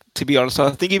fullback. To be honest,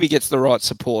 I think if he gets the right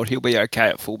support, he'll be okay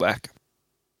at fullback.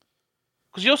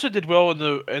 Because he also did well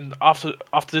after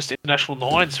this international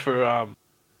nines for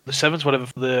the sevens, whatever,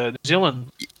 for the New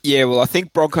Zealand. Yeah, well, I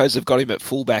think Broncos have got him at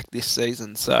fullback this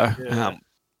season. So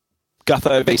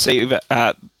Gutho v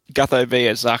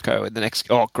Zako in the next.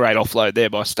 Oh, great offload there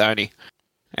by Stoney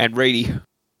and Reedy.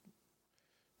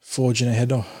 Forging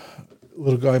ahead.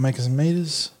 Little guy making some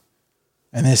meters.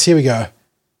 And here we go.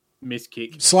 Miss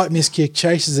kick. Slight miss kick.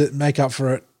 Chases it. Make up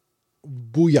for it.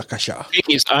 Booyakasha. Kick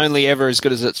is only ever as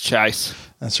good as its chase.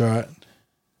 That's right.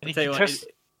 And he Tell you what, contests-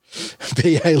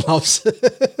 BA loves it.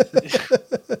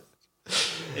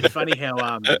 It's funny how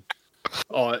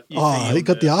He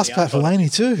got the arse pat for Laney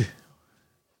too.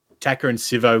 Tacker and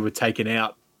Sivo were taken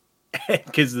out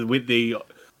because with the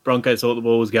Broncos thought the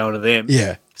ball was going to them.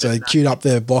 Yeah. So they queued up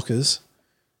their blockers.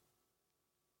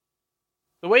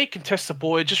 the way he contests the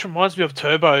ball, it just reminds me of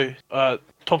Turbo, Tom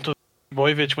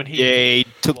Boyovich when he. Yeah, he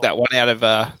took that one out of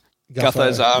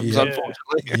Gutho's arms, Yeah.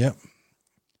 unfortunately. Yep.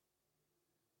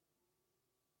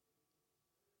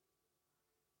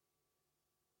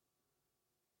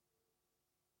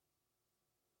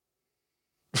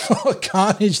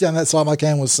 Carnage down that side, like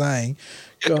Cam was saying.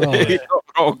 God. He's not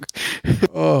wrong.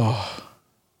 Oh,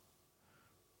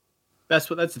 That's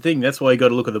the thing. That's why you got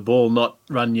to look at the ball, not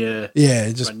run your. yeah,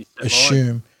 just Run your set line.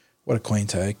 assume. What a clean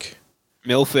take.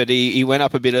 Milford, he went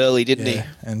up a bit early, didn't Yeah,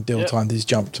 and Dill Yep. timed his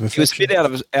jump to he? He was a perfection.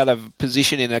 bit out of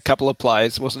position in a couple of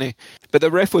plays, wasn't he? But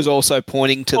the ref was also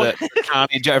pointing to the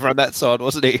carnage over on that side,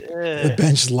 wasn't he? The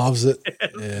bench loves it.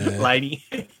 Yeah. Laney.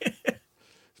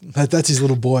 That's his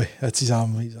little boy. That's his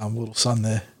little son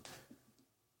there.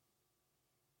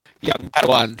 Young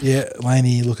Padawan. Yeah,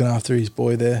 Laney looking after his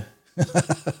boy there.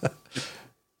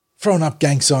 Throwing up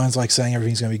gang signs like saying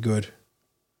everything's going to be good.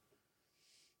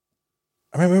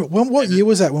 I remember, what year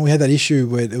was that when we had that issue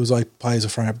where it was like players were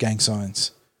throwing up gang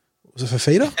signs? Was it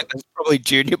Fafita? It was probably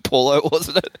Junior Paulo,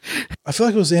 wasn't it? I feel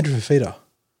like it was Andrew Fafita.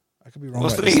 I could be wrong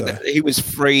about Wasn't this he? though. He was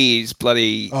free. He's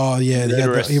bloody. Oh yeah,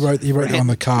 he wrote it on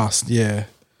the cast. Yeah,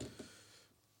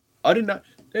 I didn't know.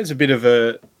 There's a bit of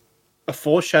a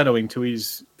foreshadowing to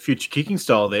his future kicking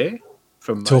style there.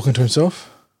 From talking to himself.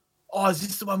 Oh, is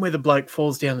this the one where the bloke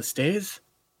falls down the stairs?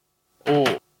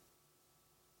 Oh.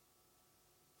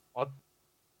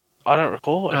 I don't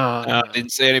recall it. I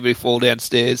didn't see anybody fall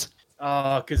downstairs.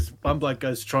 Because one bloke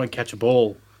goes to try and catch a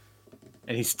ball,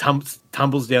 and he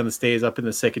tumbles down the stairs up in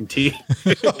the second tier.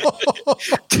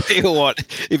 Tell you what,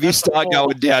 if you start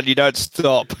going down, you don't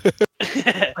stop.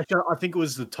 I think it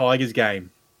was the Tigers game,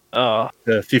 Oh.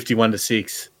 the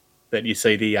 51-6, that you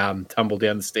see the tumble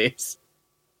down the stairs.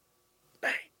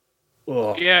 Bang.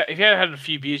 Oh. Yeah, if you had had a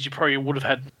few beers, you probably would have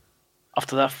had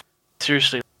after that.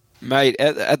 Seriously. Mate,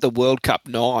 at the World Cup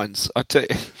nines, I tell you,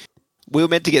 we were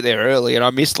meant to get there early, and I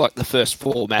missed like the first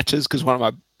 4 matches because one of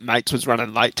my mates was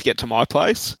running late to get to my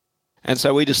place, and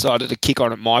so we decided to kick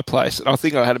on at my place. And I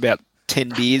think I had about 10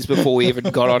 beers before we even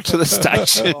got onto the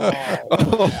station. I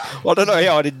don't know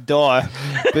how I didn't die,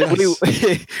 but there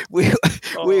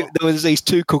was these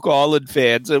 2 Cook Island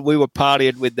fans, and we were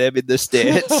partying with them in the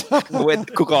stands when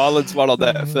Cook Islands won on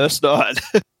that first night.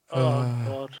 Oh,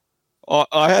 God.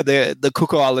 I had the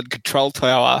Cook Island control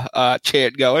tower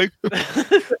chant going.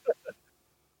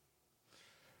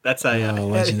 That's a. How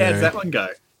legendary. does that one go?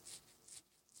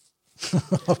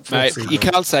 Mate, you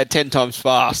can't say it 10 times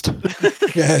fast.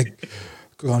 Yeah.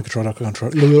 Good on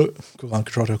control.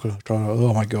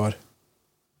 Oh my god.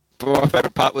 But my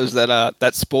favourite part was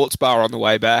that sports bar on the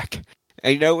way back.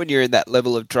 And you know when you're in that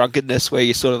level of drunkenness where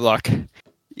you sort of like,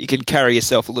 you can carry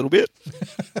yourself a little bit?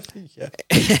 Yeah.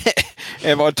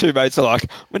 And my 2 mates are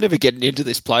like, we're never getting into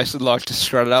this place and like to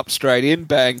strut it up straight in,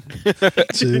 bang.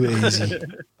 Too easy.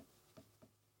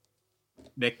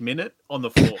 Next minute on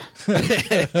the floor.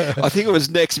 I think it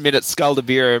was next minute sculled a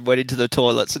beer and went into the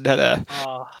toilets and had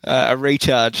a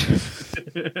recharge.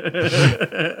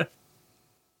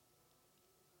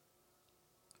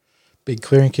 Big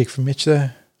clearing kick from Mitch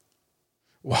there.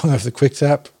 Wong off the quick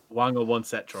tap. Wanga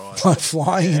wants that try. Like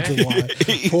flying into the line.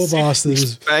 Poor bastard.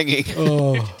 He's banging.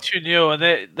 Oh, 2-0, and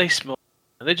they smell.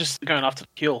 And they're just going after the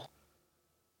kill.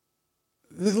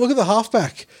 Look at the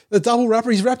halfback. The double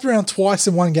wrapper. He's wrapped around twice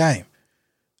in one game.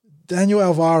 Daniel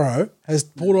Alvaro has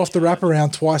pulled off the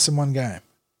wraparound twice in one game.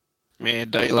 Man,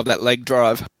 don't you love that leg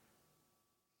drive?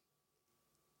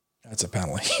 That's a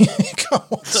penalty. Come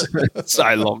on.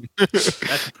 So long. That's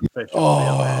a professional.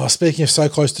 Oh, speaking of so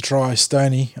close to try,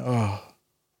 Stoney. Oh,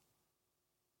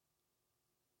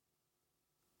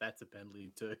 That's a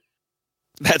penalty too.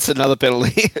 That's another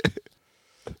penalty.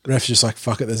 ref's just like,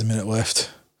 fuck it, there's a minute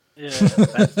left. Yeah.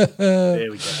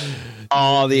 There we go.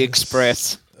 Oh, the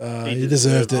Express. He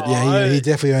deserved it. Yeah, he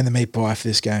definitely earned the meat pie for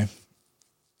this game.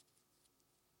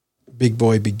 Big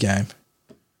boy, big game.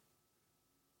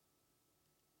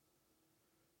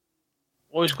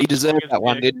 Always He deserved that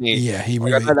one, didn't he? Yeah, he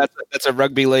Like, really. I know that's a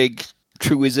rugby league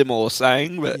truism or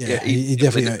saying, but Yeah, he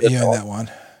definitely earned that one.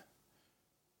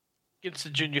 Against the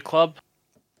junior club.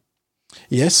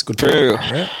 Yes, good. True.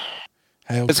 Yeah.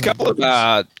 Hail There's a couple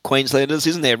of Queenslanders,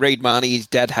 isn't there? Reid Marnie, his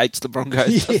dad hates the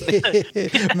Broncos.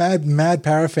 Yeah. mad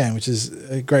para fan, which is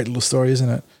a great little story, isn't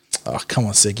it? Oh, come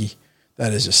on, Siggy.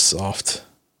 That is just soft.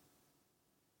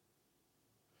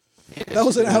 That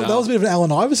was a bit of an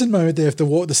Allen Iverson moment there. If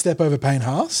the step over Payne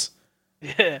Haas,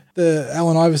 Yeah. the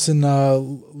Allen Iverson,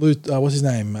 what's his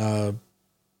name?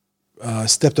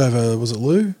 Stepped over. Was it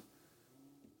Lou?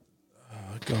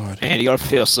 Oh God! Man, you got to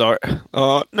feel sorry.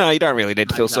 Oh no, you don't really need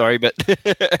to feel sorry, but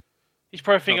He's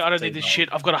probably thinking, I don't need this shit.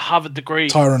 I've got a Harvard degree.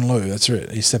 Tyronn Lue. That's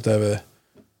right. He stepped over.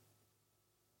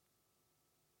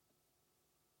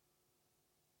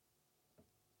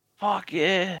 Fuck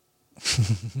yeah.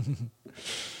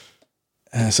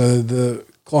 So the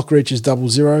clock reaches double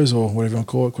zeros or whatever you want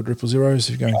to call it, quadruple zeros.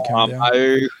 If you're going to count down.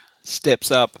 Mo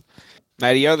steps up.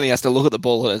 Mate, he only has to look at the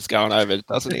ball and it's going over,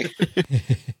 doesn't he?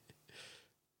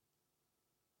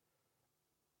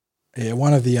 Yeah,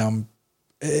 one of the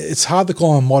it's hard to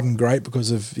call him a modern great because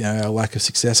of our lack of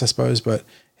success, I suppose, but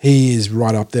he is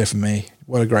right up there for me.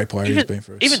 What a great player he's been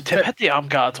for us. Even Tep had the arm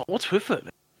guards on. What's with it?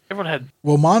 Everyone had.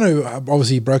 Well, Manu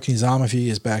obviously broken his arm a few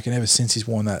years back, and ever since he's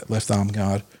worn that left arm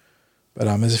guard. But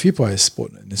there's a few players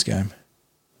sporting it in this game.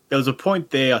 There was a point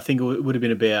there, I think it would have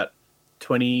been about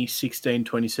 2016,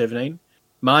 2017.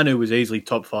 Manu was easily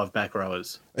top 5 back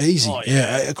rowers. Easy,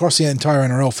 yeah, across the entire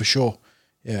NRL for sure.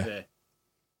 Yeah.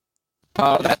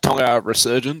 Part of that Tonga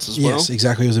resurgence as well. Yes,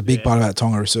 exactly. It was a big part of that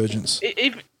Tonga resurgence.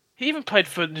 He even played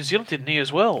for New Zealand, didn't he,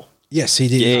 as well? Yes, he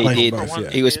did. Yeah, played he did. for both, yeah.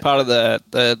 He was part of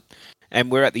the and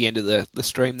we're at the end of the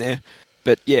stream there.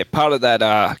 But yeah, part of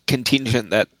that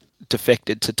contingent that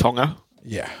defected to Tonga.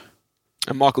 Yeah.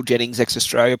 And Michael Jennings,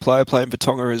 ex-Australia player, playing for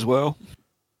Tonga as well.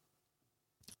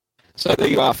 So there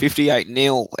you are,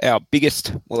 58-0,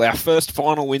 our first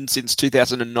final win since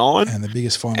 2009. And the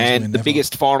biggest finals and win the ever.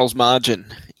 biggest finals margin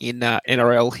in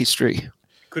NRL history.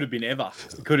 Could have been ever.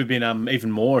 It could have been even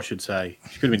more, I should say.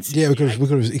 It could have been. Yeah, we could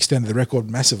have extended the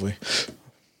record massively.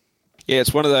 Yeah,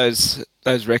 it's one of those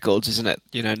records, isn't it?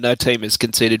 No team has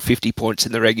conceded 50 points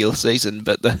in the regular season,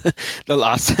 but the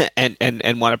last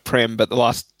and won a prem, but the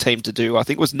last team to do, I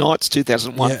think, was Knights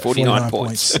 2001, 49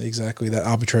 points. Exactly, that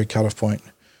arbitrary cutoff point.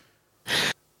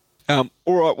 All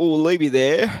right, we'll leave you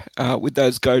there with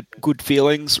those good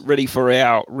feelings, ready for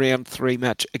our round 3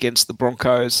 match against the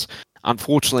Broncos.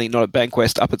 Unfortunately, not at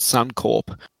Bankwest, up at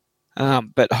Suncorp.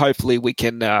 But hopefully we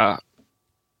can, I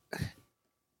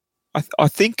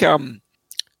think,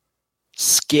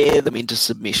 scare them into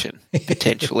submission,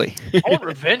 potentially. I want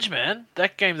revenge, man.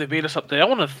 That game they beat us up there. I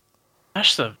want to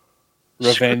smash them.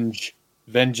 Revenge.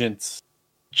 Vengeance.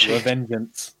 Jeez.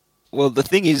 Revengeance. Well, the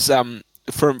thing is,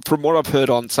 from what I've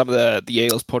heard on some of the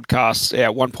Eels podcasts,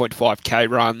 our 1.5K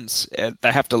runs,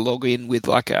 they have to log in with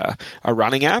like a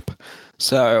running app.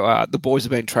 So the boys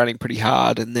have been training pretty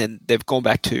hard, and then they've gone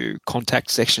back to contact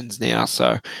sessions now.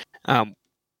 So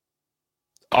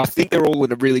I think they're all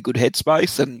in a really good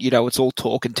headspace, and it's all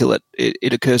talk until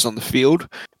it occurs on the field.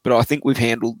 But I think we've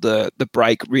handled the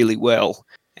break really well,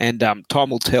 and time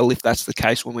will tell if that's the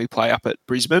case when we play up at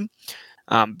Brisbane.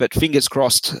 But fingers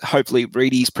crossed, hopefully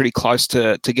Reedy's pretty close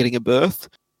to getting a berth.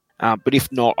 But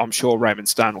if not, I'm sure Raymond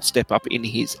Stone will step up in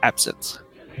his absence.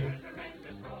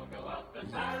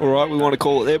 All right, we want to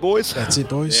call it there, boys. That's it,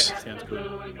 boys. Yeah, sounds good.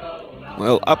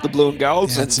 Well, up the blue and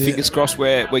golds, Yeah, and that's it. fingers crossed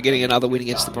we're getting another win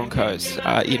against the Broncos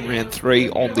in round 3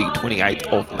 on the 28th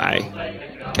of May.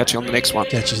 Catch you on the next one.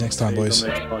 Catch you next time, boys. On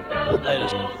the next pod.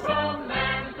 Laters.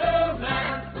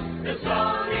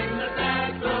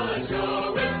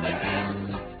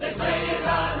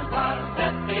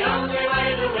 The only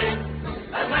way to win,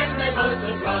 and when they both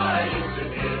apply.